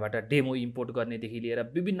यहाँबाट डेमो इम्पोर्ट गर्नेदेखि लिएर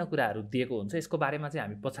विभिन्न कुराहरू दिएको हुन्छ, यसको बारेमा चाहिँ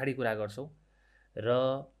हामी पछाडि कुरा गर्छौँ। र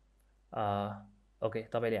ओके,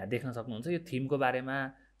 तपाईँले यहाँ देख्न सक्नुहुन्छ यो थिमको बारेमा,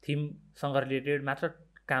 थिमसँग रिलेटेड मात्र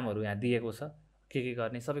कामहरू यहाँ दिएको छ, के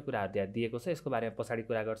गर्ने सबै कुराहरू यहाँ दिएको छ, यसको बारेमा पछाडि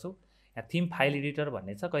कुरा गर्छौँ। यहाँ थिम फाइल एडिटर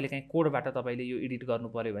भन्ने छ, कहिलेकाहीँ कोडबाट तपाईँले यो एडिट गर्नु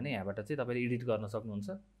पऱ्यो भने यहाँबाट चाहिँ तपाईँले एडिट गर्न सक्नुहुन्छ।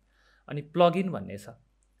 अनि प्लगइन भन्ने छ,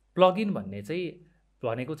 प्लगइन भन्ने चाहिँ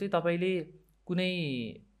भनेको चाहिँ तपाईँले कुनै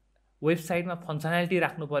वेबसाइटमा फङ्सनालिटी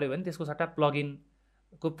राख्नु पऱ्यो भने त्यसको सट्टा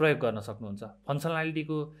प्लगइनको प्रयोग गर्न सक्नुहुन्छ।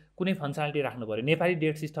 फङ्सनालिटीको कुनै फङ्सनालिटी राख्नु पऱ्यो, नेपाली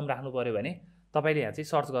डेट सिस्टम राख्नु पऱ्यो भने तपाईँले यहाँ चाहिँ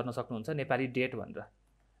सर्च गर्न सक्नुहुन्छ, नेपाली डेट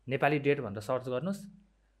भनेर सर्च गर्नुहोस्,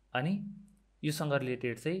 अनि योसँग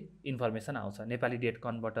रिलेटेड चाहिँ इन्फर्मेसन आउँछ। Nepali date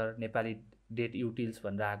converter, Nepali date utils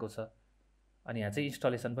भनेर आएको छ। अनि यहाँ चाहिँ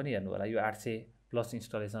इन्स्टलेसन पनि हेर्नु होला, यो 800+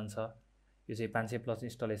 इन्स्टलेसन छ, यो चाहिँ 500+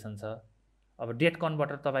 इन्स्टलेसन छ। अब डेट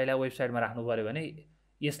कन्भर्टर तपाईँलाई वेबसाइटमा राख्नु पऱ्यो भने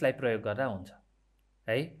यसलाई प्रयोग गर्दा हुन्छ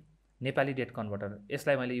है, नेपाली डेट कन्भर्टर।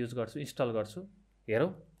 यसलाई मैले युज गर्छु, इन्स्टल गर्छु,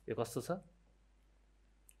 हेरौँ यो कस्तो छ।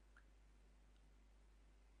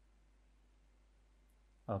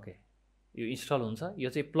 ओके, यो इन्स्टल हुन्छ। यो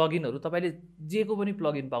चाहिँ प्लगइनहरू तपाईँले जेको पनि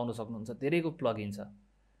प्लगइन पाउन सक्नुहुन्छ, धेरैको प्लगइन छ।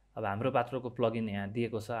 अब हाम्रो पात्रको प्लगइन यहाँ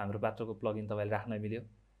दिएको छ, हाम्रो पात्रको प्लगइन तपाईँले राख्न मिल्यो।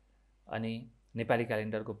 अनि नेपाली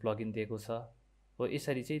क्यालेन्डरको प्लगइन दिएको छ। हो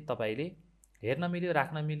यसरी चाहिँ तपाईँले हेर्न मिल्यो,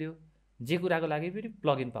 राख्न मिल्यो, जे कुराको लागि पनि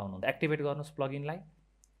प्लगइन पाउनुहुन्छ। एक्टिभेट गर्नुहोस् प्लगइनलाई,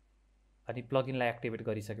 अनि प्लगइनलाई एक्टिभेट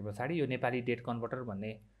गरिसके पछाडि यो नेपाली डेट कन्भर्टर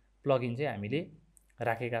भन्ने प्लगइन चाहिँ हामीले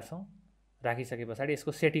राखेका छौँ। राखिसके पछाडि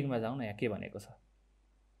यसको सेटिङमा जाउँ न, यहाँ के भनेको छ।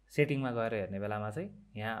 सेटिङमा गएर हेर्ने बेलामा चाहिँ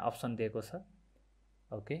यहाँ अप्सन दिएको छ।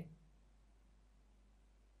 ओके,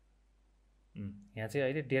 यहाँ चाहिँ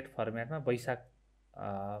अहिले डेट फर्मेटमा वैशाख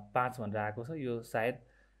 5 भनेर आएको छ। यो सायद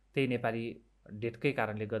त्यही नेपाली डेटकै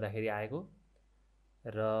कारणले गर्दाखेरि आएको।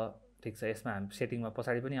 र ठिक छ, यसमा हामी सेटिङमा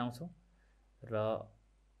पछाडि पनि आउँछौँ। र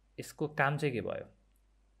यसको काम चाहिँ के भयो,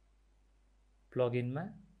 प्लगइनमा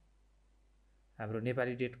हाम्रो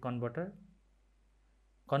Nepali date converter,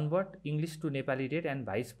 convert English to Nepali date and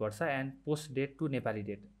vice भर्सा and post date to Nepali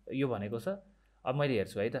date, यो भनेको छ। अब मैले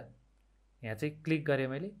हेर्छु है त, यहाँ चाहिँ क्लिक गरेँ,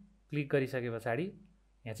 मैले क्लिक गरिसके पछाडि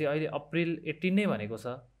यहाँ चाहिँ अहिले अप्रिल 18 नै भनेको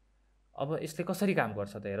छ। अब यसले कसरी काम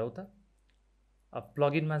गर्छ त हेरौँ त। अब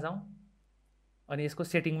प्लगइनमा जाउँ अनि यसको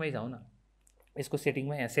सेटिङमै जाउँ न। यसको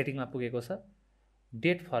सेटिङमा, यहाँ सेटिङमा पुगेको छ,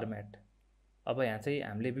 डेट फर्मेट। अब यहाँ चाहिँ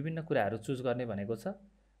हामीले विभिन्न कुराहरू चुज गर्ने भनेको छ।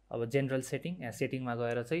 अब जेनरल सेटिङ, यहाँ सेटिङमा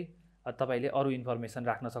गएर चाहिँ तपाईँले अरू इन्फर्मेसन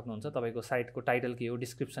राख्न सक्नुहुन्छ। तपाईँको साइटको टाइटल के हो,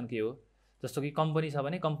 डिस्क्रिप्सन के हो, जस्तो कि कम्पनी छ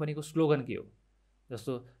भने कम्पनीको स्लोगन के हो।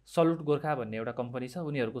 जस्तो सल्युट गोर्खा भन्ने एउटा कम्पनी छ,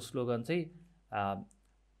 उनीहरूको स्लोगन चाहिँ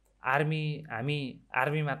हामी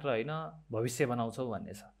आर्मी मात्र होइन भविष्य बनाउँछौँ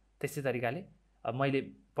भन्ने छ। त्यस्तै तरिकाले अब मैले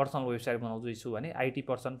पर्सनल वेबसाइट बनाउँदैछु भने IT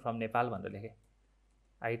पर्सन फ्रम नेपाल भनेर लेखेँ,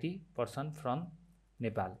 IT पर्सन फ्रम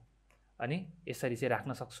नेपाल, अनि यसरी चाहिँ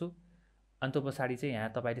राख्न सक्छु। अन्त पछाडि चाहिँ यहाँ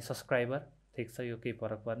तपाईँले सब्सक्राइबर, ठिक छ, यो केही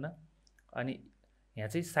फरक पर्न। अनि यहाँ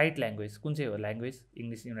चाहिँ साइट ल्याङ्ग्वेज कुन चाहिँ हो, ल्याङ्ग्वेज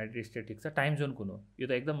इङ्ग्लिस युनाइटेड स्टेट, ठिक छ। टाइम जोन कुन हो, यो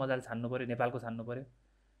त एकदम मजाले छान्नु पऱ्यो, नेपालको छान्नु पऱ्यो।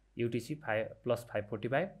 UTC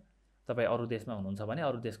 +545, तपाईँ अरू देशमा हुनुहुन्छ भने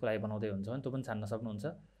अरू देशको लागि बनाउँदै हुन्छ भने त्यो पनि छान्न सक्नुहुन्छ।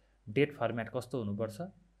 डेट फर्मेट कस्तो हुनुपर्छ,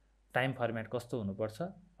 टाइम फर्मेट कस्तो हुनुपर्छ।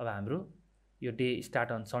 अब हाम्रो यो डे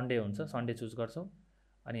स्टार्ट अन सन्डे हुन्छ, सन्डे चुज गर्छौँ।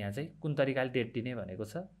 अनि यहाँ चाहिँ कुन तरिकाले डेट दिने भनेको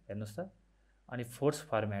छ हेर्नुहोस् त। अनि फोर्स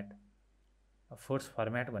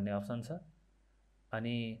फर्मेट भन्ने अप्सन छ।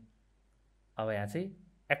 अनि अब यहाँ चाहिँ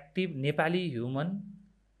active Nepali human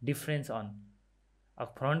difference on, अब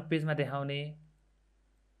फ्रन्ट पेजमा देखाउने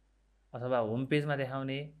अथवा होम पेजमा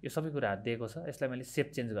देखाउने यो सबै कुराहरू दिएको छ। यसलाई मैले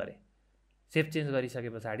सेप चेन्ज गरेँ। सेप चेन्ज गरिसके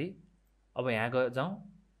पछाडि अब यहाँ जाउँ।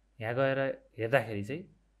 यहाँ गएर हेर्दाखेरि चाहिँ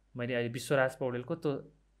मैले अहिले विश्वराज पौडेलको त्यो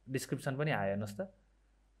डिस्क्रिप्सन पनि आयो हेर्नुहोस् त।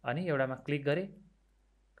 अनि एउटामा क्लिक गरेँ।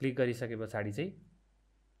 क्लिक गरिसके पछाडि चाहिँ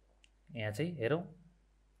यहाँ चाहिँ हेरौँ।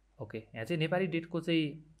 ओके, यहाँ चाहिँ नेपाली डेटको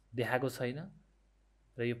चाहिँ देखाएको छैन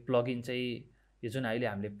र यो प्लगइन चाहिँ यो जुन अहिले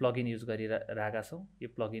हामीले प्लगइन युज गरिरहेका छौँ यो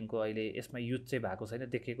प्लगइनको अहिले यसमा युज चाहिँ भएको छैन,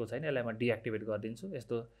 देखेको छैन। यसलाई म डिएक्टिभेट गरिदिन्छु।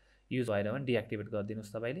 यस्तो युज भएन भने डिएक्टिभेट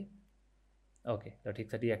गरिदिनुहोस् तपाईँले। ओके, र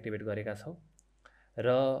ठिक छ, डिएक्टिभेट गरेका छौँ। र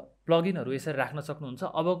प्लगइनहरू यसरी राख्न सक्नुहुन्छ।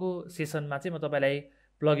 अबको सेसनमा चाहिँ म तपाईँलाई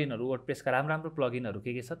प्लगइनहरू वर्डप्रेसका राम्रो प्लगइनहरू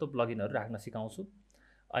के छ त्यो प्लगइनहरू राख्न सिकाउँछु।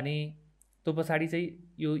 अनि त्यो पछाडि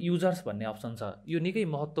चाहिँ यो युजर्स भन्ने अप्सन छ। यो निकै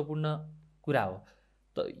महत्त्वपूर्ण कुरा हो।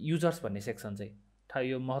 त युजर्स भन्ने सेक्सन चाहिँ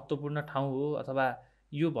यो महत्त्वपूर्ण ठाउँ हो। अथवा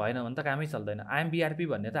यो भएन भने त कामै चल्दैन। आइएमबिआरपी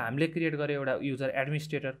भन्ने त हामीले क्रिएट गरे एउटा युजर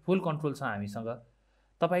एडमिनिस्ट्रेटर, फुल कन्ट्रोल छ हामीसँग।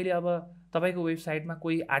 तपाईँले अब तपाईँको वेबसाइटमा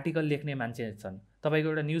कोही आर्टिकल लेख्ने मान्छे छन्, तपाईँको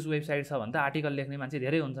एउटा न्युज वेबसाइट छ भने त आर्टिकल लेख्ने मान्छे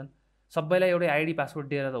धेरै हुन्छन्। सबैलाई एउटै आइडी पासवर्ड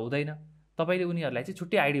दिएर त हुँदैन। तपाईँले उनीहरूलाई चाहिँ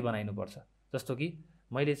छुट्टै आइडी बनाइनुपर्छ। जस्तो कि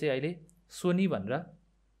मैले चाहिँ अहिले सोनी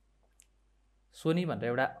भनेर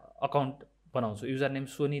एउटा अकाउन्ट बनाउँछु। युजर नेम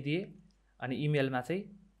सोनी दिए अनि इमेलमा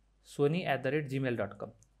चाहिँ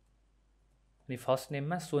sony@gmail.com। अनि फर्स्ट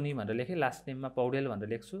नेममा सोनी भनेर लेखेँ, लास्ट नेममा पौडेल भनेर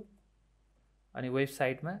लेख्छु। अनि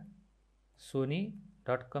वेबसाइटमा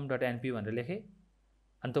sony.com.np भनेर लेखेँ।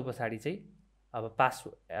 अनि त्यो पछाडि चाहिँ अब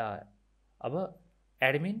अब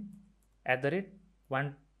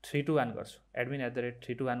admin@1321 गर्छु।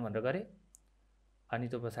 admin@321 भनेर गरेँ। अनि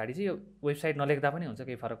त्यो पछाडि चाहिँ यो वेबसाइट नलेख्दा पनि हुन्छ,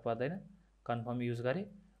 केही फरक पर्दैन। कन्फर्म युज गरेँ।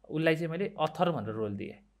 उसलाई चाहिँ मैले अथर भनेर रोल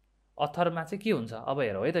दिएँ। अथरमा चाहिँ के हुन्छ अब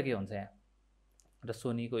हेरौँ है त के हुन्छ यहाँ। र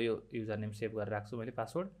सोनीको यो युजर नेम सेभ गरेर राख्छु मैले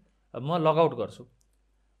पासवर्ड। अब म लगआउट गर्छु।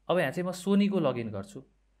 अब यहाँ चाहिँ म सोनीको लगइन गर्छु।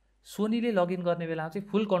 सोनीले लगइन गर्ने बेलामा चाहिँ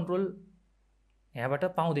फुल कन्ट्रोल यहाँबाट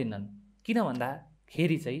पाउँदैनन्। किन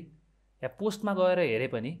भन्दाखेरि चाहिँ यहाँ पोस्टमा गएर हेरे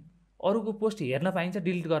पनि अरूको पोस्ट हेर्न पाइन्छ,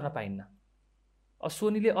 डिलिट गर्न पाइन्न। अब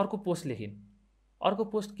सोनीले अर्को पोस्ट लेखिन्। अर्को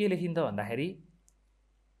पोस्ट के लेखिन् त भन्दाखेरि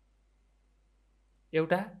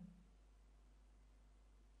एउटा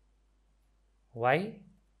why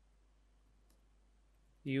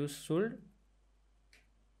you should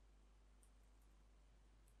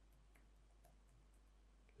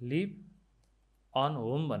live on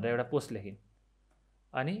home भनेर एउटा पोस्ट लेखिन्।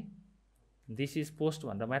 अनि दिस इज पोस्ट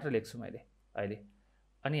भनेर मात्र लेख्छु मैले अहिले।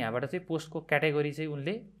 अनि यहाँबाट चाहिँ पोस्टको क्याटेगोरी चाहिँ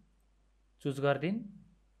उनले चुज गरिदिन्,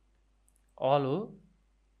 अल हो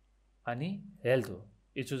अनि हेल्थ हो,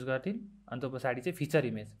 यो चुज गरिदिन्। अनि त्यो पछाडि चाहिँ फिचर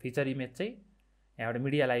इमेज चाहिँ यहाँबाट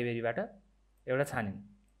मिडिया लाइब्रेरीबाट एउटा छानिन्।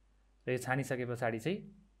 र यो छानिसके पछाडि चाहिँ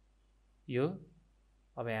यो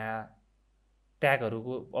अब यहाँ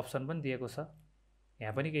ट्यागहरूको अप्सन पनि दिएको छ।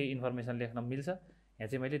 यहाँ पनि केही इन्फर्मेसन लेख्न मिल्छ। यहाँ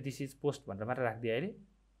चाहिँ मैले दिस इज पोस्ट भनेर मात्र राखिदिएँ अहिले।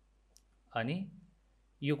 अनि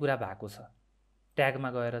यो कुरा भएको छ।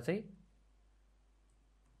 ट्यागमा गएर चाहिँ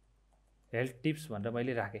हेल्थ टिप्स भनेर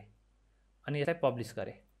मैले राखेँ। अनि यसलाई पब्लिस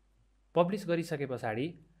गरेँ। पब्लिस गरिसके पछाडि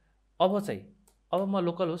अब म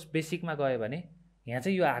लोकल होस्ट बेसिकमा गएँ भने यहाँ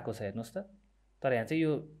चाहिँ यो आएको छ हेर्नुहोस् त। तर यहाँ चाहिँ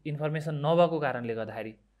यो इन्फर्मेसन नभएको कारणले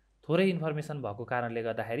गर्दाखेरि, थोरै इन्फर्मेसन भएको कारणले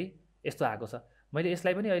गर्दाखेरि यस्तो आएको छ। मैले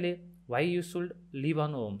यसलाई पनि अहिले why you should leave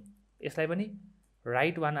on home, यसलाई पनि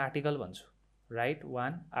राइट वान आर्टिकल भन्छु। Right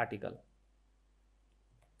one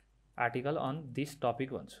article on this topic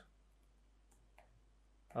भन्छु।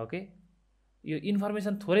 ओके, यो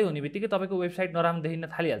इन्फर्मेसन थोरै हुने बित्तिकै तपाईँको वेबसाइट नराम्रो देखिन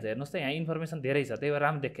थालिहाल्छ। हेर्नुहोस् त यहाँ इन्फर्मेसन धेरै छ, त्यही भएर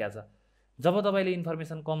राम्रो देखिहाल्छ। जब तपाईँले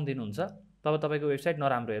इन्फर्मेसन कम दिनुहुन्छ तब तपाईँको वेबसाइट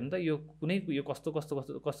नराम्रो। हेर्नु त यो यो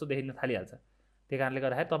कस्तो देखिन थालिहाल्छ। त्यही कारणले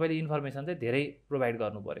गर्दाखेरि तपाईँले इन्फर्मेसन चाहिँ धेरै प्रोभाइड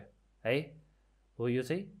गर्नु पऱ्यो है। हो, यो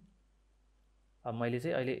चाहिँ अब मैले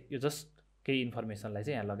चाहिँ अहिले यो जस्ट केही इन्फर्मेसनलाई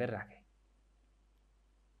चाहिँ यहाँ लगेर राखेँ।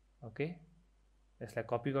 ओके, यसलाई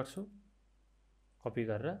कपी गर्छु। कपी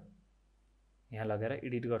गरेर यहाँ लगेर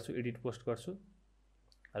एडिट गर्छु, एडिट पोस्ट गर्छु।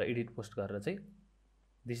 र एडिट पोस्ट गरेर चाहिँ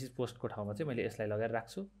दिस इज पोस्टको ठाउँमा चाहिँ मैले यसलाई लगेर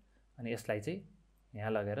राख्छु। अनि यसलाई चाहिँ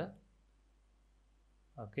यहाँ लगेर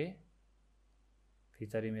ओके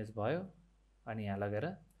फिचर इमेज भयो। अनि यहाँ लगेर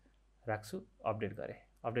राख्छु, अपडेट गरेँ।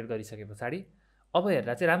 अपडेट गरिसके पछाडि अब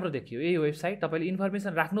हेर्दा चाहिँ राम्रो देखियो। यही वेबसाइट तपाईँले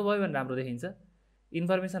इन्फर्मेसन राख्नुभयो भने राम्रो देखिन्छ,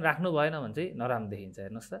 इन्फर्मेसन राख्नु भएन भने चाहिँ नराम्रो देखिन्छ।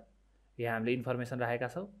 हेर्नुहोस् त यहाँ हामीले इन्फर्मेसन राखेका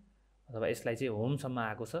छौँ। अथवा यसलाई चाहिँ होमसम्म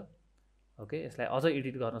आएको छ। ओके, यसलाई अझ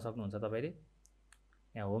एडिट गर्न सक्नुहुन्छ तपाईँले।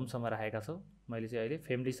 यहाँ होमसम्म राखेका छौँ, मैले चाहिँ अहिले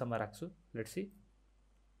फ्यामिलीसम्म राख्छु। लेट्स सी,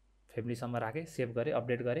 फ्यामिलीसम्म राखेँ, सेभ गरेँ,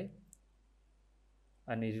 अपडेट गरेँ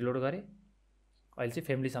अनि रिलोड गरेँ। अहिले चाहिँ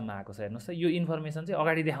फ्यामिलीसम्म आएको छ। हेर्नुहोस् त, यो इन्फर्मेसन चाहिँ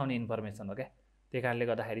अगाडि देखाउने इन्फर्मेसन हो क्या। त्यही कारणले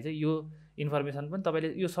गर्दाखेरि चाहिँ यो इन्फर्मेसन पनि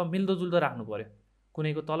तपाईँले यो सब मिल्दोजुल्दो राख्नु पऱ्यो।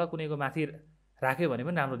 कुनैको तल कुनैको माथि राख्यो भने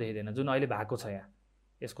पनि राम्रो देखिँदैन, जुन अहिले भएको छ यहाँ।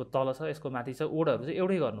 यसको तल छ, यसको माथि छ, ओडहरू चाहिँ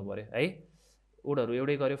एउटै गर्नु पऱ्यो है। ओडहरू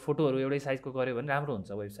एउटै गऱ्यो, फोटोहरू एउटै साइजको गऱ्यो भने राम्रो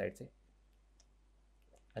हुन्छ वेबसाइट चाहिँ।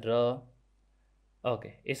 र ओके,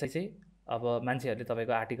 यसै चाहिँ अब मान्छेहरूले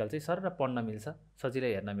तपाईँको आर्टिकल चाहिँ सर पढ्न मिल्छ,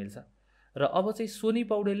 सजिलै हेर्न मिल्छ। र अब चाहिँ सोनी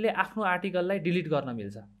पौडेलले आफ्नो आर्टिकललाई डिलिट गर्न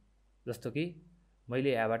मिल्छ। जस्तो कि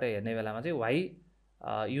मैले यहाँबाट हेर्ने बेलामा चाहिँ वाइ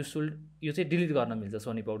यु सुड, यो चाहिँ डिलिट गर्न मिल्छ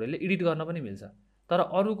सोनी पौडेलले, एडिट गर्न पनि मिल्छ। तर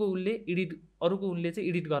अरूको उनले चाहिँ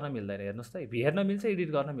एडिट गर्न मिल्दैन। हेर्नुहोस् त, हेर्न मिल्छ, एडिट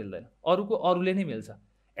गर्न मिल्दैन। अरूले नै मिल्छ,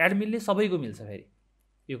 एडमिनले सबैको मिल्छ। फेरि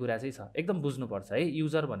यो कुरा चाहिँ छ, एकदम बुझ्नुपर्छ है।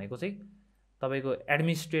 युजर भनेको चाहिँ तपाईँको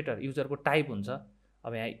एडमिनिस्ट्रेटर, युजरको टाइप हुन्छ।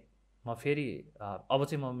 अब यहाँ म फेरि अब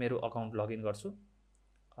चाहिँ म मेरो अकाउन्ट लगइन गर्छु।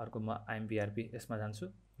 अर्को म आइएमपिआरपी यसमा जान्छु,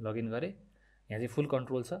 लगइन गरेँ। यहाँ चाहिँ फुल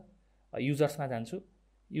कन्ट्रोल छ। युजर्समा जान्छु,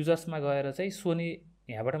 युजर्समा गएर चाहिँ सोनी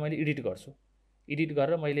यहाँबाट मैले एडिट गर्छु। एडिट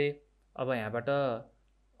गरेर मैले अब यहाँबाट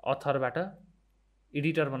अथरबाट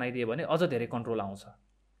एडिटर बनाइदिएँ भने अझ धेरै कन्ट्रोल आउँछ।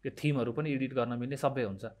 यो थिमहरू पनि एडिट गर्न मिल्ने सबै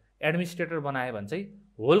हुन्छ। एडमिनिस्ट्रेटर बनायो भने चाहिँ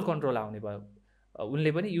होल कन्ट्रोल आउने भयो,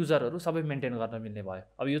 उनले पनि युजरहरू सबै मेन्टेन गर्न मिल्ने भयो।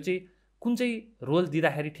 अब यो चाहिँ कुन चाहिँ रोल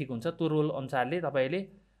दिँदाखेरि ठिक हुन्छ, त्यो रोल अनुसारले तपाईँले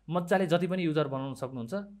मजाले जति पनि युजर बनाउन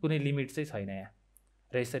सक्नुहुन्छ, कुनै लिमिट चाहिँ छैन यहाँ।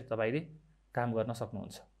 र यसरी तपाईँले काम गर्न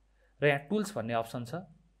सक्नुहुन्छ। र यहाँ टुल्स भन्ने अप्सन छ।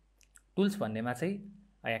 टुल्स भन्नेमा चाहिँ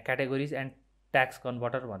यहाँ क्याटेगोरिज एन्ड ट्याग्स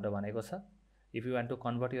कन्भर्टर भनेर भनेको छ। If you want to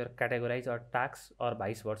convert your categorise or tags or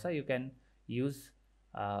vice भर्सा you can use,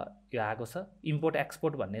 यो आएको छ। इम्पोर्ट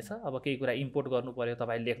एक्सपोर्ट भन्ने छ। अब केही कुरा इम्पोर्ट गर्नु पऱ्यो,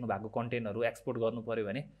 तपाईँले लेख्नु भएको कन्टेन्टहरू एक्सपोर्ट गर्नु पऱ्यो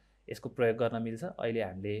भने यसको प्रयोग गर्न मिल्छ। अहिले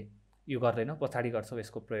हामीले यो गर्दैनौँ, पछाडि गर्छौँ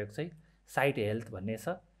यसको प्रयोग चाहिँ। साइट हेल्थ भन्ने छ।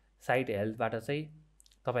 साइट हेल्थबाट चाहिँ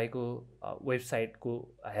तपाईँको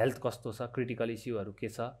वेबसाइटको हेल्थ कस्तो छ, क्रिटिकल इस्युहरू के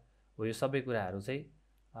छ, हो यो सबै कुराहरू चाहिँ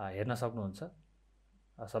हेर्न सक्नुहुन्छ।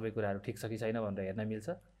 सबै कुराहरू ठिक छ कि छैन भनेर हेर्न मिल्छ।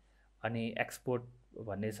 अनि एक्सपोर्ट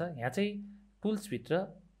भन्ने छ। यहाँ चाहिँ टुल्सभित्र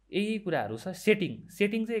यही कुराहरू छ। सेटिङ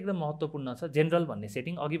चाहिँ एकदम महत्त्वपूर्ण छ। जेनरल भन्ने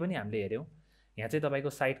सेटिङ अघि पनि हामीले हेऱ्यौँ। यहाँ चाहिँ तपाईँको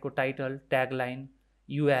साइटको टाइटल, ट्यागलाइन,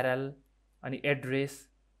 युआरएल, अनि एड्रेस,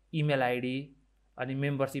 इमेल आइडी, अनि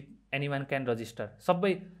मेम्बरसिप, एनीवान क्यान रजिस्टर,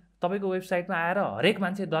 सबै तपाईँको वेबसाइटमा आएर हरेक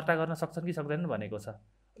मान्छे दर्ता गर्न सक्छन् कि सक्दैनन् भनेको छ।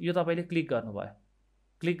 यो तपाईँले क्लिक गर्नुभयो।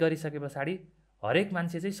 क्लिक गरिसके पछाडि हरेक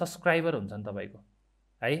मान्छे चाहिँ सब्सक्राइबर हुन्छन् तपाईँको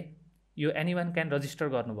है। यो एनीवान क्यान रजिस्टर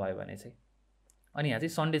गर्नुभयो भने चाहिँ। अनि यहाँ चाहिँ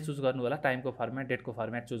सन्डे चुज गर्नु होला, टाइमको फर्मेट, डेटको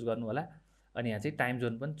फर्मेट चुज गर्नु होला। अनि यहाँ चाहिँ टाइम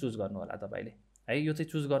जोन पनि चुज गर्नु होला तपाईँले है। यो चाहिँ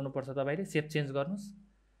चुज गर्नुपर्छ तपाईँले। सेभ चेन्ज गर्नुहोस्।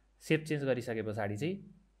 सेभ चेन्ज गरिसके पछाडि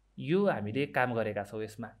चाहिँ यो हामीले काम गरेका छौँ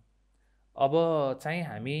यसमा। अब चाहिँ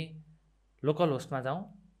हामी लोकल होस्टमा जाउँ,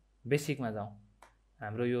 बेसिकमा जाउँ।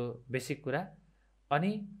 हाम्रो यो बेसिक कुरा।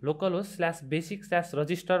 अनि लोकल होस्ट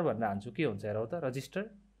 /basic/रजिस्टर भनेर हान्छु। के हुन्छ हेरौँ त, रजिस्टर।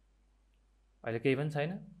 अहिले केही पनि छैन।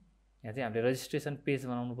 यहाँ चाहिँ हामीले रजिस्ट्रेसन पेज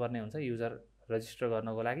बनाउनु पर्ने हुन्छ युजर रजिस्टर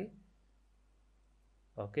गर्नको लागि।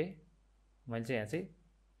 ओके, मैले चाहिँ यहाँ चाहिँ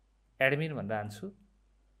एडमिन भनेर हान्छु।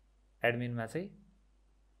 एडमिनमा चाहिँ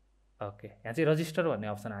ओके, यहाँ चाहिँ रजिस्टर भन्ने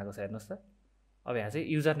अप्सन आएको छ। हेर्नुहोस् त, अब यहाँ चाहिँ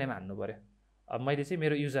युजर नेम हान्नु पऱ्यो। अब मैले चाहिँ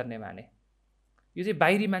मेरो युजर नेम हाने। यो चाहिँ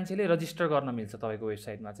बाहिरी मान्छेले रजिस्टर गर्न मिल्छ तपाईँको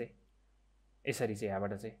वेबसाइटमा चाहिँ। यसरी चाहिँ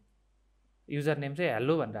यहाँबाट चाहिँ युजर नेम चाहिँ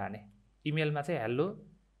हेलो भनेर हाने। इमेलमा चाहिँ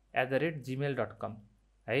hello@gmail.com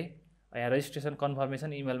है। यहाँ रजिस्ट्रेसन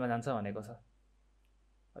कन्फर्मेसन इमेलमा जान्छ भनेको छ।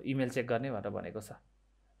 इमेल चेक गर्ने भनेर भनेको छ।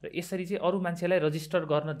 र यसरी चाहिँ अरू मान्छेलाई रजिस्टर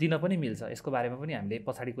गर्न दिन पनि मिल्छ। यसको बारेमा पनि हामीले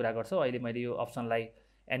पछाडि कुरा गर्छौँ। अहिले मैले यो अप्सनलाई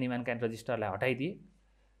एनीवान क्यान रजिस्टरलाई हटाइदिएँ।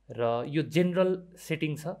 र यो जेनरल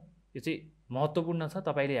सेटिङ छ। यो चाहिँ महत्त्वपूर्ण छ।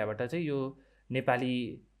 तपाईँले यहाँबाट चाहिँ यो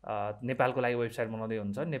नेपालको लागि वेबसाइट बनाउँदै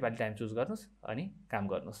हुन्छ, नेपाली टाइम चुज गर्नुहोस् अनि काम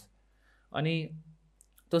गर्नुहोस्। अनि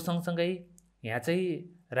त्यो सँगसँगै यहाँ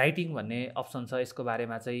चाहिँ राइटिङ भन्ने अप्सन छ। यसको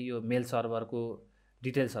बारेमा चाहिँ यो मेल सर्भरको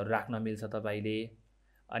डिटेल्सहरू राख्न मिल्छ तपाईँले।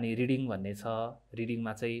 अनि रिडिङ भन्ने छ।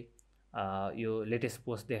 रिडिङमा चाहिँ यो लेटेस्ट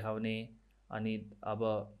पोस्ट देखाउने, अनि अब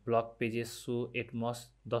blog pages so at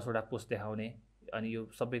must 10वटा post देखाउने, अनि यो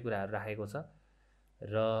सबै कुराहरू राखेको छ।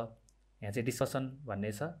 र यहाँ चाहिँ डिस्कसन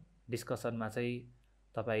भन्ने छ। डिस्कसनमा चाहिँ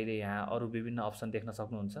तपाईँले यहाँ अरू विभिन्न अप्सन देख्न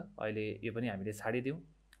सक्नुहुन्छ। अहिले यो पनि हामीले छाडिदिउँ।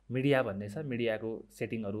 मिडिया भन्ने छ। मिडियाको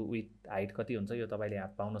सेटिङहरू विथ हाइट कति हुन्छ यो तपाईँले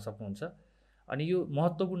यहाँ पाउन सक्नुहुन्छ। अनि यो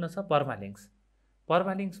महत्त्वपूर्ण छ पर्मालिङ्क्स।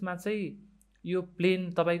 पर्मालिङ्क्समा चाहिँ यो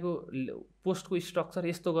प्लेन तपाईँको पोस्टको स्ट्रक्चर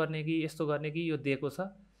यस्तो गर्ने कि यो दिएको छ।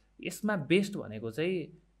 यसमा बेस्ट भनेको चाहिँ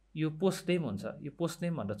यो पोस्ट नेम हुन्छ, यो पोस्ट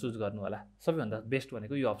नेम भनेर चुज गर्नु होला। सबैभन्दा बेस्ट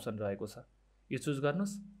भनेको यो अप्सन रहेको छ, यो चुज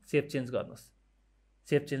गर्नुहोस्, सेभ चेन्ज गर्नुहोस्।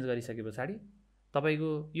 सेभ चेन्ज गरिसके पछाडि तपाईँको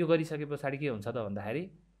यो गरिसके पछाडि के हुन्छ त भन्दाखेरि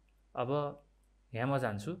अब यहाँ म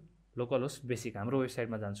जान्छु लोकल होस्ट बेसिक हाम्रो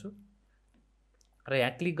वेबसाइटमा जान्छु र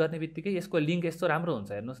यहाँ क्लिक गर्ने बित्तिकै यसको लिङ्क यस्तो राम्रो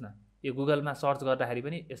हुन्छ, हेर्नुहोस् न, यो गुगलमा सर्च गर्दाखेरि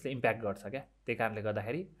पनि यसले इम्प्याक्ट गर्छ क्या। त्यही कारणले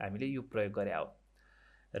गर्दाखेरि हामीले यो प्रयोग गरे हो।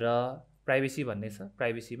 र प्राइभेसी भन्ने छ,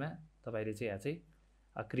 प्राइभेसीमा तपाईँले चाहिँ यहाँ चाहिँ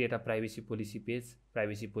create a privacy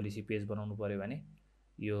policy page बनाउनु पऱ्यो भने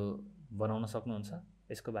यो बनाउन सक्नुहुन्छ।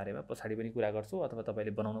 यसको बारेमा पछाडि पनि कुरा गर्छु, अथवा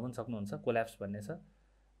तपाईँले बनाउन पनि सक्नुहुन्छ। कोल्याप्स भन्ने छ,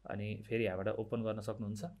 अनि फेरि यहाँबाट ओपन गर्न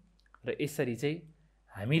सक्नुहुन्छ। र यसरी चाहिँ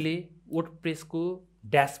हामीले वर्डप्रेसको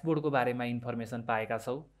ड्यासबोर्डको बारेमा इन्फर्मेसन पाएका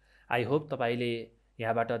छौँ। आई होप तपाईँले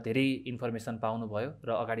यहाँबाट धेरै इन्फर्मेसन पाउनुभयो र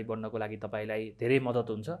अगाडि बढ्नको लागि तपाईँलाई धेरै मद्दत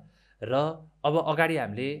हुन्छ। र अब अगाडि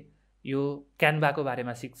हामीले यो क्यानभाको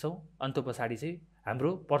बारेमा सिक्छौँ, अन्त पछाडि चाहिँ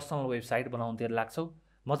हाम्रो पर्सनल वेबसाइट बनाउनुतिर लाग्छौँ।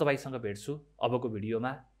 म तपाईँसँग भेट्छु अबको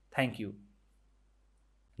भिडियोमा। Thank you.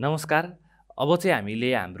 नमस्कार। अब चाहिँ हामीले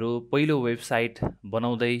हाम्रो पहिलो वेबसाइट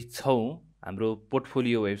बनाउँदैछौँ, हाम्रो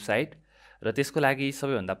पोर्टफोलियो वेबसाइट। र त्यसको लागि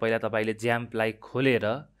सबैभन्दा पहिला तपाईँले ज्याम्पलाई खोलेर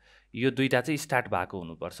यो दुईटा चाहिँ स्टार्ट भएको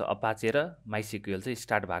हुनुपर्छ, अपाचे र माइसिक्युएल चाहिँ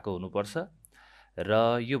स्टार्ट भएको हुनुपर्छ।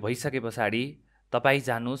 र यो भइसके पछाडि तपाईँ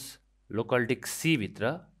जानुहोस् लोकल डिस्क सी भित्र।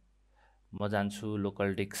 म जान्छु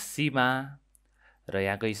लोकल डिस्क सीमा र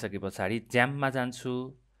यहाँ गइसके पछाडि ज्याम्पमा जान्छु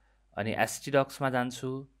अनि एचटीडक्समा जान्छु।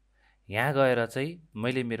 यहाँ गएर चाहिँ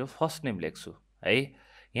मैले मेरो फर्स्ट नेम लेख्छु है।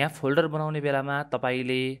 यहाँ फोल्डर बनाउने बेलामा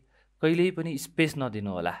तपाईँले कहिल्यै पनि स्पेस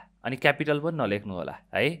नदिनु होला अनि क्यापिटल पनि नलेख्नु होला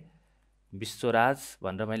है। विश्वराज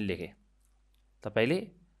भनेर मैले लेखेँ। तपाईँले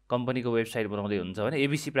कम्पनीको वेबसाइट बनाउँदै हुन्छ भने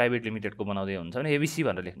एबिसी प्राइभेट लिमिटेडको बनाउँदै हुन्छ भने एबिसी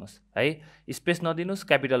भनेर लेख्नुहोस् है। स्पेस नदिनुहोस्,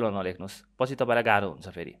 क्यापिटलमा नलेख्नुहोस्, पछि तपाईँलाई गाह्रो हुन्छ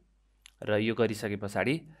फेरि। र यो गरिसके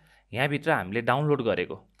पछाडि यहाँभित्र हामीले डाउनलोड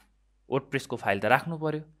गरेको वर्डप्रेसको फाइल त राख्नु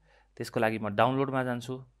पऱ्यो। त्यसको लागि म डाउनलोडमा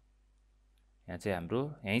जान्छु। यहाँ चाहिँ हाम्रो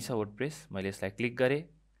यहीँ छ वर्डप्रेस। मैले यसलाई क्लिक गरेँ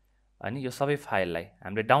अनि यो सबै फाइललाई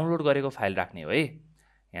हामीले डाउनलोड गरेको फाइल राख्ने हो है।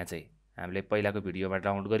 यहाँ चाहिँ हामीले पहिलाको भिडियोमा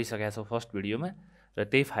डाउनलोड गरिसकेका छौँ, फर्स्ट भिडियोमा। र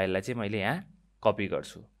त्यही फाइललाई चाहिँ मैले यहाँ कपी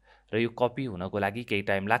गर्छु। र यो कपी हुनको लागि केही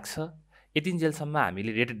टाइम लाग्छ। यतिन्जेलसम्म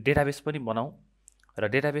हामीले डेटाबेस पनि बनाऊँ। र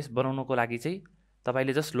डेटाबेस बनाउनको लागि चाहिँ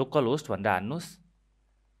तपाईँले जस्ट लोकल होस्ट भनेर हान्नुहोस्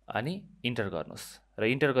अनि इन्टर गर्नुहोस्। र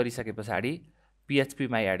इन्टर गरिसके पछाडि PHP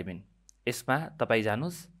माई एडमिन यसमा तपाईँ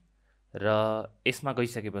जानुहोस्। र यसमा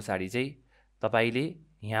गइसके पछाडि चाहिँ तपाईँले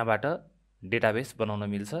यहाँबाट डेटाबेस बनाउन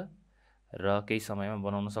मिल्छ र केही समयमा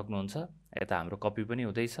बनाउन सक्नुहुन्छ। यता हाम्रो कपी पनि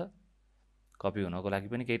हुँदैछ। कपी हुनको लागि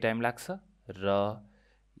पनि केही टाइम लाग्छ। र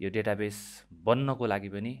यो डेटाबेस बन्नको लागि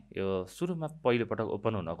पनि यो सुरुमा पहिलोपटक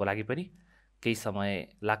ओपन हुनको लागि पनि केही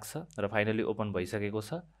समय लाग्छ। र फाइनली ओपन भइसकेको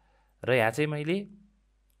छ। र यहाँ चाहिँ मैले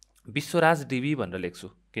विश्वराज डिबी भनेर लेख्छु,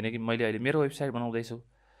 किनकि मैले अहिले मेरो वेबसाइट बनाउँदैछु।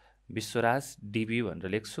 विश्वराज डिबी भनेर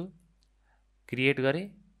लेख्छु। क्रिएट गरेँ।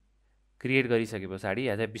 क्रिएट गरिसके पछाडि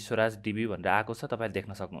यहाँ चाहिँ विश्वराज डिबी भनेर आएको छ, तपाईँले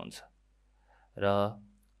देख्न सक्नुहुन्छ। र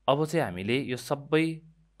अब चाहिँ हामीले यो सबै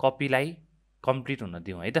कपीलाई कम्प्लिट हुन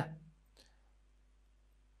दिउँ है त।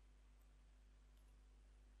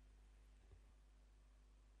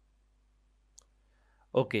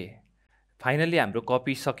 ओके, फाइनल्ली हाम्रो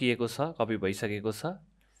कपी सकिएको छ, कपी भइसकेको छ।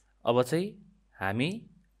 अब चाहिँ हामी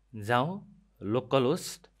जाउँ लोकल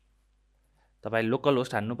होस्ट। तपाईँ लोकल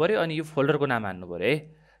होस्ट हान्नु पऱ्यो अनि यो फोल्डरको नाम हान्नु पऱ्यो है।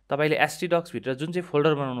 तपाईँले एचटीडक्सभित्र जुन चाहिँ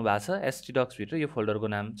फोल्डर बनाउनु भएको छ, एचटीडक्सभित्र यो फोल्डरको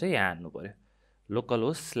नाम चाहिँ यहाँ हान्नु पऱ्यो, लोकल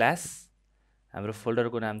होस्ट स्ल्यास हाम्रो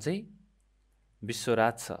फोल्डरको नाम चाहिँ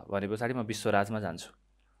विश्वराज छ भने पछाडि म विश्वराजमा जान्छु।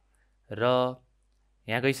 र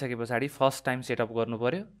यहाँ गइसके पछाडि फर्स्ट टाइम सेटअप गर्नु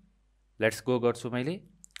पऱ्यो। लेट्स गो गर्छु मैले।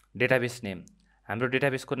 डेटाबेस नेम हाम्रो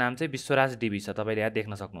डेटाबेसको नाम चाहिँ विश्वराज डिबी छ, तपाईँले यहाँ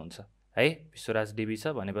देख्न सक्नुहुन्छ है। विश्वराज डिबी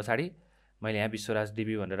छ भने पछाडि मैले यहाँ विश्वराज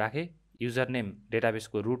डिबी भनेर राखेँ। युजर नेम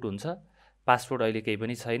डेटाबेसको रुट हुन्छ। पासवर्ड अहिले केही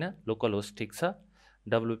पनि छैन, लोकल होस्ट ठिक छ।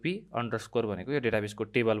 WP_ भनेको यो डेटाबेसको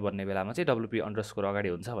टेबल बन्ने बेलामा चाहिँ WP_ अगाडि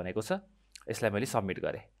हुन्छ भनेको छ। यसलाई मैले सबमिट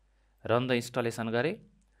गरेँ। रन द इन्स्टलेसन गरेँ।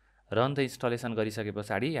 रन द इन्स्टलेसन गरिसके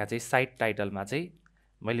पछाडि यहाँ चाहिँ साइट टाइटलमा चाहिँ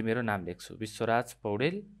मैले मेरो नाम लेख्छु, विश्वराज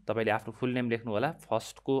पौडेल। तपाईँले आफ्नो फुल नेम लेख्नु होला।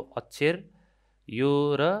 फर्स्टको अक्षर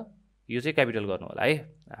यो र यो चाहिँ क्यापिटल गर्नु होला है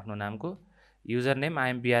आफ्नो नामको। युजर नेम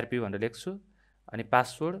IMBRP भनेर लेख्छु अनि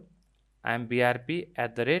पासवर्ड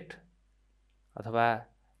IMBRP@ अथवा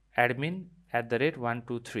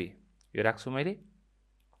admin@123 यो राख्छु मैले।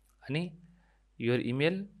 अनि यो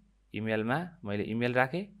इमेलमा मैले इमेल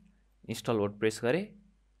राखेँ। इन्स्टल वर्डप्रेस गरेँ।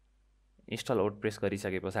 इन्स्टल वर्डप्रेस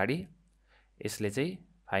गरिसके पछाडि यसले चाहिँ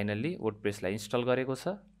फाइनल्ली वर्डप्रेसलाई इन्स्टल गरेको छ।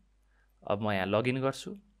 अब म यहाँ लगइन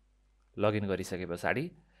गर्छु। लगइन गरिसके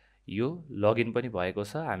पछाडि यो लगइन पनि भएको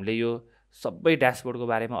छ। हामीले यो सबै ड्यासबोर्डको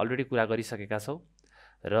बारेमा अलरेडी कुरा गरिसकेका छौँ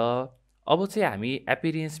र अब चाहिँ हामी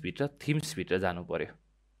एपिरियन्सभित्र थिम्सभित्र जानु पर्यो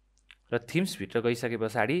र थिम्सभित्र गइसके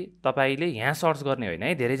पछाडि तपाईँले यहाँ सर्च गर्ने होइन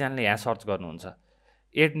है, धेरैजनाले यहाँ सर्च गर्नुहुन्छ।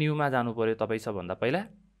 एड न्यूमा जानु पर्यो तपाईँ सबभन्दा पहिला,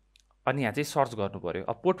 अनि यहाँ चाहिँ सर्च गर्नु पर्यो।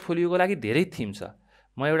 अब पोर्टफोलियोको लागि धेरै थिम छ,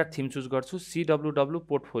 म एउटा थिम चुज गर्छु CWW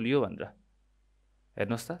पोर्टफोलियो भनेर।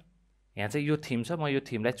 हेर्नुहोस् त यहाँ चाहिँ यो थिम छ, म यो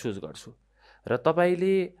थिमलाई चुज गर्छु र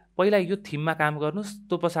तपाईँले पहिला यो थिममा काम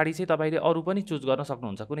गर्नुहोस्, त्यो पछाडि चाहिँ तपाईँले अरू पनि चुज गर्न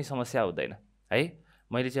सक्नुहुन्छ, कुनै समस्या हुँदैन है।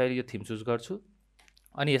 मैले चाहिँ अहिले यो थिम चुज गर्छु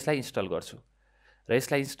अनि यसलाई इन्स्टल गर्छु र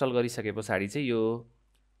यसलाई इन्स्टल गरिसके पछाडि चाहिँ यो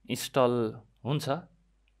इन्स्टल हुन्छ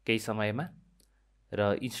केही समयमा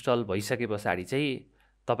र इन्स्टल भइसके पछाडि चाहिँ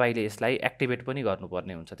तपाईँले यसलाई एक्टिभेट पनि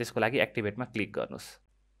गर्नुपर्ने हुन्छ। त्यसको लागि एक्टिभेटमा क्लिक गर्नुहोस्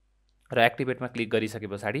र एक्टिभेटमा क्लिक गरिसके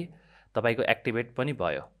पछाडि तपाईँको एक्टिभेट पनि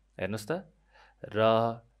भयो। हेर्नुहोस् त, र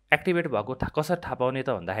एक्टिभेट भएको कसरी थाहा पाउने त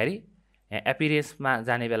भन्दाखेरि यहाँ एपिरियन्समा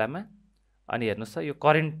जाने बेलामा अनि हेर्नुहोस् त यो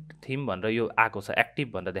करेन्ट थिम भनेर यो आएको छ, एक्टिभ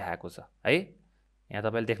भनेर देखाएको छ है, यहाँ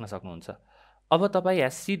तपाईँले देख्न सक्नुहुन्छ। अब तपाईँ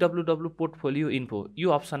यहाँ CWW पोर्टफोलियो इन्फो यो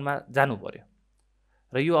अप्सनमा जानु पर्यो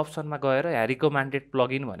र यो अप्सनमा गएर यहाँ रिकमेन्डेड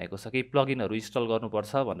प्लगइन भनेको छ, केही प्लगइनहरू इन्स्टल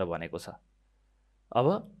गर्नुपर्छ भनेर भनेको छ। अब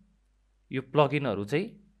यो प्लगइनहरू चाहिँ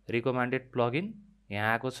रिकमेन्डेड प्लगइन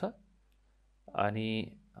यहाँ आएको छ अनि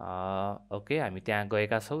ओके हामी त्यहाँ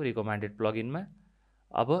गएका छौँ रिकमेन्डेड प्लगइनमा।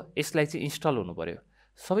 अब यसलाई चाहिँ इन्स्टल हुनु पर्यो।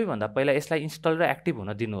 सबैभन्दा पहिला यसलाई इन्स्टल र एक्टिभ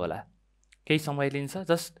हुन दिनु होला, केही समय लिन्छ।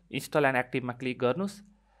 जस्ट इन्स्टल एन्ड एक्टिभमा क्लिक गर्नुहोस्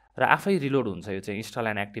र आफै रिलोड हुन्छ। यो चाहिँ इन्स्टल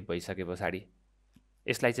एन्ड एक्टिभ भइसके पछाडि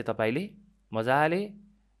यसलाई चाहिँ तपाईँले मजाले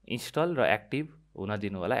इन्स्टल र एक्टिभ हुन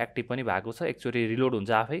दिनु होला। एक्टिभ पनि भएको छ, एकचोटि रिलोड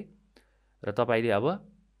हुन्छ आफै र तपाईँले अब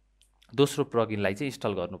दोस्रो प्लगइनलाई चाहिँ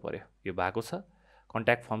इन्स्टल गर्नु पर्यो। यो भएको छ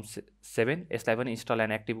कन्ट्याक्ट फर्म 7, यसलाई पनि इन्स्टल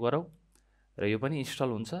एन्ड एक्टिभ गरौँ र यो पनि इन्स्टल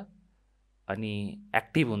हुन्छ अनि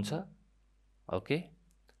एक्टिभ हुन्छ। ओके,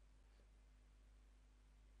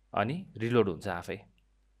 अनि रिलोड हुन्छ आफै।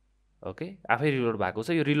 ओके, आफै रिलोड भएको छ,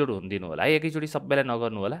 यो रिलोड हुन दिनु होला है, एकैचोटि सबैलाई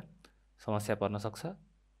नगर्नु होला, समस्या पर्न सक्छ।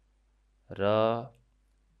 र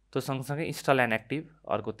त्यो सँगसँगै इन्स्टल एन्ड एक्टिभ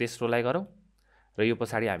अर्को तेस्रोलाई गरौँ र यो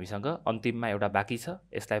पछाडि हामीसँग अन्तिममा एउटा बाँकी छ,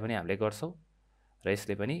 यसलाई पनि हामीले गर्छौँ र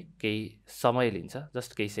यसले पनि केही समय लिन्छ,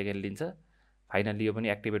 जस्ट केही सेकेन्ड लिन्छ। फाइनल्ली यो पनि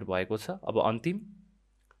एक्टिभेट भएको छ। अब अन्तिम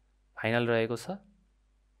फाइनल रहेको छ।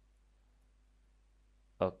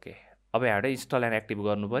 ओके, अब यहाँबाट इन्स्टल एन्ड एक्टिभ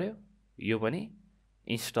गर्नु पर्यो। यो पनि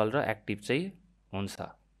इन्स्टल र एक्टिभ चाहिँ हुन्छ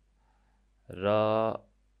र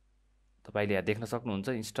तपाईँले यहाँ देख्न सक्नुहुन्छ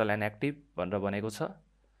इन्स्टल एन्ड एक्टिभ भनेर भनेको छ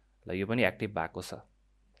र यो पनि एक्टिभ भएको छ।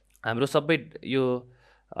 हाम्रो सबै यो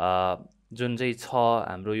जुन चाहिँ छ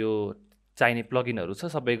हाम्रो यो चाहिने प्लगइनहरू छ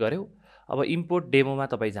सबै गऱ्यौँ। अब इम्पोर्ट डेमोमा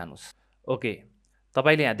तपाईँ जानुहोस्। ओके,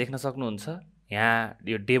 तपाईँले यहाँ देख्न सक्नुहुन्छ यहाँ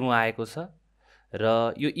यो डेमो आएको छ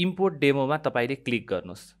र यो इम्पोर्ट डेमोमा तपाईँले क्लिक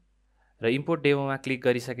गर्नुहोस् र इम्पोर्ट डेमोमा क्लिक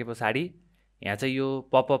गरिसके पछाडि यहाँ चाहिँ यो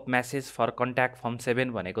pop-up message for contact form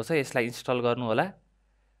 7 भनेको छ, यसलाई इन्स्टल गर्नु होला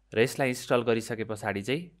र यसलाई इन्स्टल गरिसके पछाडि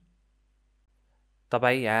चाहिँ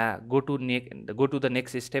तपाईँ यहाँ go to the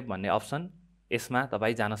next step भन्ने अप्सन, यसमा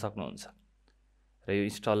तपाईँ जान सक्नुहुन्छ र यो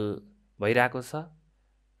इन्स्टल भइरहेको छ,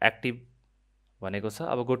 एक्टिभ भनेको छ।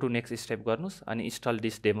 अब गो टु नेक्स्ट स्टेप गर्नुहोस् अनि इन्स्टल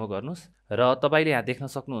दिस डेमो गर्नुहोस् र तपाईँले यहाँ देख्न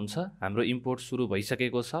सक्नुहुन्छ हाम्रो इम्पोर्ट सुरु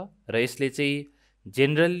भइसकेको छ र यसले चाहिँ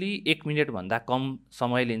जेनरली 1 मिनटभन्दा कम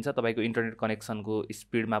समय लिन्छ। तपाईँको इन्टरनेट कनेक्सनको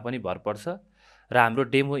स्पिडमा पनि भर पर्छ र हाम्रो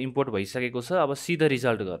डेमो इम्पोर्ट भइसकेको छ। अब सी द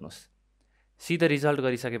रिजल्ट गर्नुहोस्। सी द रिजल्ट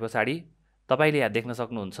गरिसके पछाडि तपाईँले यहाँ देख्न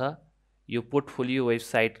सक्नुहुन्छ यो पोर्टफोलियो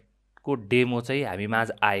वेबसाइटको डेमो चाहिँ हामी माझ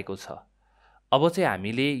आएको छ। अब चाहिँ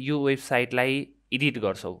हामीले यो वेबसाइटलाई एडिट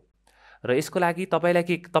गर्छौँ र यसको लागि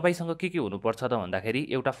तपाईँसँग के हुनुपर्छ त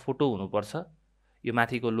भन्दाखेरि एउटा फोटो हुनुपर्छ। यो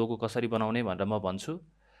माथिको लोगो कसरी बनाउने भनेर म भन्छु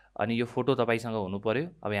अनि यो फोटो तपाईँसँग हुनु पर्यो।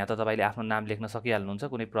 अब यहाँ त तपाईँले आफ्नो नाम लेख्न सकिहाल्नुहुन्छ,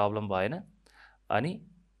 कुनै प्रब्लम भएन। अनि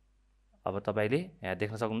अब तपाईँले यहाँ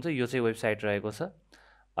देख्न सक्नुहुन्छ यो चाहिँ वेबसाइट रहेको छ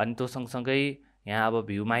अनि त्यो सँगसँगै यहाँ अब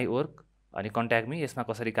भ्यू माई वर्क अनि कन्ट्याक्ट मी, यसमा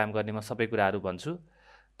कसरी काम गर्ने म सबै कुराहरू भन्छु।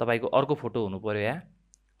 तपाईँको अर्को फोटो हुनु पर्यो यहाँ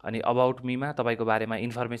अनि अबाउट मीमा तपाईँको बारेमा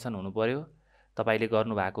इन्फर्मेसन हुनु पर्यो। तपाईँले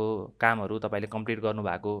गर्नुभएको कामहरू, तपाईँले कम्प्लिट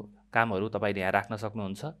गर्नुभएको कामहरू तपाईँले यहाँ राख्न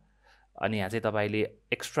सक्नुहुन्छ अनि यहाँ चाहिँ तपाईँले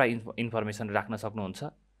एक्स्ट्रा इन्फर्मेसन राख्न सक्नुहुन्छ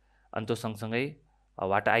अनि त्यो सँगसँगै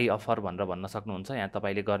वाट आई अफर भनेर भन्न सक्नुहुन्छ। यहाँ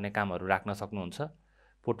तपाईँले गर्ने कामहरू राख्न सक्नुहुन्छ।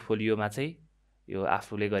 पोर्टफोलियोमा चाहिँ यो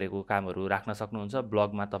आफूले गरेको कामहरू राख्न सक्नुहुन्छ।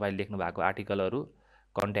 ब्लगमा तपाईँले लेख्नु भएको आर्टिकलहरू,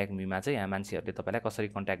 कन्ट्याक्ट मीमा चाहिँ यहाँ मान्छेहरूले तपाईँलाई कसरी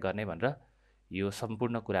कन्ट्याक्ट गर्ने भनेर यो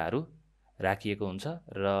सम्पूर्ण कुराहरू राखिएको हुन्छ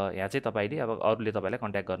र यहाँ चाहिँ तपाईँले अब अरूले तपाईँलाई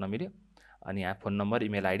कन्ट्याक्ट गर्न मिल्यो अनि यहाँ फोन नम्बर,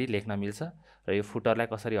 इमेल आइडी लेख्न मिल्छ र यो फुटरलाई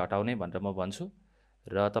कसरी हटाउने भनेर म भन्छु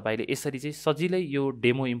र तपाईँले यसरी चाहिँ सजिलै यो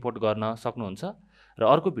डेमो इम्पोर्ट गर्न सक्नुहुन्छ र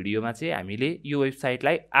अर्को भिडियोमा चाहिँ हामीले यो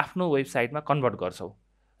वेबसाइटलाई आफ्नो वेबसाइटमा कन्भर्ट गर्छौँ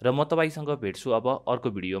र म तपाईसँग भेट्छु अब अर्को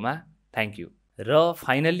भिडियोमा। Thank you. र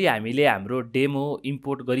फाइनल्ली हामीले हाम्रो डेमो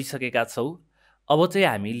इम्पोर्ट गरिसकेका छौँ। अब चाहिँ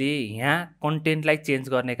हामीले यहाँ कन्टेन्टलाई चेन्ज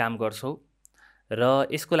गर्ने काम गर्छौँ र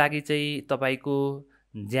यसको लागि चाहिँ तपाईँको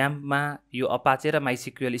ज्याम्पमा यो अपाचे र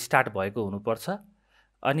माइसिक्युएल स्टार्ट भएको हुनुपर्छ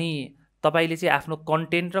अनि तपाईँले चाहिँ आफ्नो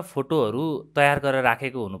कन्टेन्ट र फोटोहरू तयार गरेर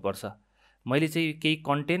राखेको हुनुपर्छ। मैले चाहिँ केही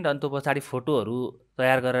कन्टेन्ट अनि त्यो पछाडि फोटोहरू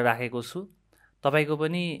तयार गरेर राखेको छु। तपाईँको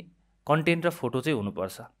पनि कन्टेन्ट र फोटो चाहिँ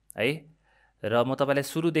हुनुपर्छ है। र म तपाईँलाई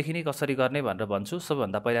सुरुदेखि नै कसरी गर्ने भनेर भन्छु।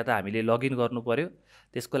 सबभन्दा पहिला त हामीले लगइन गर्नु पर्यो।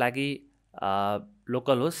 त्यसको लागि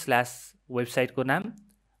लोकल होस्ट / वेबसाइटको नाम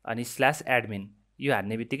अनि /एडमिन यो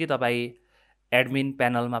हान्ने बित्तिकै तपाईँ एडमिन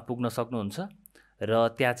प्यानलमा पुग्न सक्नुहुन्छ र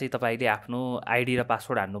त्यहाँ चाहिँ तपाईँले आफ्नो आइडी र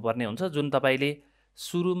पासवर्ड हान्नुपर्ने हुन्छ जुन तपाईँले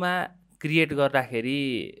सुरुमा क्रिएट गर्दाखेरि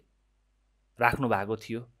राख्नु भएको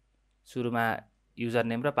थियो। सुरुमा युजर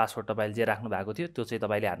नेम र पासवर्ड तपाईँले जे राख्नु भएको थियो त्यो चाहिँ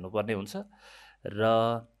तपाईँले हान्नुपर्ने हुन्छ र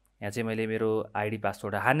यहाँ चाहिँ मैले मेरो आइडी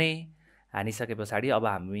पासवर्ड हानिसके पछाडि अब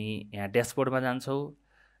हामी यहाँ ड्यासबोर्डमा जान्छौँ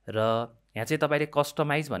र यहाँ चाहिँ तपाईँले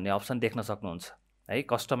कस्टमाइज भन्ने अप्सन देख्न सक्नुहुन्छ है।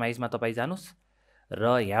 कस्टमाइजमा तपाईँ जानुहोस् र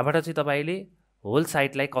यहाँबाट चाहिँ तपाईँले होल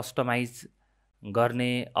साइटलाई कस्टमाइज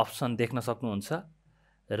गर्ने अप्सन देख्न सक्नुहुन्छ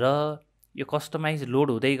र यो कस्टमाइज लोड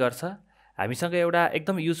हुँदै गर्छ। हामीसँग एउटा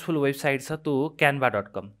एकदम युजफुल वेबसाइट छ, त्यो हो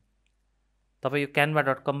canva.com। तपाईँ यो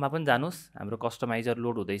canva.com-मा पनि जानुहोस्, हाम्रो कस्टमाइजर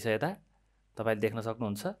लोड हुँदैछ यता तपाईँले देख्न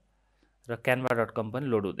सक्नुहुन्छ र canva.com पनि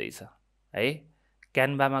लोड हुँदैछ है।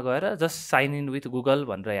 क्यानभामा गएर just sign in with Google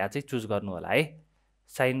भनेर यहाँ चाहिँ चुज गर्नु होला है।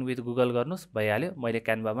 साइन विथ गुगल गर्नुहोस्, भइहाल्यो। मैले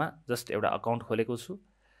क्यानभामा जस्ट एउटा अकाउन्ट खोलेको छु।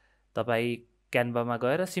 तपाईँ क्यानभामा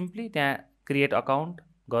गएर सिम्पली त्यहाँ क्रिएट अकाउन्ट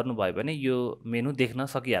गर्नुभयो भने यो मेनु देख्न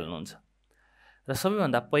सकिहाल्नुहुन्छ। र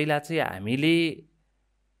सबैभन्दा पहिला चाहिँ हामीले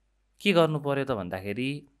के गर्नु पर्यो त भन्दाखेरि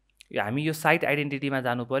हामी यो साइट आइडेन्टिटीमा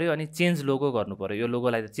जानु पर्यो अनि चेन्ज लोगो गर्नु पर्यो। यो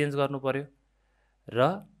लोगोलाई त चेन्ज गर्नु पर्यो र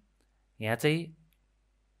यहाँ चाहिँ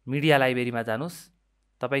मिडिया लाइब्रेरीमा जानुहोस्।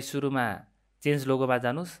 तपाईँ सुरुमा चेन्ज लोगोमा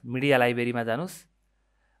जानुहोस्, मिडिया लाइब्रेरीमा जानुहोस्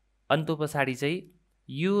अनि त्यो पछाडि चाहिँ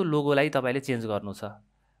यो लोगोलाई तपाईँले चेन्ज गर्नु छ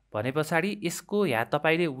भने पछाडि यसको यहाँ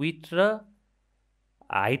तपाईँले विड्थ र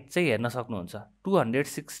हाइट चाहिँ हेर्न सक्नुहुन्छ।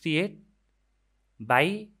 268 बाई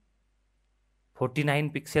 49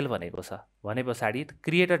 पिक्सेल भनेको छ भने पछाडि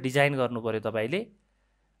क्रिएट अ डिजाइन गर्नु पर्यो तपाईँले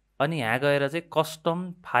अनि यहाँ गएर चाहिँ कस्टम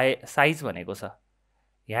साइज भनेको छ।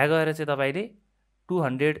 यहाँ गएर चाहिँ तपाईँले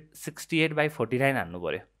 268 बाई 49 हान्नु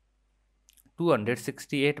पर्यो।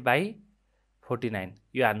 268 बाई 49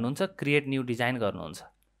 यो हान्नुहुन्छ, क्रिएट न्यू डिजाइन गर्नुहुन्छ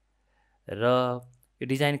र यो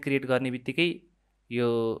डिजाइन क्रिएट गर्ने बित्तिकै यो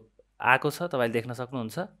आएको छ, तपाईँले देख्न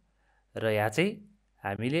सक्नुहुन्छ। र यहाँ चाहिँ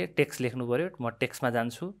हामीले टेक्स्ट लेख्नु पर्यो। म टेक्स्टमा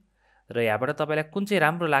जान्छु र यहाँबाट तपाईँलाई कुन चाहिँ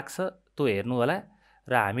राम्रो लाग्छ त्यो हेर्नु होला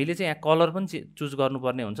र हामीले चाहिँ यहाँ कलर पनि चुज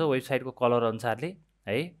गर्नुपर्ने हुन्छ वेबसाइटको कलर अनुसारले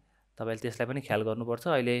है। तपाईँले त्यसलाई पनि ख्याल गर्नुपर्छ।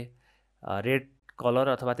 अहिले रेड कलर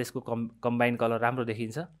अथवा त्यसको कम्बाइन कलर राम्रो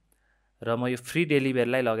देखिन्छ र म यो फ्री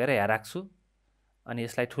डेलिभरीलाई लगेर यहाँ राख्छु अनि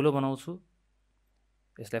यसलाई ठुलो बनाउँछु।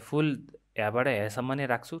 यसलाई फुल यहाँबाट यहाँसम्म नै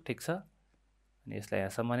राख्छु, ठिक छ। अनि यसलाई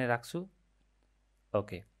यहाँसम्म नै राख्छु।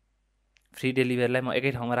 ओके, फ्री डेलिभरीलाई म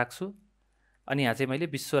एकै ठाउँमा राख्छु अनि यहाँ चाहिँ मैले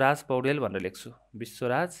विश्वराज पौडेल भनेर लेख्छु।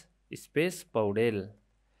 विश्वराज स्पेस पौडेल।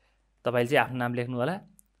 तपाईँले चाहिँ आफ्नो नाम लेख्नु होला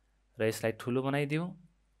र यसलाई ठुलो बनाइदिउँ।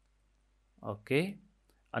 ओके,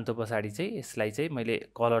 अनि त्यो पछाडि चाहिँ यसलाई चाहिँ मैले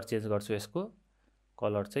कलर चेन्ज गर्छु। यसको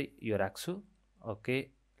कलर चाहिँ यो राख्छु। ओके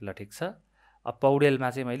ल, ठिक छ। अब पौडेलमा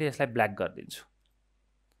चाहिँ मैले यसलाई ब्ल्याक गरिदिन्छु।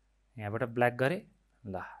 यहाँबाट ब्ल्याक गरेँ।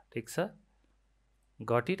 ल, ठिक छ,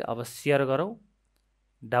 गट इट। अब सेयर गरौँ,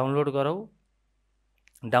 डाउनलोड गरौँ।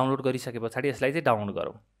 डाउनलोड गरिसके पछाडि यसलाई चाहिँ डाउनलोड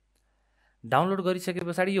गरौँ। डाउनलोड गरिसके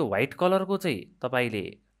पछाडि यो व्हाइट कलरको चाहिँ तपाईँले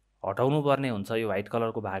हटाउनु पर्ने हुन्छ, यो व्हाइट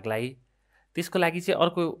कलरको भागलाई। त्यसको लागि चाहिँ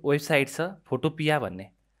अर्को वेबसाइट छ फोटोपिया भन्ने।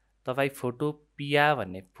 तपाईँ फोटोपिया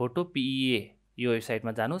भन्ने फोटोपिए यो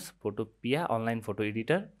वेबसाइटमा जानुहोस्। फोटोपिया अनलाइन फोटो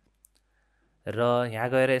एडिटर र यहाँ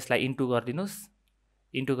गएर यसलाई इन्टु गरिदिनुहोस्।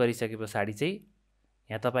 इन्टु गरिसके पछाडि चाहिँ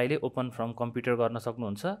यहाँ तपाईँले ओपन फ्रम कम्प्युटर गर्न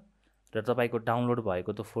सक्नुहुन्छ र तपाईँको डाउनलोड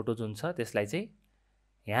भएको त्यो फोटो जुन छ त्यसलाई चाहिँ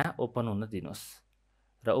यहाँ ओपन हुन दिनुहोस्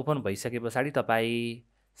र ओपन भइसके पछाडि तपाईँ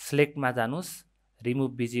सिलेक्टमा जानुहोस्,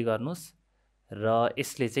 रिमुभ बिजी गर्नुहोस् र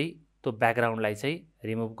यसले चाहिँ त्यो ब्याकग्राउन्डलाई चाहिँ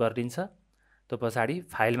रिमुभ गरिदिन्छ। त्यो पछाडि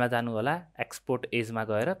फाइलमा जानु होला, एक्सपोर्ट एजमा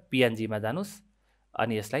गएर पिएनजीमा जानुहोस्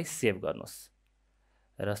अनि यसलाई सेभ गर्नुहोस्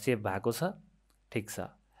र सेभ भएको छ, ठिक छ।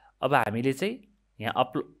 अब हामीले चाहिँ यहाँ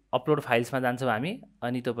अपलोड फाइल्समा जान्छौँ हामी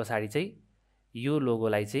अनि त्यो पछाडि चाहिँ यो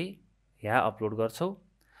लोगोलाई चाहिँ यहाँ अपलोड गर्छौँ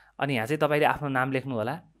अनि यहाँ चाहिँ तपाईँले आफ्नो नाम लेख्नु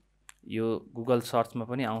होला। यो गुगल सर्चमा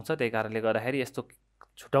पनि आउँछ, त्यही कारणले गर्दाखेरि यस्तो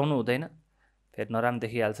छुटाउनु हुँदैन, फेरि नराम्रो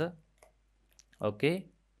देखिहाल्छ। ओके,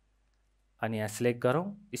 अनि यहाँ सिलेक्ट गरौँ,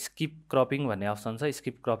 स्किप क्रपिङ भन्ने अप्सन छ,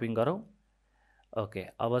 स्किप क्रपिङ गरौँ। ओके,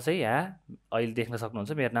 अब चाहिँ यहाँ अहिले देख्न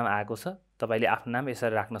सक्नुहुन्छ मेरो नाम आएको छ, तपाईँले आफ्नो नाम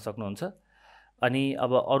यसरी राख्न सक्नुहुन्छ। अनि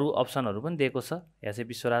अब अरू अप्सनहरू पनि दिएको छ, यहाँ चाहिँ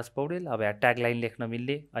विश्वराज पौडेल। अब यहाँ ट्यागलाइन लेख्न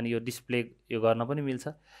मिल्ने, अनि यो डिस्प्ले यो गर्न पनि मिल्छ।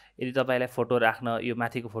 यदि तपाईँलाई फोटो राख्न, यो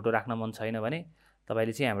माथिको फोटो राख्न मन छैन भने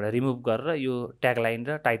तपाईँले चाहिँ यहाँबाट रिमुभ गरेर यो ट्यागलाइन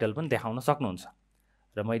र टाइटल पनि देखाउन सक्नुहुन्छ।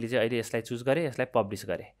 र मैले चाहिँ अहिले यसलाई चुज गरेँ, यसलाई पब्लिस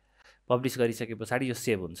गरेँ। पब्लिस गरिसके पछाडि यो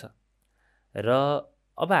सेभ हुन्छ। र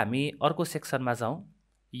अब हामी अर्को सेक्सनमा जाउँ,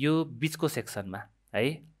 यो बिचको सेक्सनमा है,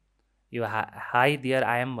 यो हाई देयर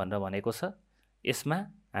आई एम भनेर भनेको छ, यसमा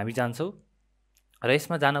हामी जान्छौँ। र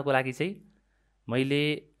यसमा जानको लागि चाहिँ म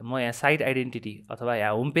यहाँ साइट आइडेन्टिटी अथवा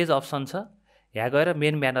यहाँ होम पेज अप्सन छ, यहाँ गएर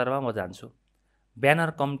मेन ब्यानरमा म जान्छु।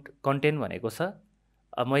 ब्यानर कन्टेन्ट भनेको छ,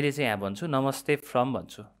 अब मैले चाहिँ यहाँ भन्छु नमस्ते फ्रम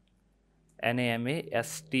भन्छु,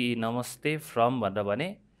 NAMASTE नमस्ते फ्रम भनेर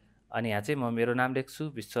भने। अनि यहाँ चाहिँ म मेरो नाम लेख्छु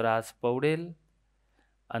विश्वराज पौडेल,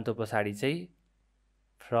 अन्त पछाडि चाहिँ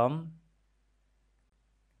फ्रम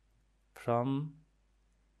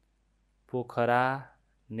पोखरा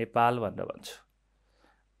नेपाल भनेर भन्छु।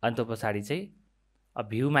 अन्त पछाडि चाहिँ अब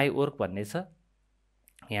भ्यू माई वर्क भन्ने छ,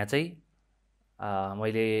 यहाँ चाहिँ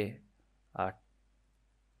मैले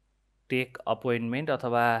टेक अपोइन्टमेन्ट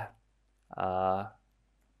अथवा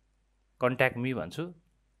कन्ट्याक्ट मी भन्छु।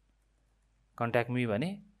 कन्ट्याक्ट मी भने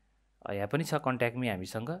यहाँ पनि छ कन्ट्याक्ट मी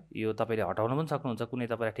हामीसँग, यो तपाईँले हटाउन पनि सक्नुहुन्छ कुनै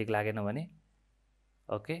तपाईँलाई ठिक लागेन भने।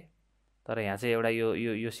 ओके, तर यहाँ चाहिँ एउटा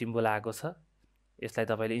यो सिम्बल आएको छ, यसलाई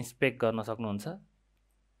तपाईँले इन्सपेक्ट गर्न सक्नुहुन्छ।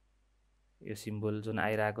 यो सिम्बल जुन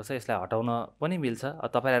आइरहेको छ यसलाई हटाउन पनि मिल्छ,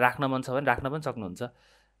 तपाईँलाई राख्न मन छ भने राख्न पनि सक्नुहुन्छ।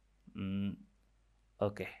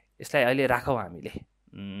 ओके, यसलाई अहिले राखौँ हामीले।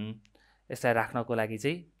 यसलाई राख्नको लागि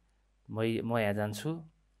चाहिँ म यहाँ जान्छु,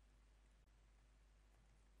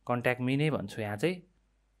 कन्ट्याक्ट मी नै भन्छु।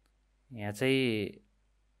 यहाँ चाहिँ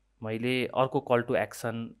मैले अर्को कल टु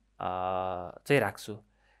एक्सन चाहिँ राख्छु।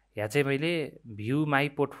 यहाँ चाहिँ मैले भ्यू माई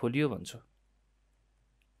पोर्टफोलियो भन्छु,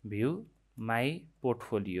 भ्यू माई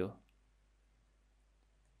पोर्टफोलियो,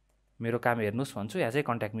 मेरो काम हेर्नुहोस् भन्छु। यहाँ चाहिँ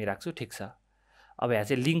कन्ट्याक्ट मी राख्छु, ठिक छ। अब यहाँ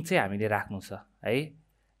चाहिँ लिङ्क चाहिँ हामीले राख्नु छ है,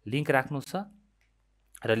 लिङ्क राख्नु छ।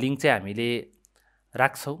 र लिङ्क चाहिँ हामीले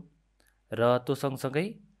राख्छौँ। र त्यो सँगसँगै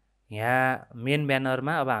यहाँ मेन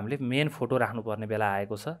ब्यानरमा अब हामीले मेन फोटो राख्नुपर्ने बेला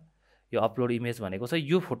आएको छ। यो अपलोड इमेज भनेको छ,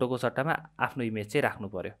 यो फोटोको सट्टामा आफ्नो इमेज चाहिँ राख्नु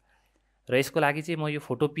पर्यो। र यसको लागि चाहिँ म यो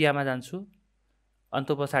फोटोपियामा जान्छु,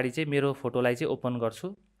 अन्त पछाडि चाहिँ मेरो फोटोलाई चाहिँ ओपन गर्छु।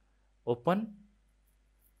 ओपन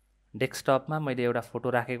डेस्कटपमा मैले एउटा फोटो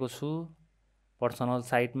राखेको छु पर्सनल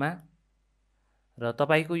साइटमा। र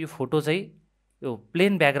तपाईँको यो फोटो चाहिँ यो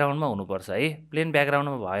प्लेन ब्याकग्राउन्डमा हुनुपर्छ है, प्लेन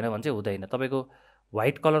ब्याकग्राउन्डमा भएन भने चाहिँ हुँदैन। तपाईँको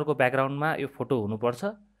व्हाइट कलरको ब्याकग्राउन्डमा यो फोटो हुनुपर्छ,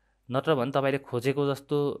 नत्र भने तपाईँले खोजेको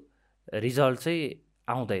जस्तो रिजल्ट चाहिँ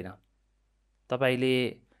आउँदैन। तपाईँले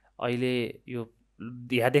अहिले यो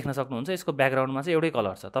यहाँ देख्न सक्नुहुन्छ, यसको ब्याकग्राउन्डमा चाहिँ एउटै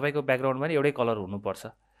कलर छ, तपाईँको ब्याकग्राउन्डमा पनि एउटै कलर हुनुपर्छ।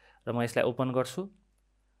 र म यसलाई ओपन गर्छु।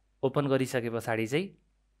 ओपन गरिसके पछाडि चाहिँ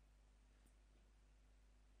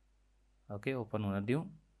ओके, ओपन हुन दिउँ।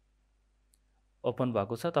 ओपन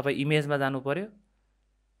भएको छ। तपाईँ इमेजमा जानु पर्यो,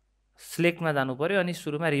 सिलेक्टमा जानु पर्यो, अनि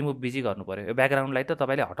सुरुमा रिमुभ बिजी गर्नु पर्यो। यो ब्याकग्राउन्डलाई त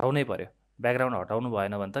तपाईँले हटाउनै पर्यो। ब्याकग्राउन्ड हटाउनु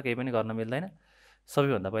भएन भने त केही पनि गर्न मिल्दैन।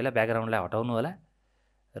 सबैभन्दा पहिला ब्याकग्राउन्डलाई हटाउनु होला।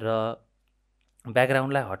 र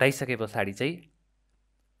ब्याकग्राउन्डलाई हटाइसके पछाडि चाहिँ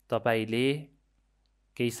तपाईँले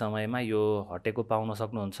केही समयमा यो हटेको पाउन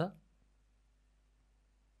सक्नुहुन्छ।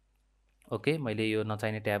 ओके, मैले यो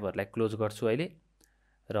नचाहिने ट्याबहरूलाई क्लोज गर्छु अहिले।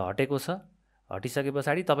 र हटेको छ। हटिसके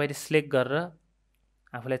पछाडि तपाईँले सिलेक्ट गरेर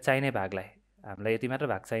आफूलाई चाहिने भागलाई, हामीलाई यति मात्र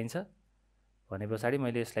भाग चाहिन्छ भने पछाडि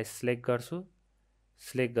मैले यसलाई सिलेक्ट गर्छु।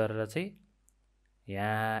 सिलेक्ट गरेर चाहिँ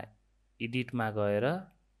यहाँ एडिटमा गएर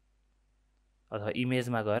अथवा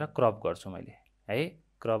इमेजमा गएर क्रप गर्छु मैले है।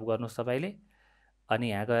 क्रप गर्नुहोस् तपाईँले। अनि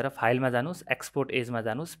यहाँ गएर फाइलमा जानुहोस्, एक्सपोर्ट एजमा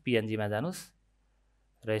जानुहोस्, पिएनजीमा जानुहोस्।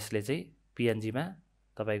 र यसले चाहिँ पिएनजीमा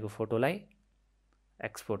तपाईँको फोटोलाई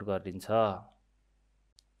एक्सपोर्ट गरिदिन्छ।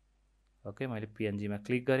 ओके, मैले पिएनजीमा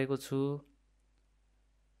क्लिक गरेको छु।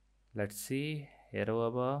 लेट्स सी, हेरौँ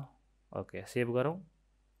अब। ओके, सेभ गरौँ।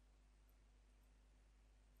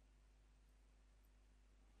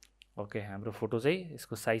 ओके, हाम्रो फोटो चाहिँ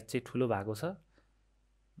यसको साइज चाहिँ ठुलो भएको छ,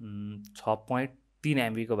 6.3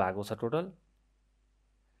 MB को भएको छ टोटल।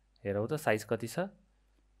 हेरौँ त साइज कति छ।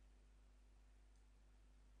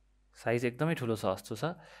 साइज एकदमै ठुलो छ जस्तो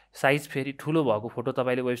छ। साइज फेरि ठुलो भएको फोटो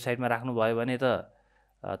तपाईँले वेबसाइटमा राख्नुभयो भने त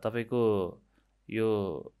तपाईँको यो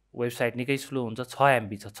वेबसाइट निकै स्लो हुन्छ। 6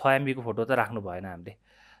 MB छ, 6 MB को फोटो त राख्नु भएन हामीले।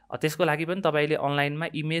 त्यसको लागि पनि तपाईँले अनलाइनमा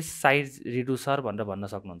इमेज साइज रिड्युसर भनेर भन्न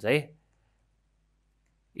सक्नुहुन्छ है।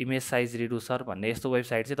 इमेज साइज रिड्युसर भन्ने यस्तो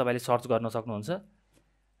वेबसाइट चाहिँ तपाईँले सर्च गर्न सक्नुहुन्छ।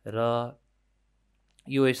 र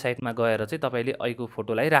यो वेबसाइटमा गएर चाहिँ तपाईँले अहिलेको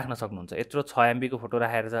फोटोलाई राख्न सक्नुहुन्छ। यत्रो 6 MB को फोटो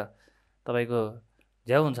राखेर चाहिँ तपाईँको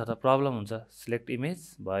ज्याउ हुन्छ त, प्रब्लम हुन्छ। सिलेक्ट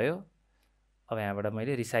इमेज भयो। अब यहाँबाट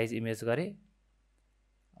मैले रिसाइज इमेज गरेँ।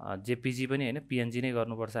 जेपिजी पनि होइन, पिएनजी नै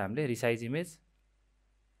गर्नुपर्छ हामीले। Resize image.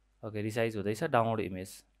 ओके, रिसाइज हुँदैछ। डाउनलोड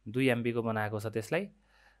इमेज 2 MB को बनाएको छ त्यसलाई,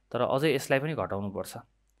 तर अझै यसलाई पनि घटाउनुपर्छ।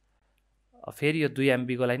 फेरि यो 2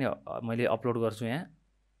 MB को लाई नै मैले अपलोड गर्छु। यहाँ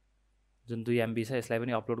जुन 2 MB छ यसलाई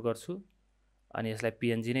पनि अपलोड गर्छु, अनि यसलाई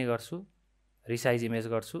पिएनजी नै गर्छु, रिसाइज इमेज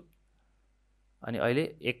गर्छु, अनि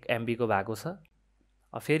अहिले 1 MB को भएको छ।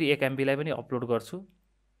 फेरि 1 MB लाई पनि अपलोड गर्छु।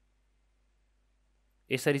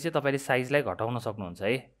 यसरी चाहिँ तपाईँले साइजलाई घटाउन सक्नुहुन्छ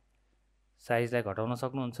है। साइजलाई घटाउन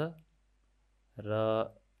सक्नुहुन्छ र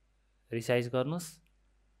रिसाइज गर्नुहोस्।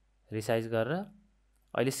 रिसाइज गरेर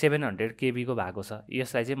अहिले 700 KB को भएको छ।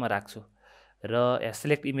 यसलाई चाहिँ म राख्छु र यहाँ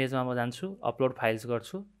सिलेक्ट इमेजमा म जान्छु, अपलोड फाइल्स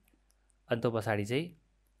गर्छु। अनि त्यो पछाडि चाहिँ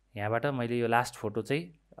यहाँबाट मैले यो लास्ट फोटो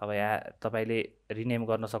चाहिँ अब यहाँ तपाईँले रिनेम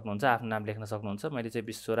गर्न सक्नुहुन्छ, आफ्नो नाम लेख्न सक्नुहुन्छ। मैले चाहिँ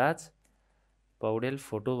विश्वराज पौडेल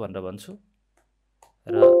फोटो भनेर भन्छु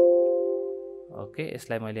र ओके,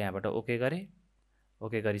 यसलाई मैले यहाँबाट ओके गरेँ।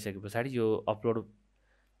 ओके गरिसके पछाडि यो अपलोड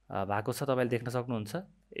भएको छ, तपाईँले देख्न सक्नुहुन्छ।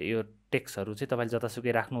 यो टेक्स्टहरू चाहिँ तपाईँले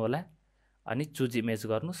जतासुकै राख्नु होला, अनि चुज इमेज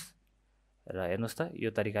गर्नुहोस् र हेर्नुहोस् त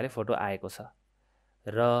यो तरिकाले फोटो आएको छ।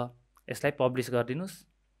 र यसलाई पब्लिस गरिदिनुहोस्।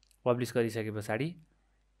 पब्लिस गरिसके पछाडि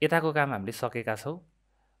यताको काम हामीले सकेका छौँ।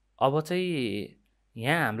 अब चाहिँ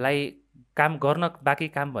यहाँ हामीलाई काम गर्न बाँकी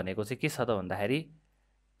काम भनेको चाहिँ के छ त भन्दाखेरि,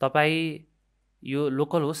 तपाईँ यो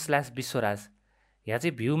लोकल होस्ट / विश्वराज यहाँ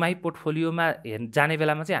चाहिँ भ्यू माई पोर्टफोलियोमा जाने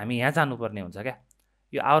बेलामा चाहिँ हामी यहाँ जानुपर्ने हुन्छ क्या।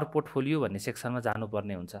 यो आवर पोर्टफोलियो भन्ने सेक्सनमा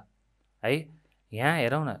जानुपर्ने हुन्छ है। यहाँ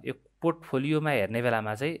हेरौँ न, यो पोर्टफोलियोमा हेर्ने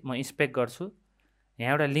बेलामा चाहिँ म इन्सपेक्ट गर्छु।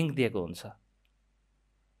 यहाँ एउटा लिङ्क दिएको हुन्छ,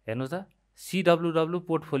 हेर्नुहोस् त, CWW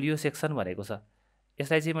पोर्टफोलियो सेक्सन भनेको छ।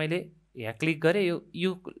 यसलाई चाहिँ मैले यहाँ क्लिक गरेँ।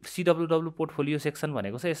 यो CWW पोर्टफोलियो सेक्सन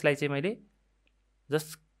भनेको छ। यसलाई चाहिँ मैले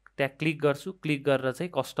जस्ट त्यहाँ क्लिक गर्छु। क्लिक गरेर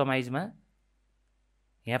चाहिँ कस्टमाइजमा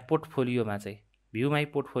यहाँ पोर्टफोलियोमा चाहिँ view my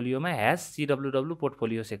पोर्टफोलियोमा ह्याज CWW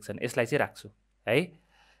portfolio section, यसलाई चाहिँ राख्छु है।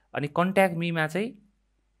 अनि कन्ट्याक्ट मीमा चाहिँ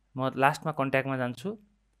म लास्टमा कन्ट्याक्टमा जान्छु।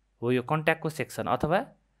 हो यो कन्ट्याक्टको सेक्सन, अथवा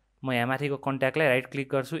म यहाँ माथिको कन्ट्याक्टलाई राइट क्लिक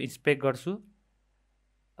गर्छु, इन्सपेक्ट गर्छु,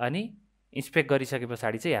 अनि इन्सपेक्ट गरिसके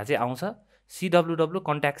पछाडि चाहिँ यहाँ चाहिँ आउँछ CWW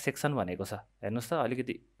कन्ट्याक्ट सेक्सन भनेको छ। हेर्नुहोस् त,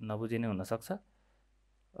 अलिकति नबुझिने हुनसक्छ।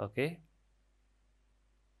 ओके,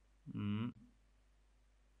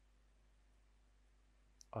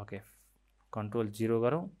 ओके, कन्ट्रोल 0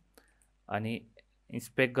 गरौँ, अनि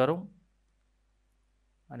इन्सपेक्ट गरौँ,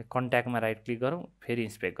 अनि कन्ट्याक्टमा राइट क्लिक गरौँ, फेरि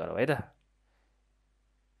इन्सपेक्ट गरौँ है त।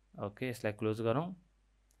 ओके, यसलाई क्लोज गरौँ।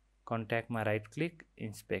 कन्ट्याक्टमा राइट क्लिक,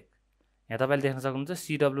 इन्सपेक्ट। यहाँ तपाईँले देख्न सक्नुहुन्छ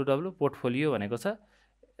CWW पोर्टफोलियो भनेको छ।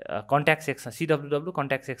 Contact section, CWW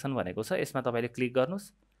contact section भनेको छ। यसमा तपाईँले क्लिक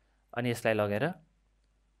गर्नुहोस्, अनि यसलाई लगेर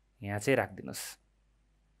यहाँ चाहिँ राखिदिनुहोस्।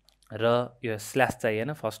 र यो स्ल्यास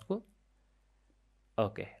चाहिएन फर्स्टको।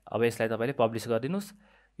 ओके, अब यसलाई तपाईँले पब्लिस गरिदिनुहोस्।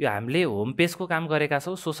 यो हामीले होम पेजको काम गरेका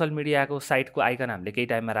छौँ। सोसल मिडियाको साइटको आइकन हामीले केही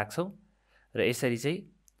टाइममा राख्छौँ, र यसरी चाहिँ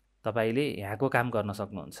तपाईँले यहाँको काम गर्न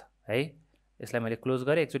सक्नुहुन्छ है। यसलाई मैले क्लोज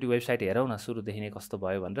गरेँ। एकचोटि वेबसाइट हेरौँ न सुरुदेखि नै कस्तो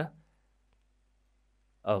भयो भनेर।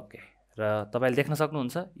 ओके, र तपाईँले देख्न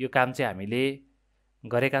सक्नुहुन्छ यो काम चाहिँ हामीले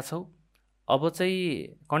गरेका छौँ। अब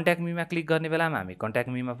चाहिँ कन्ट्याक्ट मीमा क्लिक गर्ने बेलामा हामी कन्ट्याक्ट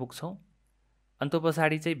मीमा पुग्छौँ। अनि त्यो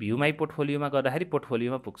पछाडि चाहिँ भ्यू माई पोर्टफोलियोमा गर्दाखेरि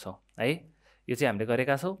पोर्टफोलियोमा पुग्छौँ है। यो चाहिँ हामीले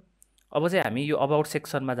गरेका छौँ। अब चाहिँ हामी यो अबाउट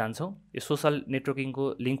सेक्सनमा जान्छौँ। यो सोसल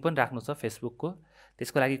नेटवर्किङको लिङ्क पनि राख्नु छ फेसबुकको।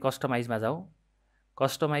 त्यसको लागि कस्टमाइजमा जाउँ।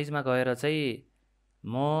 कस्टमाइजमा गएर चाहिँ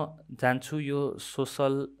म जान्छु यो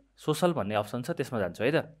सोसल भन्ने अप्सन छ, त्यसमा जान्छु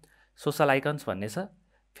है त। सोसल आइकन्स भन्ने छ।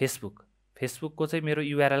 फेसबुकको चाहिँ मेरो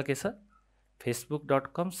URL के छ,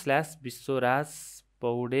 facebook.com/विश्वराज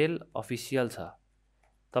पौडेल अफिसियल छ।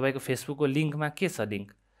 तपाईँको फेसबुकको लिङ्कमा के छ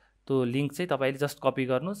लिङ्क, त्यो लिङ्क चाहिँ तपाईँले जस्ट कपी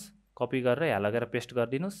गर्नुहोस्। कपी गरेर यहाँ लगेर पेस्ट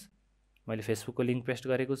गरिदिनुहोस्। मैले फेसबुकको लिङ्क पेस्ट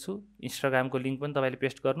गरेको छु। इन्स्टाग्रामको लिङ्क पनि तपाईँले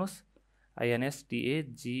पेस्ट गर्नुहोस्,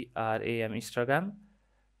 INSTAGRAM इन्स्टाग्राम।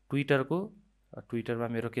 ट्विटरमा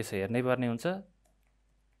मेरो के छ हेर्नै पर्ने हुन्छ।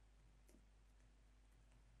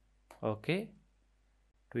 ओके,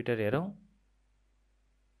 ट्विटर हेरौँ।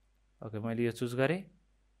 ओके, मैले यो चुज गरेँ।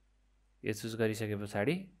 यो चुज गरिसके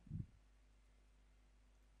पछाडि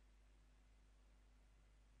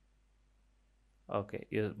ओके,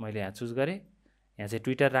 यो मैले यहाँ चुज गरेँ। यहाँ चाहिँ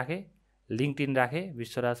ट्विटर राखेँ, लिङ्कडिन राखेँ,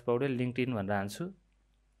 विश्वराज पौडेल लिङ्कडिन भनेर हान्छु।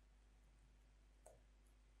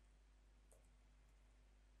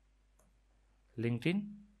 लिङ्कडिन।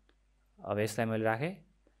 अब यसलाई मैले राखेँ,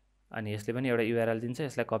 अनि यसले पनि एउटा URL दिन्छ।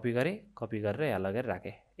 यसलाई कपी गरेँ, कपी गरेर यहाँ लगेर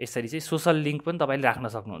राखेँ। यसरी चाहिँ सोसल लिङ्क पनि तपाईँले राख्न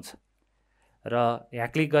सक्नुहुन्छ। र यहाँ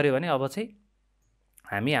क्लिक गऱ्यो भने अब चाहिँ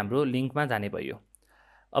हामी हाम्रो लिङ्कमा जाने भयो।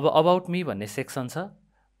 अब अबाउट मी भन्ने सेक्सन छ।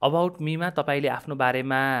 अबाउट मीमा तपाईले आफ्नो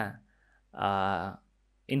बारेमा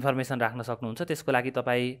इन्फर्मेसन राख्न सक्नुहुन्छ। त्यसको लागि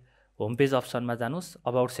तपाईँ होम पेज अप्सनमा जानुस्,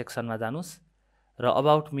 अबाउट सेक्सनमा जानुस् र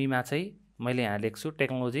अबाउट मीमा चाहिँ मैले यहाँ लेख्छु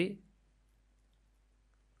टेक्नोलोजी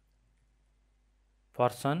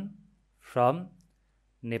पर्सन फ्रम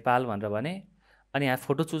नेपाल भनेर भने, अनि यहाँ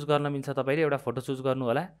फोटो चुज गर्न मिल्छ। तपाईँले एउटा फोटो चुज गर्नु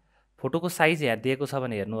होला। फोटोको साइज यहाँ दिएको छ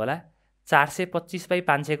भने हेर्नु होला 425 बाई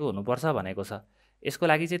 500 को हुनुपर्छ भनेको छ। यसको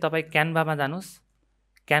लागि चाहिँ तपाईँ क्यानभामा जानुस्।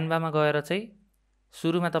 क्यानभामा गएर चाहिँ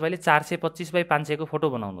सुरुमा तपाईँले 425 बाई 500 को फोटो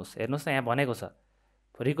बनाउनुहोस्। हेर्नुहोस् न यहाँ भनेको छ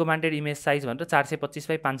रिकमेन्डेड इमेज साइज भनेर 425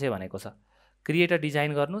 बाई 500 भनेको छ। क्रिएट अ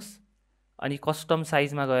डिजाइन गर्नुहोस् अनि कस्टम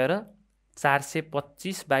साइजमा गएर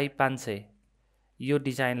 425 बाई 500 यो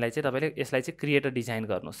डिजाइनलाई चाहिँ तपाईँले यसलाई चाहिँ क्रिएट अ डिजाइन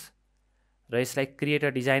गर्नुहोस् र यसलाई क्रिएट अ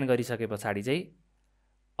डिजाइन गरिसके पछाडि चाहिँ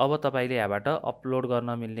अब तपाईँले यहाँबाट अपलोड गर्न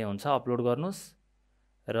मिल्ने हुन्छ। अपलोड गर्नुहोस्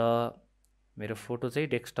र मेरो फोटो चाहिँ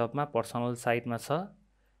डेस्कटपमा पर्सनल साइटमा छ।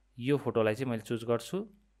 यो फोटोलाई चाहिँ मैले चुज गर्छु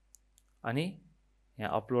अनि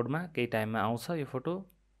यहाँ अपलोडमा केही टाइममा आउँछ। यो फोटो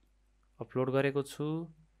अपलोड गरेको छु,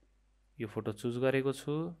 यो फोटो चुज गरेको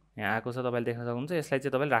छु, यहाँ आएको छ, तपाईँले देख्न सक्नुहुन्छ। यसलाई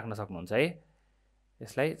चाहिँ तपाईँले राख्न सक्नुहुन्छ है।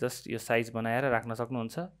 यसलाई जस्ट यो साइज बनाएर राख्न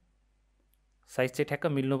सक्नुहुन्छ। साइज चाहिँ ठ्याक्क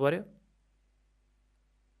मिल्नु पर्यो।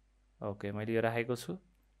 ओके, मैले यो राखेको छु।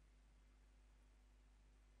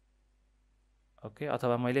 ओके,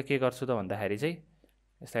 अथवा मैले के गर्छु त भन्दाखेरि चाहिँ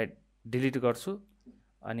यसलाई डिलिट गर्छु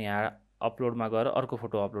अनि यहाँ अपलोडमा गएर अर्को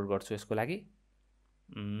फोटो अपलोड गर्छु यसको लागि।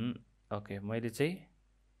 ओके, मैले चाहिँ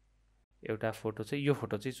एउटा फोटो चाहिँ यो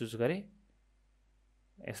फोटो चाहिँ चुज गरेँ।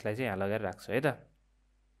 यसलाई चाहिँ यहाँ लगाएर राख्छु है त।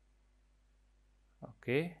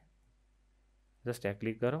 ओके, जस्ट यहाँ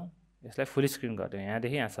क्लिक गरौँ। यसलाई फुल स्क्रिन गरिदिउँ,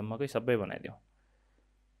 यहाँदेखि यहाँसम्मकै सबै बनाइदिउँ।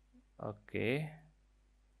 ओके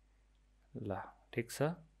ल, ठिक छ,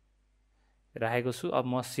 राखेको छु। अब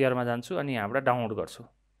म सेयरमा जान्छु अनि यहाँबाट डाउनलोड गर्छु।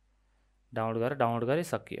 डाउनलोड गरेँ,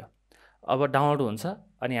 सकियो। अब डाउनलोड हुन्छ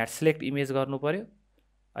अनि यहाँ सिलेक्ट इमेज गर्नु पर्यो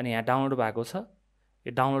अनि यहाँ डाउनलोड भएको छ।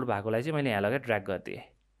 यो डाउनलोड भएकोलाई चाहिँ मैले यहाँ लगेर ड्र्याग गरिदिएँ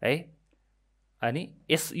है। अनि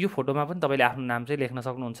यो फोटोमा पनि तपाईँले आफ्नो नाम चाहिँ लेख्न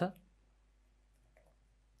सक्नुहुन्छ।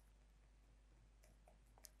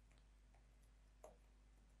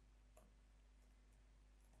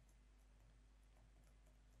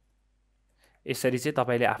 यसरी चाहिँ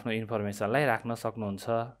तपाईँले आफ्नो इन्फर्मेसनलाई राख्न सक्नुहुन्छ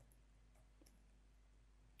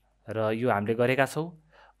र यो हामीले गरेका छौँ।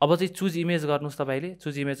 अब चाहिँ चुज इमेज गर्नुहोस्। तपाईँले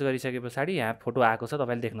चुज इमेज गरिसके पछाडि यहाँ फोटो आएको छ,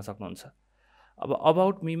 तपाईँले देख्न सक्नुहुन्छ। अब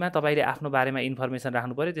अबाउट मीमा तपाईँले आफ्नो बारेमा इन्फर्मेसन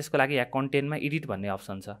राख्नु पर्यो। त्यसको लागि यहाँ कन्टेन्टमा एडिट भन्ने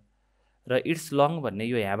अप्सन छ र इट्स लङ भन्ने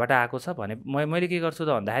यो यहाँबाट आएको छ भने मैले के गर्छु त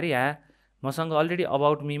भन्दाखेरि यहाँ मसँग अलरेडी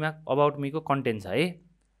अबाउट मीको कन्टेन्ट छ है।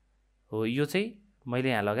 हो, यो चाहिँ मैले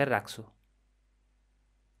यहाँ लगाएर राख्छु।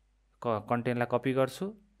 कन्टेन्टलाई कपी गर्छु,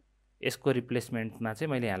 यसको रिप्लेसमेन्टमा चाहिँ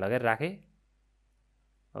मैले यहाँ लगाएर राखेँ।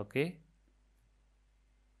 ओके,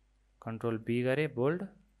 कन्ट्रोल बी गरेँ, बोल्ड,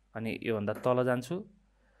 अनि योभन्दा तल जान्छु।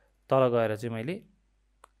 तल गएर चाहिँ मैले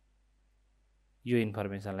यो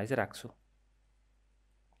इन्फर्मेसनलाई चाहिँ राख्छु।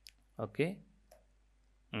 ओके,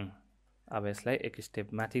 अब यसलाई एक स्टेप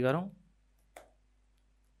माथि गरौँ।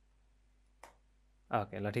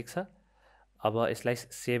 ओके ल, ठिक छ। अब यसलाई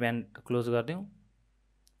सेभ एन्ड क्लोज गरिदिउँ।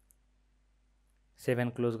 सेभ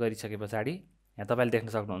एन्ड क्लोज गरिसके पछाडि यहाँ तपाईँले देख्न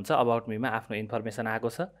सक्नुहुन्छ अबाउट मीमा आफ्नो इन्फर्मेसन आएको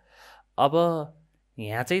छ। अब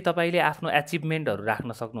यहाँ चाहिँ तपाईँले आफ्नो एचिभमेन्टहरू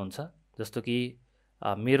राख्न सक्नुहुन्छ। जस्तो कि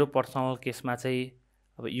मेरो पर्सनल केसमा चाहिँ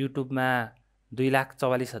अब युट्युबमा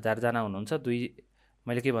 2,44,000 जना हुनुहुन्छ।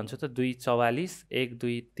 मैले के भन्छु त 244 1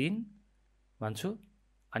 2 3 भन्छु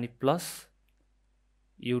अनि प्लस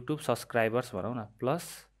युट्युब सब्सक्राइबर्स भनौँ न,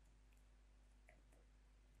 प्लस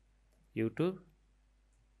युट्युब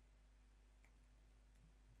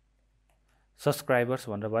सब्सक्राइबर्स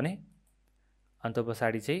भनेर भने। अन्त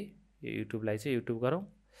पछाडि चाहिँ यो युट्युबलाई चाहिँ युट्युब गरौँ।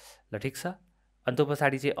 ल, ठिक छ। अन्त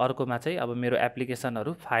पछाडि चाहिँ अर्कोमा चाहिँ अब मेरो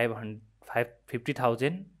एप्लिकेसनहरू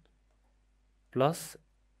 50,000 प्लस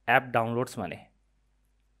एप डाउनलोड्स भने।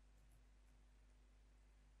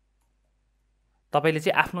 तपाईँले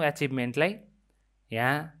चाहिँ आफ्नो एचिभमेन्टलाई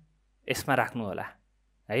यहाँ यसमा राख्नु होला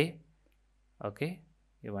है। ओके,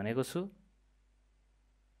 यो भनेको छु।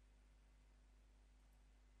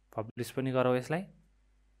 पब्लिस पनि गरौँ यसलाई।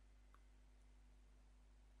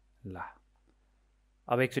 ल,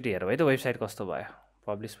 अब एकचोटि हेरौँ है त वेबसाइट कस्तो भयो।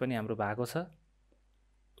 पब्लिस पनि हाम्रो भएको छ।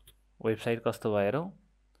 वेबसाइट कस्तो भयो हेरौँ।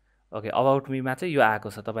 ओके, अबाउट मीमा चाहिँ यो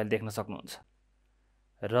आएको छ, तपाईँले देख्न सक्नुहुन्छ।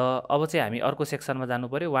 र अब चाहिँ हामी अर्को सेक्सनमा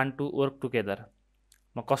जानु पर्यो, वान टु वर्क टुगेदर।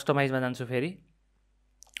 म कस्टमाइजमा जान्छु। फेरि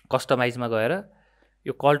कस्टमाइजमा गएर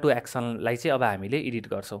यो कल टु एक्सनलाई चाहिँ अब हामीले एडिट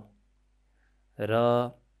गर्छौँ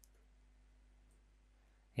र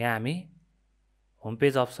यहाँ हामी होम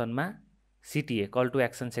पेज अप्सनमा CTA कल टु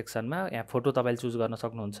एक्सन सेक्सनमा यहाँ फोटो तपाईँले चुज गर्न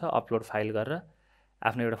सक्नुहुन्छ। अपलोड फाइल गरेर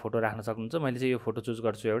आफ्नो एउटा फोटो राख्न सक्नुहुन्छ। मैले चाहिँ यो फोटो चुज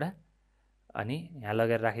गर्छु एउटा, अनि यहाँ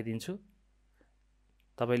लगेर राखिदिन्छु।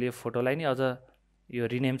 तपाईँले यो फोटोलाई नि अझ यो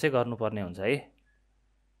रिनेम चाहिँ गर्नुपर्ने हुन्छ है,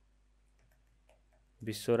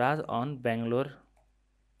 विश्वराज अन बेङ्गलोर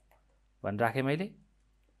भनेर राखेँ मैले।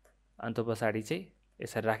 अन्त पछाडि चाहिँ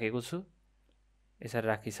यसरी राखेको छु। यसरी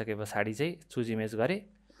राखिसके पछाडि चाहिँ चुज इमेज गरेँ।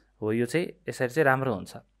 हो, यो चाहिँ यसरी चाहिँ राम्रो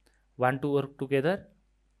हुन्छ। वान टु वर्क टुगेदर,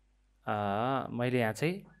 मैले यहाँ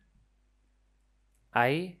चाहिँ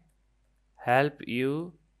I help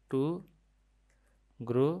you to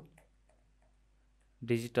grow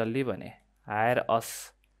digitally भने। हायर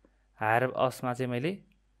असमा चाहिँ मैले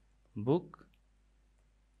बुक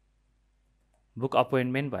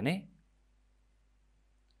अपोइन्टमेन्ट भने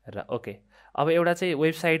र ओके। अब एउटा चाहिँ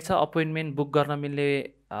वेबसाइट छ अपोइन्टमेन्ट बुक गर्न मिल्ने,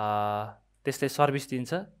 त्यसले सर्भिस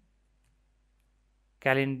दिन्छ,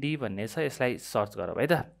 क्यालेन्डी भन्ने छ। यसलाई सर्च गरौँ है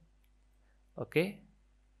त। ओके,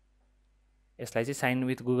 यसलाई चाहिँ साइन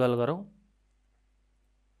विथ गुगल गरौँ।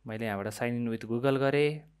 मैले यहाँबाट साइन इन विथ गुगल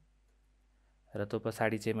गरेँ र त्यो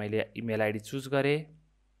पछाडि चाहिँ मैले इमेल आइडी चुज गरेँ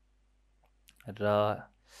र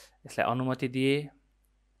यसलाई अनुमति दिएँ।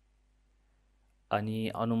 अनि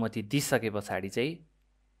अनुमति दिइसके पछाडि चाहिँ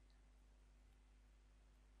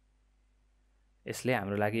यसले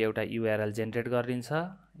हाम्रो लागि एउटा URL जेनेरेट गरिदिन्छ।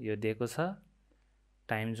 यो दिएको छ,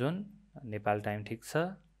 टाइम जोन नेपाल टाइम ठिक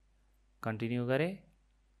छ। कन्टिन्यू गरेँ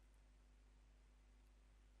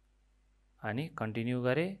अनि कन्टिन्यू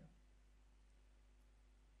गरेँ।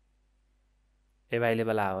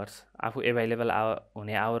 एभाइलेबल आवर्स, आफू एभाइलेबल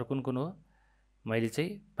हुने आवर कुन कुन हो? मैले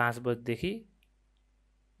चाहिँ 5 बजेदेखि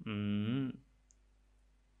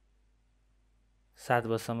 7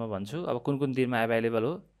 बजेसम्म भन्छु। अब कुन कुन दिनमा एभाइलेबल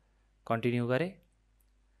हो? कन्टिन्यू गरेँ।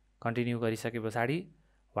 कन्टिन्यू गरिसके पछाडि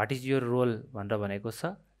वाट इज योर रोल भनेर भनेको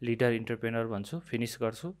छ, लिडर इन्टरप्रेनर भन्छु। फिनिस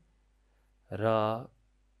गर्छु र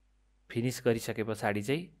फिनिस गरिसके पछाडि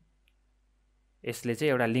चाहिँ यसले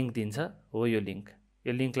चाहिँ एउटा लिङ्क दिन्छ। हो, यो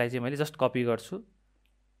लिङ्कलाई चाहिँ मैले जस्ट कपी गर्छु।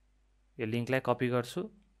 यो लिङ्कलाई कपी गर्छु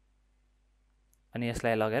अनि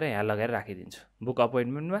यसलाई लगेर यहाँ लगेर राखिदिन्छु। बुक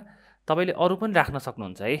अपोइन्टमेन्टमा तपाईँले अरू पनि राख्न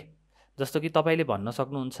सक्नुहुन्छ है। जस्तो कि तपाईँले भन्न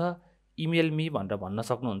सक्नुहुन्छ इमेल मी भनेर भन्न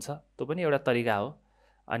सक्नुहुन्छ, त्यो पनि एउटा तरिका हो।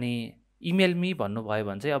 अनि इमेल मी भन्नुभयो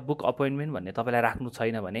भने चाहिँ अब बुक अपोइन्टमेन्ट भन्ने तपाईँलाई राख्नु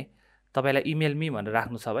छैन भने, तपाईँलाई इमेल मी भनेर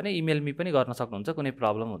राख्नु छ भने इमेल मी पनि गर्न सक्नुहुन्छ, कुनै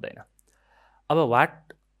प्रब्लम हुँदैन। अब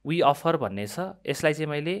वाट वी अफर भन्ने छ, यसलाई चाहिँ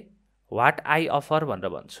मैले वाट आई अफर भनेर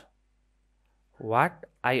भन्छु। वाट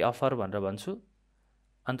आई अफर भनेर भन्छु।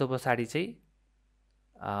 अन्त पछाडि चाहिँ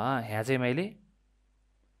यहाँ चाहिँ मैले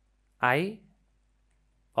I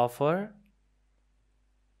offer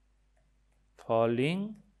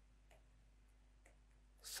following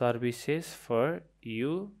services for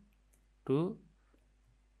you to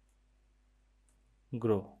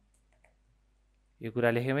grow, यो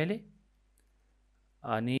कुरा लेखेँ मैले।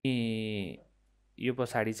 अनि यो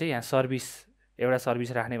पछाडि चाहिँ यहाँ एउटा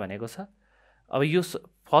सर्भिस राख्ने भनेको छ। अब यो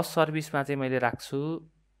फर्स्ट सर्भिसमा चाहिँ मैले राख्छु,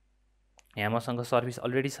 यहाँ मसँग सर्भिस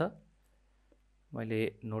अलरेडी छ,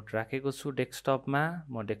 मैले नोट राखेको छु डेस्कटपमा।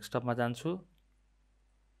 म डेस्कटपमा जान्छु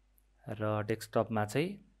र डेस्कटपमा चाहिँ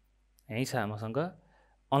यहीँ छ मसँग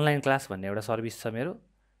अनलाइन क्लास भन्ने एउटा सर्भिस छ मेरो।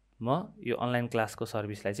 म यो अनलाइन क्लासको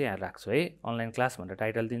सर्भिसलाई चाहिँ यहाँ राख्छु है। अनलाइन क्लास भनेर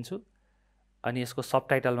टाइटल दिन्छु अनि यसको सब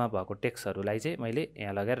टाइटलमा भएको टेक्स्टहरूलाई चाहिँ मैले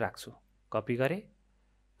यहाँ लगेर राख्छु। कपी गरेँ।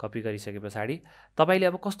 कपी गरिसके पछाडि तपाईँले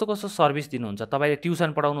अब कस्तो कस्तो सर्भिस दिनुहुन्छ, तपाईँले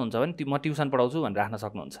ट्युसन पढाउनुहुन्छ भने म ट्युसन पढाउँछु भनेर राख्न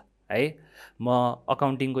सक्नुहुन्छ है। म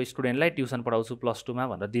अकाउन्टिङको स्टुडेन्टलाई ट्युसन पढाउँछु +2 मा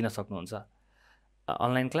भनेर दिन सक्नुहुन्छ।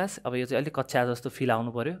 अनलाइन क्लास, अब यो चाहिँ अलिक कक्षा जस्तो फिल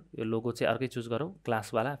आउनु पऱ्यो। यो लोगो चाहिँ अर्कै चुज गरौँ,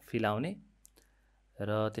 क्लासवाला फिल आउने।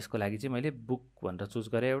 र त्यसको लागि चाहिँ मैले बुक भनेर चुज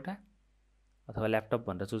गरेँ एउटा, अथवा ल्यापटप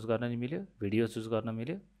भनेर चुज गर्न नि मिल्यो, भिडियो चुज गर्न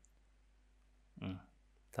मिल्यो।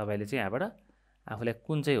 तपाईँले चाहिँ यहाँबाट आफूलाई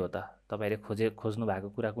कुन चाहिँ हो त, तपाईँले खोज्नु भएको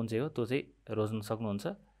कुरा कुन चाहिँ हो त्यो चाहिँ रोज्न सक्नुहुन्छ।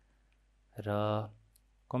 र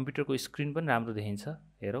कम्प्युटरको स्क्रिन पनि राम्रो देखिन्छ,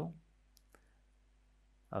 हेरौँ।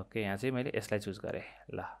 ओके, यहाँ चाहिँ मैले यसलाई चुज गरेँ।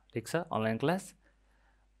 ल, ठिक छ, अनलाइन क्लास।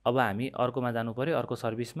 अब हामी अर्कोमा जानु पऱ्यो, अर्को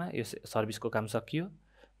सर्भिसमा। यो सर्भिसको काम सकियो।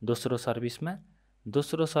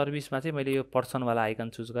 दोस्रो सर्भिसमा चाहिँ मैले यो पर्सनवाला आइकन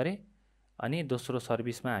चुज गरेँ। अनि दोस्रो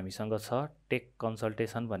सर्भिसमा हामीसँग छ टेक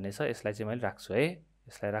कन्सल्टेसन भन्ने छ, यसलाई चाहिँ मैले राख्छु है।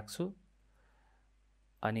 यसलाई राख्छु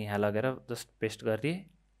अनि यहाँ लगेर जस्ट पेस्ट गरिदिएँ।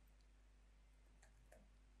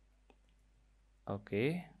 ओके,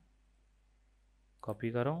 कपी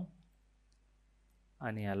गरौँ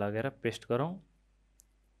अनि यहाँ लगेर पेस्ट गरौँ।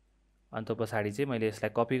 अन्त पछाडि चाहिँ मैले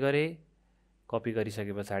यसलाई कपी गरेँ। कपी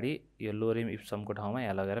गरिसके पछाडि यो लोरेम इप्समको ठाउँमा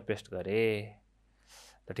यहाँ लगेर पेस्ट गरेँ।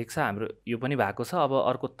 र ठिक छ, हाम्रो यो पनि भएको छ। अब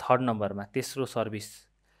अर्को थर्ड नम्बरमा तेस्रो सर्भिस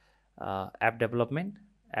एप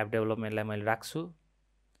डेभलपमेन्टलाई मैले राख्छु।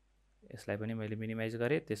 यसलाई पनि मैले मिनिमाइज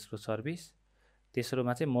गरेँ। तेस्रो सर्भिस,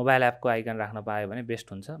 तेस्रोमा चाहिँ मोबाइल एपको आइकन राख्न पायो भने बेस्ट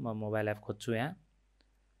हुन्छ। म मोबाइल एप खोज्छु यहाँ।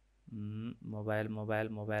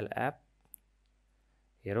 मोबाइल एप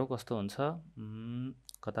हेरौँ कस्तो हुन्छ।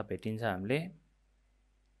 कता भेटिन्छ हामीले।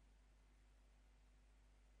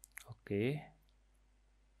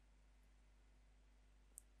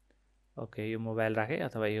 ओके, यो मोबाइल राखेँ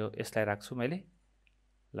अथवा यसलाई राख्छु मैले।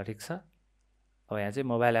 ल ठिक छ। अब यहाँ चाहिँ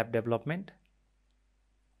मोबाइल एप डेभलपमेन्ट,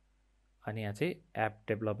 अनि यहाँ चाहिँ एप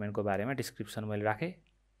डेभलपमेन्टको बारेमा डिस्क्रिप्सन मैले राखेँ।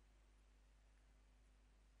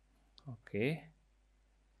 ओके,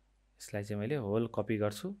 यसलाई चाहिँ मैले होल कपी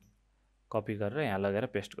गर्छु। कपी गरेर यहाँ लगेर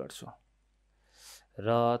पेस्ट गर्छु।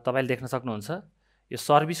 र तपाईँले देख्न सक्नुहुन्छ यो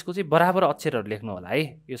सर्भिसको चाहिँ बराबर अक्षरहरू लेख्नु होला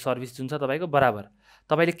है। यो सर्भिस जुन छ तपाईँको बराबर,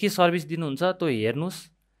 तपाईँले के सर्भिस दिनुहुन्छ त्यो हेर्नुहोस्।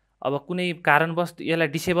 अब कुनै कारणवश यसलाई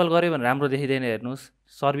डिसेबल गर्यो भने राम्रो देखिँदैन। हेर्नुहोस्,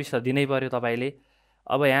 सर्भिस त दिनै पर्यो तपाईँले।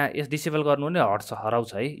 अब यहाँ यस डिसेबल गर्नु नै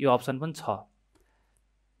हराउँछ है। यो अप्सन पनि छ,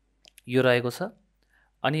 यो रहेको छ।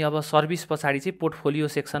 अनि अब सर्भिस पछाडि चाहिँ पोर्टफोलियो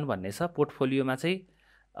सेक्सन भन्ने छ। पोर्टफोलियोमा चाहिँ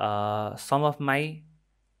some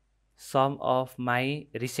of my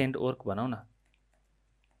recent work भनौँ न।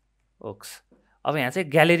 अब यहाँ चाहिँ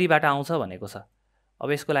ग्यालेरीबाट आउँछ भनेको छ।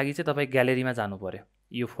 अब यसको लागि चाहिँ तपाईँ ग्यालेरीमा जानु पर्यो।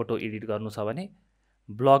 यो फोटो एडिट गर्नु छ भने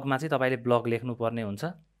ब्लगमा चाहिँ तपाईँले ब्लग लेख्नुपर्ने हुन्छ।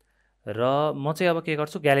 र म चाहिँ अब के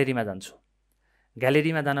गर्छु, ग्यालेरीमा जान्छु।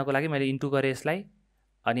 ग्यालेरीमा जानको लागि मैले इन्टु गरेँ यसलाई,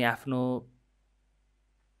 अनि आफ्नो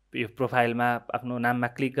यो प्रोफाइलमा आफ्नो नाममा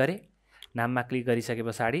क्लिक गरेँ। नाममा क्लिक गरिसके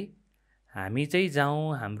पछाडि हामी चाहिँ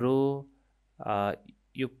जाउँ हाम्रो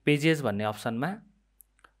यो पेजेस भन्ने अप्सनमा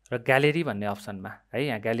र ग्यालेरी भन्ने अप्सनमा है।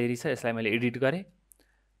 यहाँ ग्यालेरी छ, यसलाई मैले एडिट गरेँ।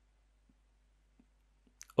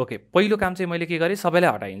 ओके, पहिलो काम चाहिँ मैले के गरेँ,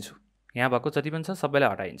 सबैलाई हटाइन्छु। यहाँ भएको जति पनि छ सबैलाई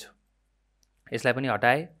हटाइन्छु। यसलाई पनि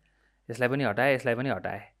हटाएँ, यसलाई पनि हटाएँ, यसलाई पनि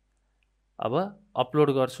हटाएँ। अब अपलोड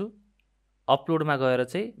गर्छु। अपलोडमा गएर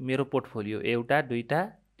चाहिँ मेरो पोर्टफोलियो 1 2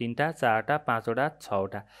 3 4 5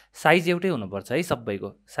 6 साइज एउटै हुनुपर्छ है। सबैको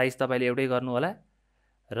साइज तपाईँले एउटै गर्नु होला।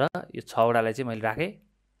 र यो 6वटालाई चाहिँ मैले राखेँ।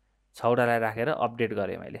 6वटालाई राखेर अपडेट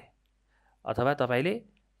गरेँ मैले। अथवा तपाईँले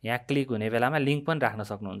यहाँ क्लिक हुने बेलामा लिङ्क पनि राख्न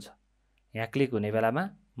सक्नुहुन्छ। यहाँ क्लिक हुने बेलामा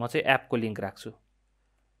म चाहिँ एपको लिङ्क राख्छु।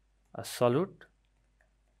 सल्युट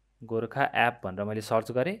गोर्खा एप भनेर मैले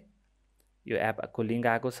सर्च गरेँ। यो एपको लिङ्क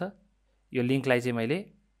आएको छ। यो लिङ्कलाई चाहिँ मैले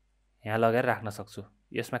यहाँ लगेर राख्न सक्छु।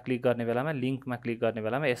 यसमा क्लिक गर्ने बेलामा, लिङ्कमा क्लिक गर्ने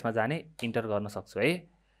बेलामा यसमा जाने इन्टर गर्न सक्छु है।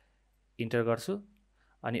 इन्टर गर्छु।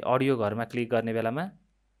 अनि अडियो घरमा क्लिक गर्ने बेलामा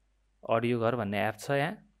अडियो घर भन्ने एप छ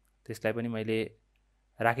यहाँ, त्यसलाई पनि मैले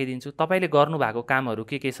राखिदिन्छु। तपाईँले गर्नुभएको कामहरू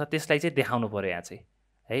के छ त्यसलाई चाहिँ देखाउनु पर्यो यहाँ चाहिँ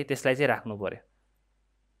है। त्यसलाई चाहिँ राख्नु पर्यो।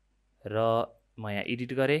 र म यहाँ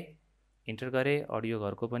एडिट गरेँ, इन्टर गरेँ। अडियो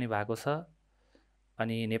घरको पनि भएको छ।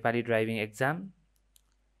 अनि नेपाली ड्राइभिङ एक्जाम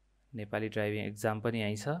पनि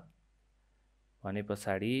यहीँ छ भने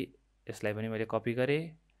पछाडि यसलाई पनि मैले कपी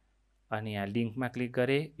गरेँ। अनि यहाँ लिङ्कमा क्लिक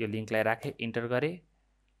गरेँ, यो लिङ्कलाई राखेँ, इन्टर गरेँ।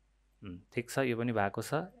 ठिक छ, यो पनि भएको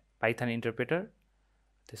छ। पाइथन इन्टरप्रेटर,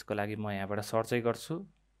 त्यसको लागि म यहाँबाट सर्चै गर्छु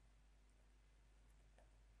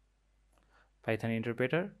पाइथन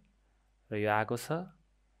इन्टरप्रेटर, र यो आएको छ।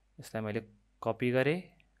 यसलाई मैले कपी गरेँ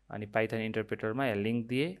अनि पाइथन इन्टरप्रेटरमा यहाँ लिङ्क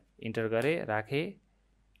दिएँ, इन्टर गरेँ, राखेँ।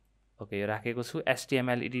 ओके, यो राखेको छु।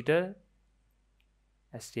 HTML एडिटर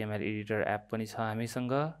एप पनि छ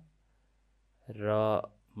हामीसँग। र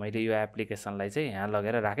मैले यो एप्लिकेसनलाई चाहिँ यहाँ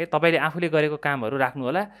लगेर राखेँ। तपाईँले आफूले गरेको कामहरू राख्नु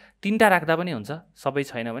होला। 3टा राख्दा पनि हुन्छ, सबै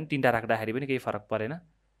छैन भने 3टा राख्दाखेरि पनि केही फरक परेन।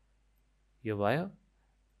 यो भयो।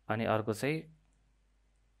 अनि अर्को चाहिँ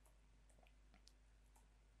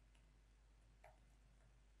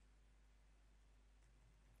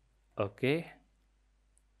ओके,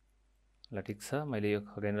 ल ठिक छ। मैले यो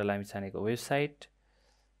खगेन्द्र लामिछानेको वेबसाइट,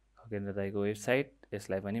 खगेन्द्र दाईको वेबसाइट,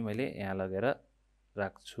 यसलाई पनि मैले यहाँ लगेर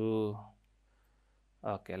राख्छु।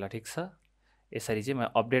 ओके, ल ठिक छ। यसरी चाहिँ म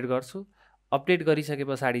अपडेट गर्छु। अपडेट गरिसके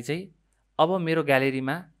पछाडि चाहिँ अब मेरो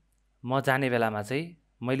ग्यालेरीमा म जाने बेलामा चाहिँ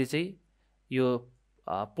मैले चाहिँ यो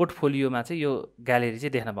पोर्टफोलियोमा चाहिँ यो ग्यालेरी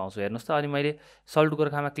चाहिँ देख्न पाउँछु। हेर्नुहोस् त। अनि मैले सल्ट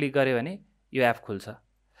गोर्खामा क्लिक गरेँ भने यो एप खुल्छ।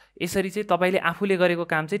 यसरी चाहिँ तपाईँले आफूले गरेको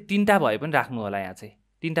काम चाहिँ 3टा भए पनि राख्नु होला। यहाँ चाहिँ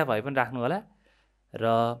 3टा भए पनि राख्नु होला। र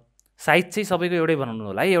साइज चाहिँ सबैको एउटै बनाउनु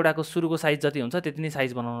होला है। एउटाको सुरुको साइज जति हुन्छ त्यति नै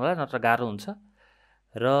साइज बनाउनु होला, नत्र गाह्रो हुन्छ।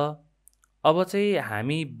 र अब चाहिँ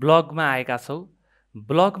हामी ब्लगमा आएका छौँ।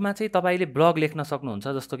 ब्लगमा चाहिँ तपाईँले ब्लग लेख्न सक्नुहुन्छ।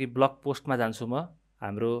 जस्तो कि ब्लग पोस्टमा जान्छु म।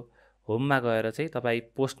 हाम्रो होममा गएर चाहिँ तपाईँ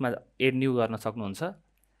पोस्टमा एड न्यू गर्न सक्नुहुन्छ।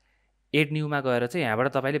 एड न्यूमा गएर चाहिँ यहाँबाट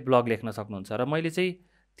तपाईँले ब्लग लेख्न सक्नुहुन्छ। र मैले चाहिँ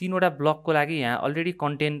 3वटा ब्लगको लागि यहाँ अलरेडी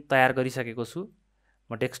कन्टेन्ट तयार गरिसकेको छु।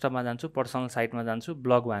 म डेस्कटपमा जान्छु, पर्सनल साइटमा जान्छु,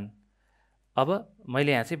 ब्लग 1। अब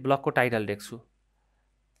मैले यहाँ चाहिँ ब्लगको टाइटल लेख्छु,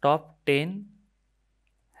 top 10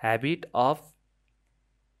 habit of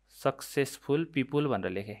successful people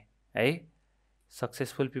भनेर लेखेँ है,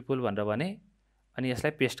 सक्सेसफुल पिपुल भनेर भने, अनि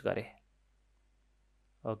यसलाई पेस्ट गरेँ।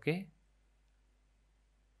 ओके,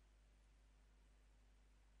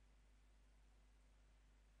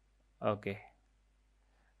 ओके,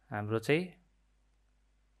 हाम्रो चाहिँ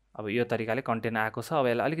अब यो तरिकाले कन्टेन्ट आएको छ। अब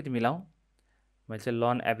यसलाई अलिकति मिलाउँ। मैले चाहिँ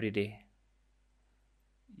लर्न एभ्री डे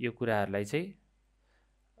यो कुराहरूलाई चाहिँ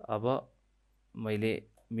अब मैले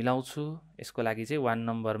मिलाउँछु। यसको लागि चाहिँ 1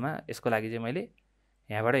 नम्बरमा, यसको लागि चाहिँ मैले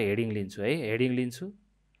यहाँबाट हेडिङ लिन्छु है, हेडिङ लिन्छु।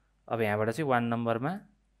 अब यहाँबाट चाहिँ 1 नम्बरमा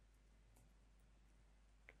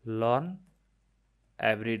लर्न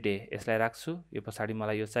एभ्री डे यसलाई राख्छु। यो पछाडि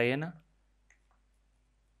मलाई यो चाहिएन।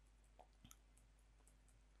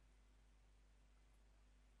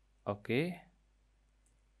 ओके,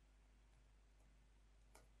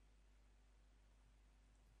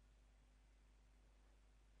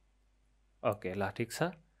 ओके, ल ठिक छ।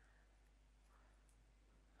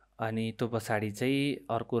 अनि त्यो पछाडि चाहिँ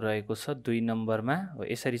अर्को रहेको छ 2 नम्बरमा।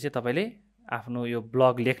 यसरी चाहिँ तपाईँले आफ्नो यो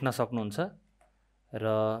ब्लग लेख्न सक्नुहुन्छ। र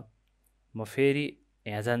म फेरि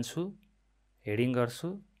यहाँ जान्छु, हेडिङ गर्छु।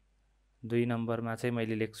 2 नम्बरमा चाहिँ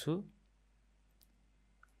मैले लेख्छु,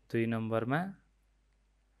 2 नम्बरमा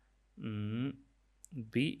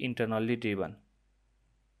बी इन्टरनल्ली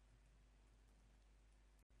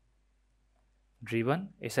ड्रिभन।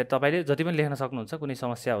 यसरी तपाईँले जति पनि लेख्न सक्नुहुन्छ, कुनै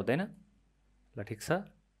समस्या हुँदैन। ल ठिक छ,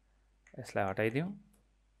 यसलाई हटाइदिउँ।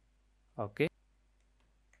 ओके,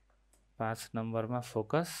 5 नम्बरमा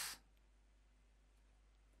फोकस,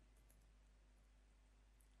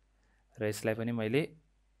 र यसलाई पनि मैले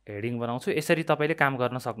हेडिङ बनाउँछु। यसरी तपाईँले काम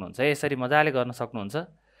गर्न सक्नुहुन्छ है, यसरी मजाले गर्न सक्नुहुन्छ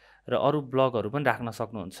र अरू ब्लगहरू पनि राख्न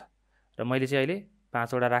सक्नुहुन्छ। र मैले चाहिँ अहिले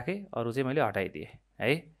 5 वटा राखेँ, अरू चाहिँ मैले हटाइदिएँ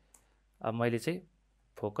है। अब मैले चाहिँ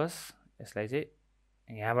फोकस, यसलाई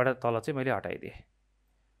चाहिँ यहाँबाट तल चाहिँ मैले हटाइदिएँ।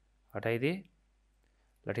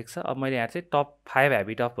 ल ठिक छ। अब मैले यहाँ चाहिँ टप 5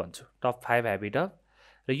 ह्याबिट अफ भन्छु, टप 5 ह्याबिट अफ।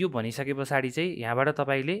 र यो भनिसके पछाडि चाहिँ यहाँबाट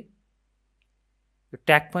तपाईँले यो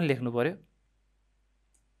ट्याग पनि लेख्नु पर्यो।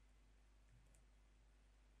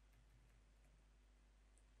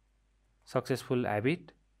 सक्सेसफुल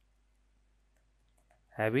ह्याबिट,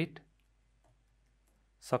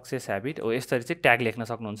 सक्सेस ह्याबिट हो, यसरी चाहिँ ट्याग लेख्न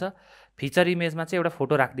सक्नुहुन्छ। फिचर इमेजमा चाहिँ एउटा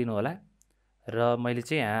फोटो राखिदिनु होला। र मैले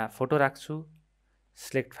चाहिँ यहाँ फोटो राख्छु,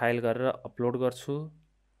 सिलेक्ट फाइल गरेर अपलोड गर्छु।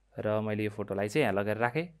 र मैले यो फोटोलाई चाहिँ यहाँ लगेर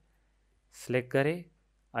राखेँ, सिलेक्ट गरेँ।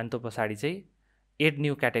 अनि त्यो पछाडि चाहिँ एड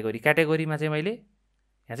न्यू क्याटेगोरी, क्याटेगोरीमा चाहिँ मैले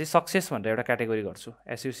यहाँ चाहिँ सक्सेस भनेर एउटा क्याटेगोरी गर्छु,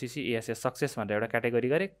 SUCCESS सक्सेस भनेर एउटा क्याटेगोरी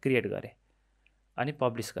गरेँ, क्रिएट गरेँ, अनि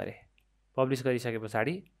पब्लिस गरेँ। पब्लिस गरिसके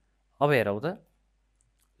पछाडि अब हेरौँ त,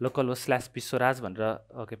 लोकल होस्ट /विश्वराज भनेर,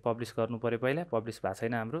 ओके, पब्लिस गर्नु पऱ्यो पहिला, पब्लिस भएको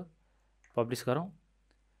छैन हाम्रो, पब्लिस गरौँ।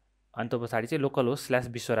 अनि त्यो पछाडि चाहिँ लोकल होस्ट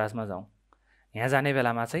 /विश्वराजमा जाउँ। यहाँ जाने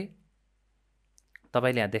बेलामा चाहिँ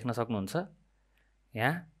तपाईँले यहाँ देख्न सक्नुहुन्छ,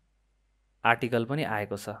 यहाँ आर्टिकल पनि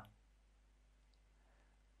आएको छ।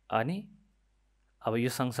 अनि अब यो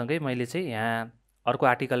सँगसँगै मैले चाहिँ यहाँ अर्को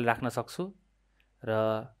आर्टिकल राख्न सक्छु। र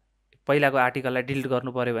पहिलाको आर्टिकललाई डिलिट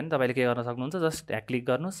गर्नु पऱ्यो भने तपाईँले के गर्न सक्नुहुन्छ, जस्ट यहाँ क्लिक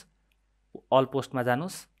गर्नुहोस्, अल पोस्टमा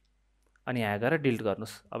जानुहोस्, अनि यहाँ गएर डिलिट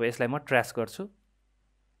गर्नुहोस्। अब यसलाई म ट्र्यास गर्छु,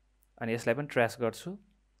 अनि यसलाई पनि ट्र्यास गर्छु,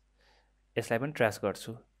 यसलाई पनि ट्र्यास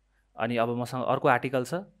गर्छु। अनि अब मसँग अर्को आर्टिकल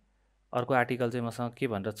छ। अर्को आर्टिकल चाहिँ मसँग के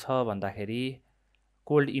भनेर छ भन्दाखेरि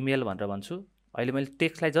कोल्ड इमेल भनेर भन्छु। अहिले मैले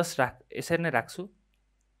टेक्स्टलाई जस्ट यसरी नै राख्छु।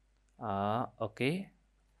 Okay,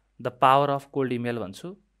 the power of cold email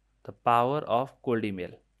भन्छु, the power of cold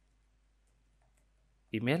email,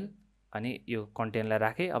 अनि यो कन्टेन्टलाई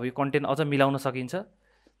राखेँ। अब यो कन्टेन्ट अझ मिलाउन सकिन्छ।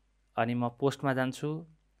 अनि म पोस्टमा जान्छु,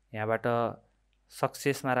 यहाँबाट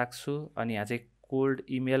सक्सेसमा राख्छु, अनि यहाँ चाहिँ कोल्ड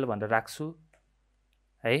इमेल भनेर राख्छु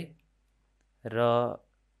है। र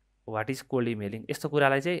वाट इज कोल्ड इमेलिङ, यस्तो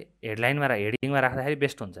कुरालाई चाहिँ हेडिङमा राख्दाखेरि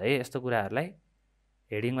बेस्ट हुन्छ है। यस्तो कुराहरूलाई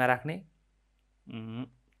हेडिङमा राख्ने,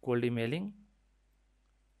 कोल्ड इमेलिङ,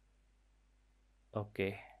 ओके,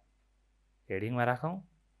 हेडिङमा राखौँ।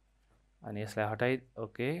 अनि यसलाई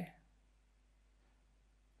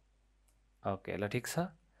ओके, ल ठिक छ।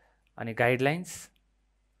 अनि गाइडलाइन्स,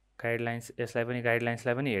 यसलाई पनि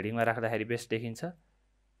गाइडलाइन्सलाई पनि हेडिङमा राख्दाखेरि बेस्ट देखिन्छ।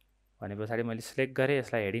 भने पछाडि मैले सिलेक्ट गरेँ,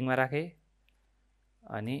 यसलाई हेडिङमा राखेँ।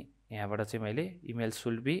 अनि यहाँबाट चाहिँ मैले इमेल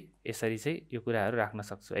सुड बी, यसरी चाहिँ यो कुराहरू राख्न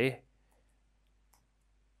सक्छु है।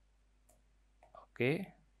 ओके,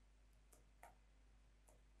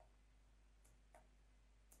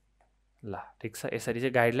 ल ठिक छ। यसरी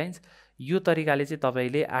चाहिँ गाइडलाइन्स, यो तरिकाले चाहिँ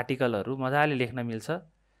तपाईँले आर्टिकलहरू मजाले लेख्न मिल्छ।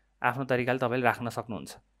 आफ्नो तरिकाले तपाईँले राख्न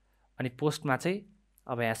सक्नुहुन्छ। अनि पोस्टमा चाहिँ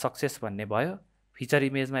अब यहाँ सक्सेस भन्ने भयो। फिचर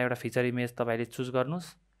इमेजमा एउटा फिचर इमेज तपाईँले चुज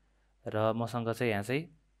गर्नुहोस् र मसँग चाहिँ यहाँ चाहिँ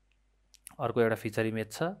अर्को एउटा फिचर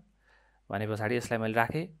इमेज छ भने पछाडि यसलाई मैले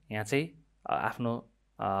राखेँ। यहाँ चाहिँ आफ्नो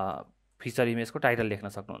फिचर इमेजको टाइटल लेख्न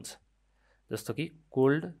सक्नुहुन्छ, जस्तो कि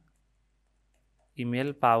कोल्ड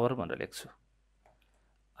इमेल पावर भनेर लेख्छु।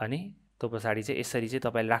 अनि त्यो पछाडि चाहिँ यसरी चाहिँ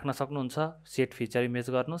तपाईँले राख्न सक्नुहुन्छ। सेट फिचर इमेज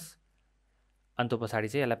गर्नुहोस् अनि त्यो पछाडि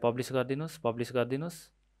चाहिँ यसलाई पब्लिस गरिदिनुहोस्।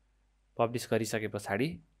 पब्लिस गरिसके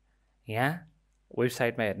पछाडि यहाँ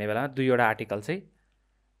वेबसाइटमा हेर्ने बेलामा दुईवटा आर्टिकल चाहिँ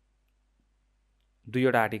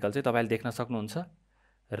तपाईँले देख्न सक्नुहुन्छ।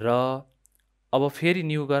 र अब फेरि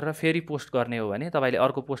न्यू गरेर फेरि पोस्ट गर्ने हो भने तपाईँले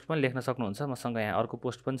अर्को पोस्ट पनि लेख्न सक्नुहुन्छ। मसँग यहाँ अर्को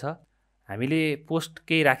पोस्ट पनि छ। हामीले पोस्ट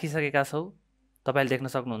केही राखिसकेका छौँ, तपाईँले देख्न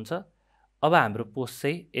सक्नुहुन्छ। अब हाम्रो पोस्ट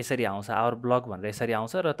चाहिँ यसरी आउँछ, आवर ब्लग भनेर यसरी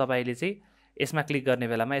आउँछ र तपाईँले चाहिँ यसमा क्लिक गर्ने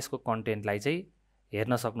बेलामा यसको कन्टेन्टलाई चाहिँ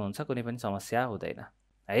हेर्न सक्नुहुन्छ। कुनै पनि समस्या हुँदैन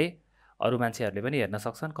है। अरू मान्छेहरूले पनि हेर्न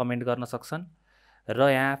सक्छन्, कमेन्ट गर्न सक्छन्। र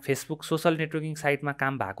यहाँ फेसबुक सोसल नेटवर्किङ साइटमा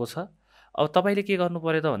काम भएको छ। अब तपाईँले के गर्नु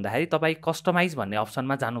पर्यो त भन्दाखेरि तपाईँ कस्टमाइज भन्ने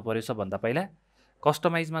अप्सनमा जानु पर्यो। सबभन्दा पहिला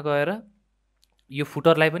कस्टमाइजमा गएर यो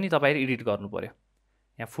फुटरलाई पनि तपाईँले एडिट गर्नु पर्यो।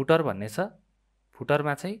 यहाँ फुटर भन्ने छ।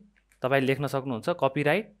 फुटरमा चाहिँ तपाईँले लेख्न सक्नुहुन्छ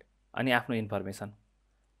कपिराइट अनि आफ्नो इन्फर्मेसन।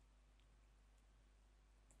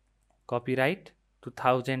 कपिराइट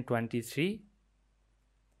 2023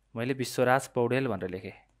 मैले विश्वराज पौडेल भनेर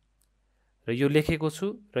लेखेँ र यो लेखेको छु।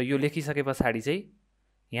 र यो लेखिसके पछाडि चाहिँ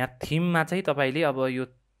यहाँ थिममा चाहिँ तपाईँले अब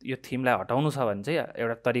यो थिमलाई हटाउनु छ भने चाहिँ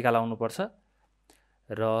एउटा तरिका लाउनुपर्छ।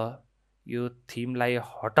 र यो थिमलाई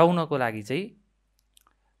हटाउनको लागि चाहिँ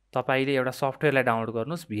तपाईँले एउटा सफ्टवेयरलाई डाउनलोड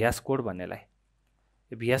गर्नुहोस्, VS कोड भन्नेलाई।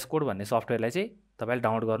 यो VS कोड भन्ने सफ्टवेयरलाई चाहिँ तपाईँले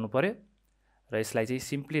डाउनलोड गर्नु पर्यो र यसलाई चाहिँ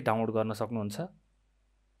सिम्पली डाउनलोड गर्न सक्नुहुन्छ।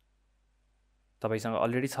 तपाईँसँग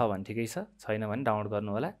अलरेडी छ भने ठिकै छ, छैन भने डाउनलोड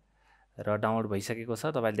गर्नु होला। र डाउनलोड भइसकेको छ,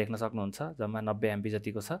 तपाईँले देख्न सक्नुहुन्छ। जम्मा 90 MB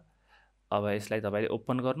जतिको छ। अब यसलाई तपाईँले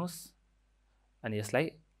ओपन गर्नुहोस् अनि यसलाई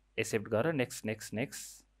एक्सेप्ट गरेर नेक्स्ट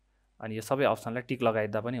अनि यो सबै अप्सनलाई टिक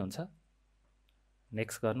लगाइदिँदा पनि हुन्छ।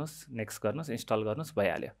 नेक्स्ट गर्नुहोस्, इन्स्टल गर्नुहोस्,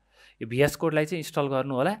 भइहाल्यो। यो VS कोडलाई चाहिँ इन्स्टल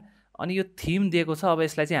गर्नु होला। अनि यो थिम दिएको छ, अब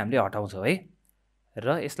यसलाई चाहिँ हामीले हटाउँछौँ है।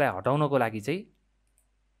 र यसलाई हटाउनको लागि चाहिँ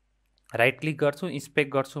राइट क्लिक गर्छु,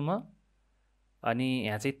 इन्स्पेक्ट गर्छु म। अनि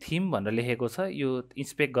यहाँ चाहिँ थिम भनेर लेखेको छ, यो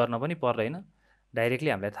इन्स्पेक्ट गर्न पनि पर्दैन, डाइरेक्टली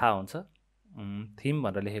हामीलाई थाहा हुन्छ। थिम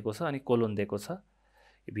भनेर लेखेको छ अनि कोलोन दिएको छ।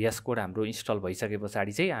 VS कोड हाम्रो इन्स्टल भइसके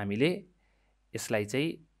पछाडि चाहिँ हामीले यसलाई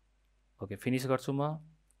चाहिँ ओके फिनिस गर्छु म।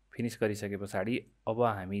 फिनिस गरिसके पछाडि अब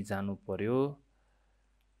हामी जानु पर्यो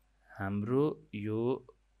हाम्रो यो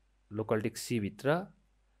लोकल सी भित्र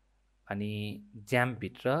अनि ज्याम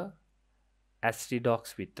भित्र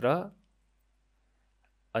htdocs भित्र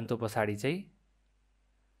अनि त्यो पछाडि चाहिँ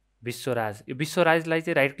विश्वराज। यो विश्वराजलाई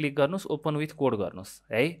चाहिँ राइट क्लिक गर्नुहोस्, ओपन विथ कोड गर्नुहोस्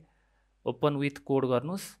है। ओपन विथ कोड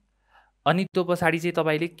गर्नुहोस् अनि त्यो पछाडि चाहिँ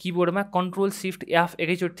तपाईँले किबोर्डमा Ctrl+Shift+F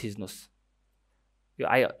एकैचोटि थिच्नुहोस्। यो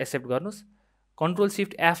एक्सेप्ट गर्नुहोस्,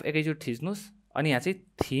 Ctrl+Shift+F एकैचोटि थिच्नुहोस् अनि यहाँ चाहिँ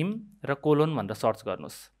थिम र कोलोन भनेर सर्च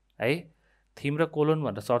गर्नुहोस् है। थिम र कोलोन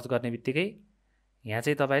भनेर सर्च गर्ने बित्तिकै यहाँ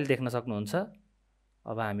चाहिँ तपाईँले देख्न सक्नुहुन्छ।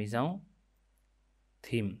 अब हामी जाउँ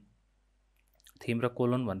थिम र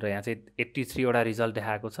कोलोन भनेर यहाँ चाहिँ 83 वटा रिजल्ट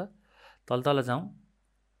देखाएको छ। तल तल जाउँ।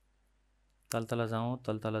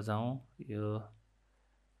 यो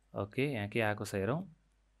ओके, यहाँ के आएको छ हेरौँ।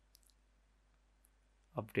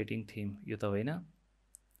 अपडेटिङ थिम, यो त होइन।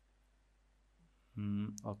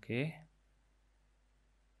 ओके,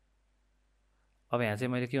 अब यहाँ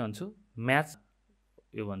चाहिँ मैले के भन्छु, म्याच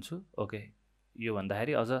यो भन्छु। ओके, यो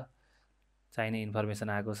भन्दाखेरि अझ चाहिने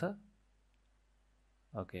इन्फर्मेसन आएको छ।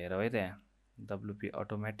 ओके, हेर है त यहाँ WP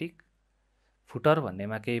अटोमेटिक फुटर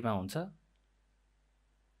भन्नेमा केहीमा हुन्छ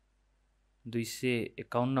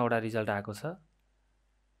 251 वटा रिजल्ट आएको छ।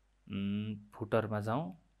 फुटरमा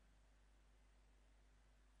जाउँ।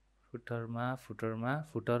 फुटर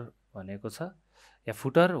भनेको छ या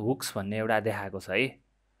फुटर हुक्स भन्ने एउटा देखाएको छ है।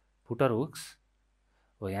 फुटर हुक्स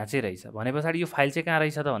हो, यहाँ चाहिँ रहेछ। भने पछाडि यो फाइल चाहिँ कहाँ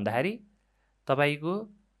रहेछ त भन्दाखेरि तपाईँको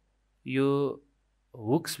यो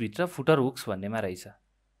हुक्सभित्र फुटर हुक्स भन्नेमा रहेछ।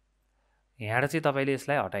 यहाँबाट चाहिँ तपाईँले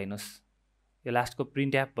यसलाई हटाइनुहोस्। यो लास्टको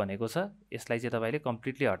प्रिन्ट एप भनेको छ, यसलाई चाहिँ तपाईँले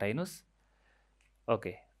कम्प्लिटली हटाइनुहोस्।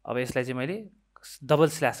 ओके, अब यसलाई चाहिँ मैले डबल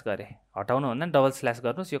स्ल्यास गरेँ। हटाउनु भन्दा डबल स्ल्यास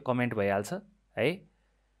गर्नुहोस्, यो कमेन्ट भइहाल्छ है।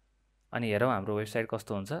 अनि हेरौँ हाम्रो वेबसाइट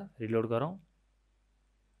कस्तो हुन्छ। रिलोड गरौँ।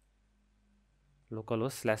 लोकल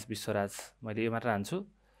होस्ट /विश्वराज, मैले यो मात्र हान्छु।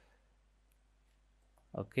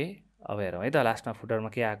 ओके, अब हेरौँ है त लास्टमा फुटरमा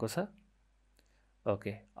के आएको छ।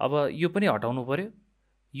 ओके, अब यो पनि हटाउनु पर्यो।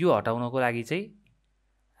 यो हटाउनको लागि चाहिँ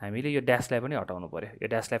हामीले यो ड्यासलाई पनि हटाउनु पर्यो। यो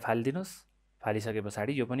ड्यासलाई फालिदिनुहोस्। फालिसके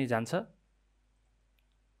पछाडि यो पनि जान्छ।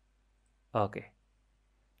 ओके,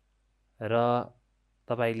 र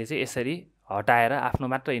तपाईले चाहिँ यसरी हटाएर आफ्नो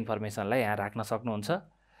मात्र इन्फर्मेसनलाई यहाँ राख्न सक्नुहुन्छ।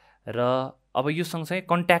 र अब यो सँगसँगै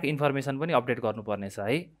कन्ट्याक्ट इन्फर्मेसन पनि अपडेट गर्नुपर्नेछ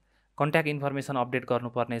है। कन्ट्याक्ट इन्फर्मेसन अपडेट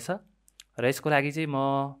गर्नुपर्नेछ र यसको लागि चाहिँ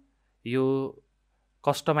म यो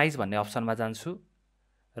कस्टमाइज भन्ने अप्सनमा जान्छु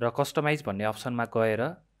र कस्टमाइज भन्ने अप्सनमा गएर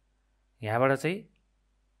यहाँबाट चाहिँ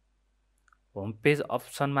होम पेज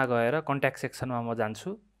अप्सनमा गएर कन्ट्याक्ट सेक्सनमा म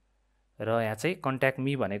जान्छु र यहाँ चाहिँ कन्ट्याक्ट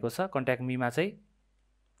मी भनेको छ। कन्ट्याक्ट मीमा चाहिँ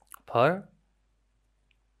फर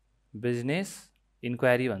बिजनेस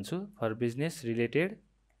इन्क्वायरी भन्छु, for business related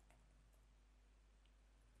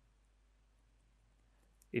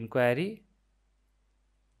inquiry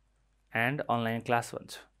and online class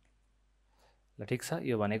भन्छु। ल ठिक छ,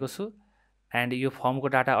 यो भनेको छु। एन्ड यो फर्मको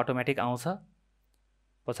डाटा अटोमेटिक आउँछ।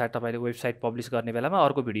 पछाडि तपाईले वेबसाइट पब्लिस गर्ने बेलामा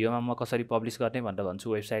अर्को भिडियोमा म कसरी पब्लिस गर्ने भनेर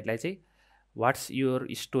भन्छु। वेबसाइटलाई चाहिँ व्हाट्स योर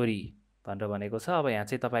स्टोरी भनेर भनेको छ। अब यहाँ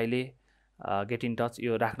चाहिँ तपाईले गेट इन टच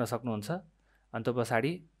यो राख्न सक्नुहुन्छ। अनि त्यो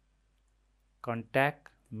पछाडि contact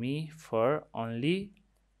me for only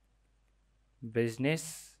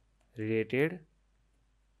business related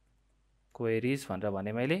queries भनेर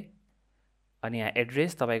भने मैले। अनि यहाँ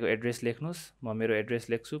एड्रेस, तपाईको एड्रेस लेख्नुस्। म मेरो एड्रेस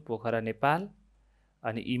लेख्छु पोखरा नेपाल।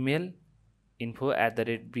 अनि इमेल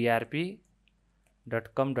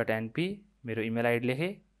info@brp.com.np मेरो इमेल आइडी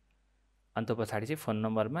लेखेँ। अनि त्यो पछाडि चाहिँ फोन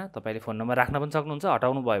नम्बरमा तपाईले फोन नम्बर राख्न पनि सक्नुहुन्छ,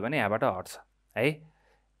 हटाउनु भयो भने यहाँबाट हट्छ है।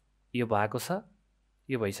 यो भएको छ।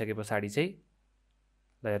 यो भइसके पछाडि चाहिँ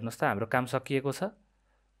ल हेर्नुस् त हाम्रो काम सकिएको छ।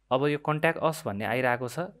 अब यो कन्ट्याक्ट अस भन्ने आइरहेको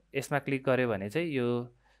छ, यसमा क्लिक गर्यो भने चाहिँ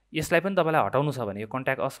यो यसलाई पनि तपाईलाई हटाउनु छ भने यो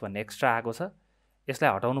कन्ट्याक्ट अस भन्ने एक्स्ट्रा आएको छ, यसलाई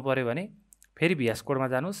हटाउनु पर्यो भने फेरि VS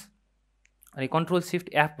कोडमा जानुस् अनि कन्ट्रोल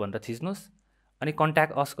शिफ्ट F भनेर थिच्नुस् अनि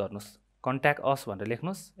कन्ट्याक्ट अस गर्नुस्। कन्ट्याक्ट अस भनेर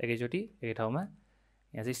लेख्नुस् एकैचोटि एकै ठाउँमा।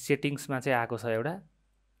 यहाँ चाहिँ सेटिङ्समा चाहिँ आएको छ एउटा,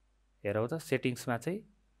 हेरौ त सेटिङ्समा चाहिँ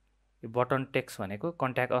यो बटन टेक्स्ट भनेको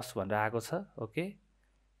कन्ट्याक्ट अस भनेर आएको छ। ओके,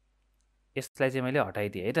 यसलाई चाहिँ मैले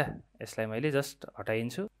हटाइदिएँ है त। यसलाई मैले जस्ट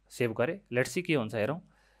हटाइदिन्छु, सेभ गरेँ। लेट्स सी के हुन्छ हेरौँ।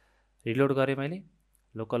 रिलोड गरेँ मैले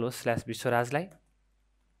लोकल होस्ट /विश्वराजलाई।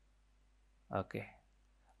 ओके,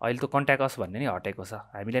 अहिले त कन्ट्याक्ट अस भन्ने नि हटेको छ,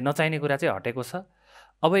 हामीलाई नचाहिने कुरा चाहिँ हटेको छ।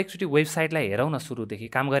 अब एकचोटि वेबसाइटलाई हेरौँ न, सुरुदेखि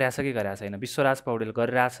काम गरिरहेछ कि गरिरहेको छैन। विश्वराज पौडेल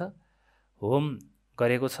गरिरहेछ, होम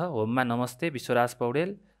गरेको छ। होममा नमस्ते विश्वराज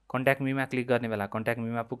पौडेल, कन्ट्याक्ट मीमा क्लिक गर्ने बेला कन्ट्याक्ट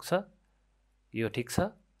मीमा पुग्छ, यो ठिक छ।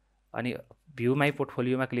 अनि भ्यू माई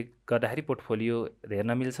पोर्टफोलियोमा क्लिक गर्दाखेरि पोर्टफोलियो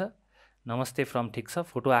हेर्न मिल्छ। नमस्ते फ्रम ठिक छ,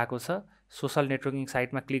 फोटो आएको छ। सोसल नेटवर्किङ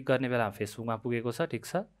साइटमा क्लिक गर्ने बेलामा फेसबुकमा पुगेको छ, ठिक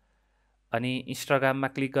छ। अनि इन्स्टाग्राममा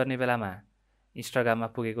क्लिक गर्ने बेलामा इन्स्टाग्राममा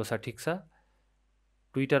पुगेको छ, ठिक छ।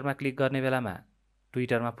 ट्विटरमा क्लिक गर्ने बेलामा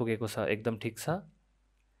ट्विटरमा पुगेको छ, एकदम ठिक छ।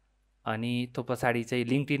 अनि त्यो पछाडि चाहिँ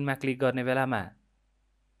लिङ्क्डइनमा क्लिक गर्ने बेलामा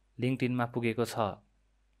लिङ्क्डइनमा पुगेको छ,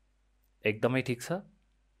 एकदमै ठिक छ।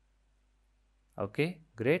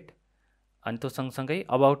 Okay great. अनि त्यो सँगसँगै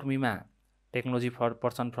about मीमा technology for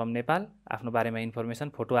person from Nepal, आफ्नो बारेमा इन्फर्मेसन,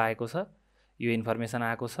 फोटो आएको छ, यो इन्फर्मेसन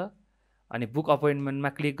आएको छ। अनि बुक अपोइन्टमेन्टमा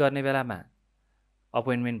क्लिक गर्ने बेलामा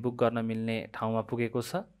अपोइन्टमेन्ट बुक गर्न मिल्ने ठाउँमा पुगेको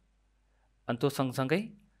छ। अनि त्यो सँगसँगै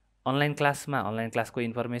अनलाइन क्लासमा अनलाइन क्लासको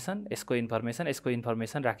इन्फर्मेसन, यसको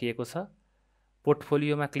इन्फर्मेसन राखिएको छ।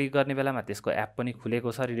 पोर्टफोलियोमा क्लिक गर्ने बेलामा त्यसको एप पनि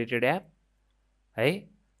खुलेको छ, रिलेटेड एप है।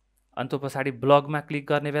 अनि त्यो पछाडि ब्लगमा क्लिक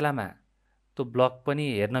गर्ने बेलामा त्यो ब्लग पनि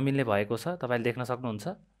हेर्न मिल्ने भएको छ, तपाईँले देख्न सक्नुहुन्छ।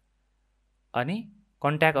 अनि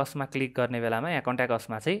कन्ट्याक्ट असमा क्लिक गर्ने बेलामा यहाँ कन्ट्याक्ट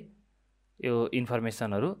असमा चाहिँ यो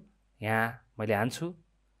इन्फर्मेसनहरू यहाँ मैले हान्छु।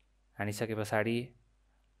 हानिसके पछाडि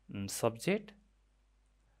सब्जेक्ट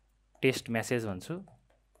टेस्ट मेसेज भन्छु,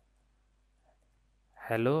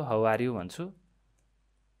 हेलो हाउ आर यू भन्छु।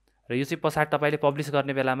 र यो चाहिँ पछाडि तपाईँले पब्लिस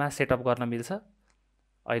गर्ने बेलामा सेटअप गर्न मिल्छ।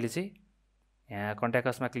 अहिले चाहिँ यहाँ कन्ट्याक्ट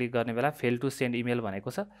असमा क्लिक गर्ने बेला फेल टु सेन्ड इमेल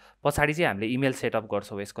भनेको छ, पछाडि चाहिँ हामीले इमेल सेटअप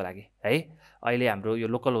गर्छौँ यसको लागि है। अहिले हाम्रो यो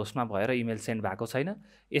लोकल होस्टमा भएर इमेल सेन्ड भएको छैन,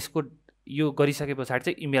 यसको यो गरिसके पछाडि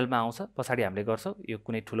चाहिँ इमेलमा आउँछ, पछाडि हामीले गर्छौँ, यो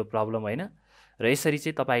कुनै ठुलो प्रब्लम होइन। र यसरी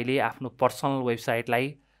चाहिँ तपाईँले आफ्नो पर्सनल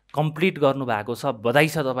वेबसाइटलाई कम्प्लिट गर्नुभएको छ, बधाई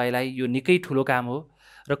छ तपाईँलाई, यो निकै ठुलो काम हो।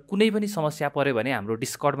 र कुनै पनि समस्या पऱ्यो भने हाम्रो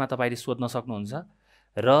डिस्कर्डमा तपाईँले सोध्न सक्नुहुन्छ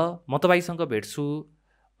र म तपाईँसँग भेट्छु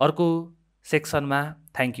अर्को सेक्सनमा।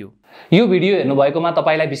 Thank you. यो भिडियो हेर्नुभएकोमा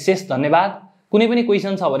तपाईँलाई विशेष धन्यवाद। कुनै पनि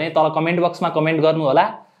क्वेसन छ भने तल कमेन्ट बक्समा कमेन्ट गर्नु होला,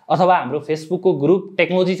 अथवा हाम्रो फेसबुकको ग्रुप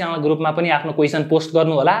टेक्नोलोजी च्यानल ग्रुपमा पनि आफ्नो क्वेसन पोस्ट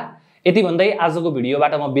गर्नु होला। यति भन्दै आजको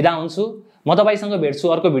भिडियोबाट म बिदा हुन्छु। म तपाईँसँग भेट्छु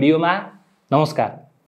अर्को भिडियोमा। नमस्कार।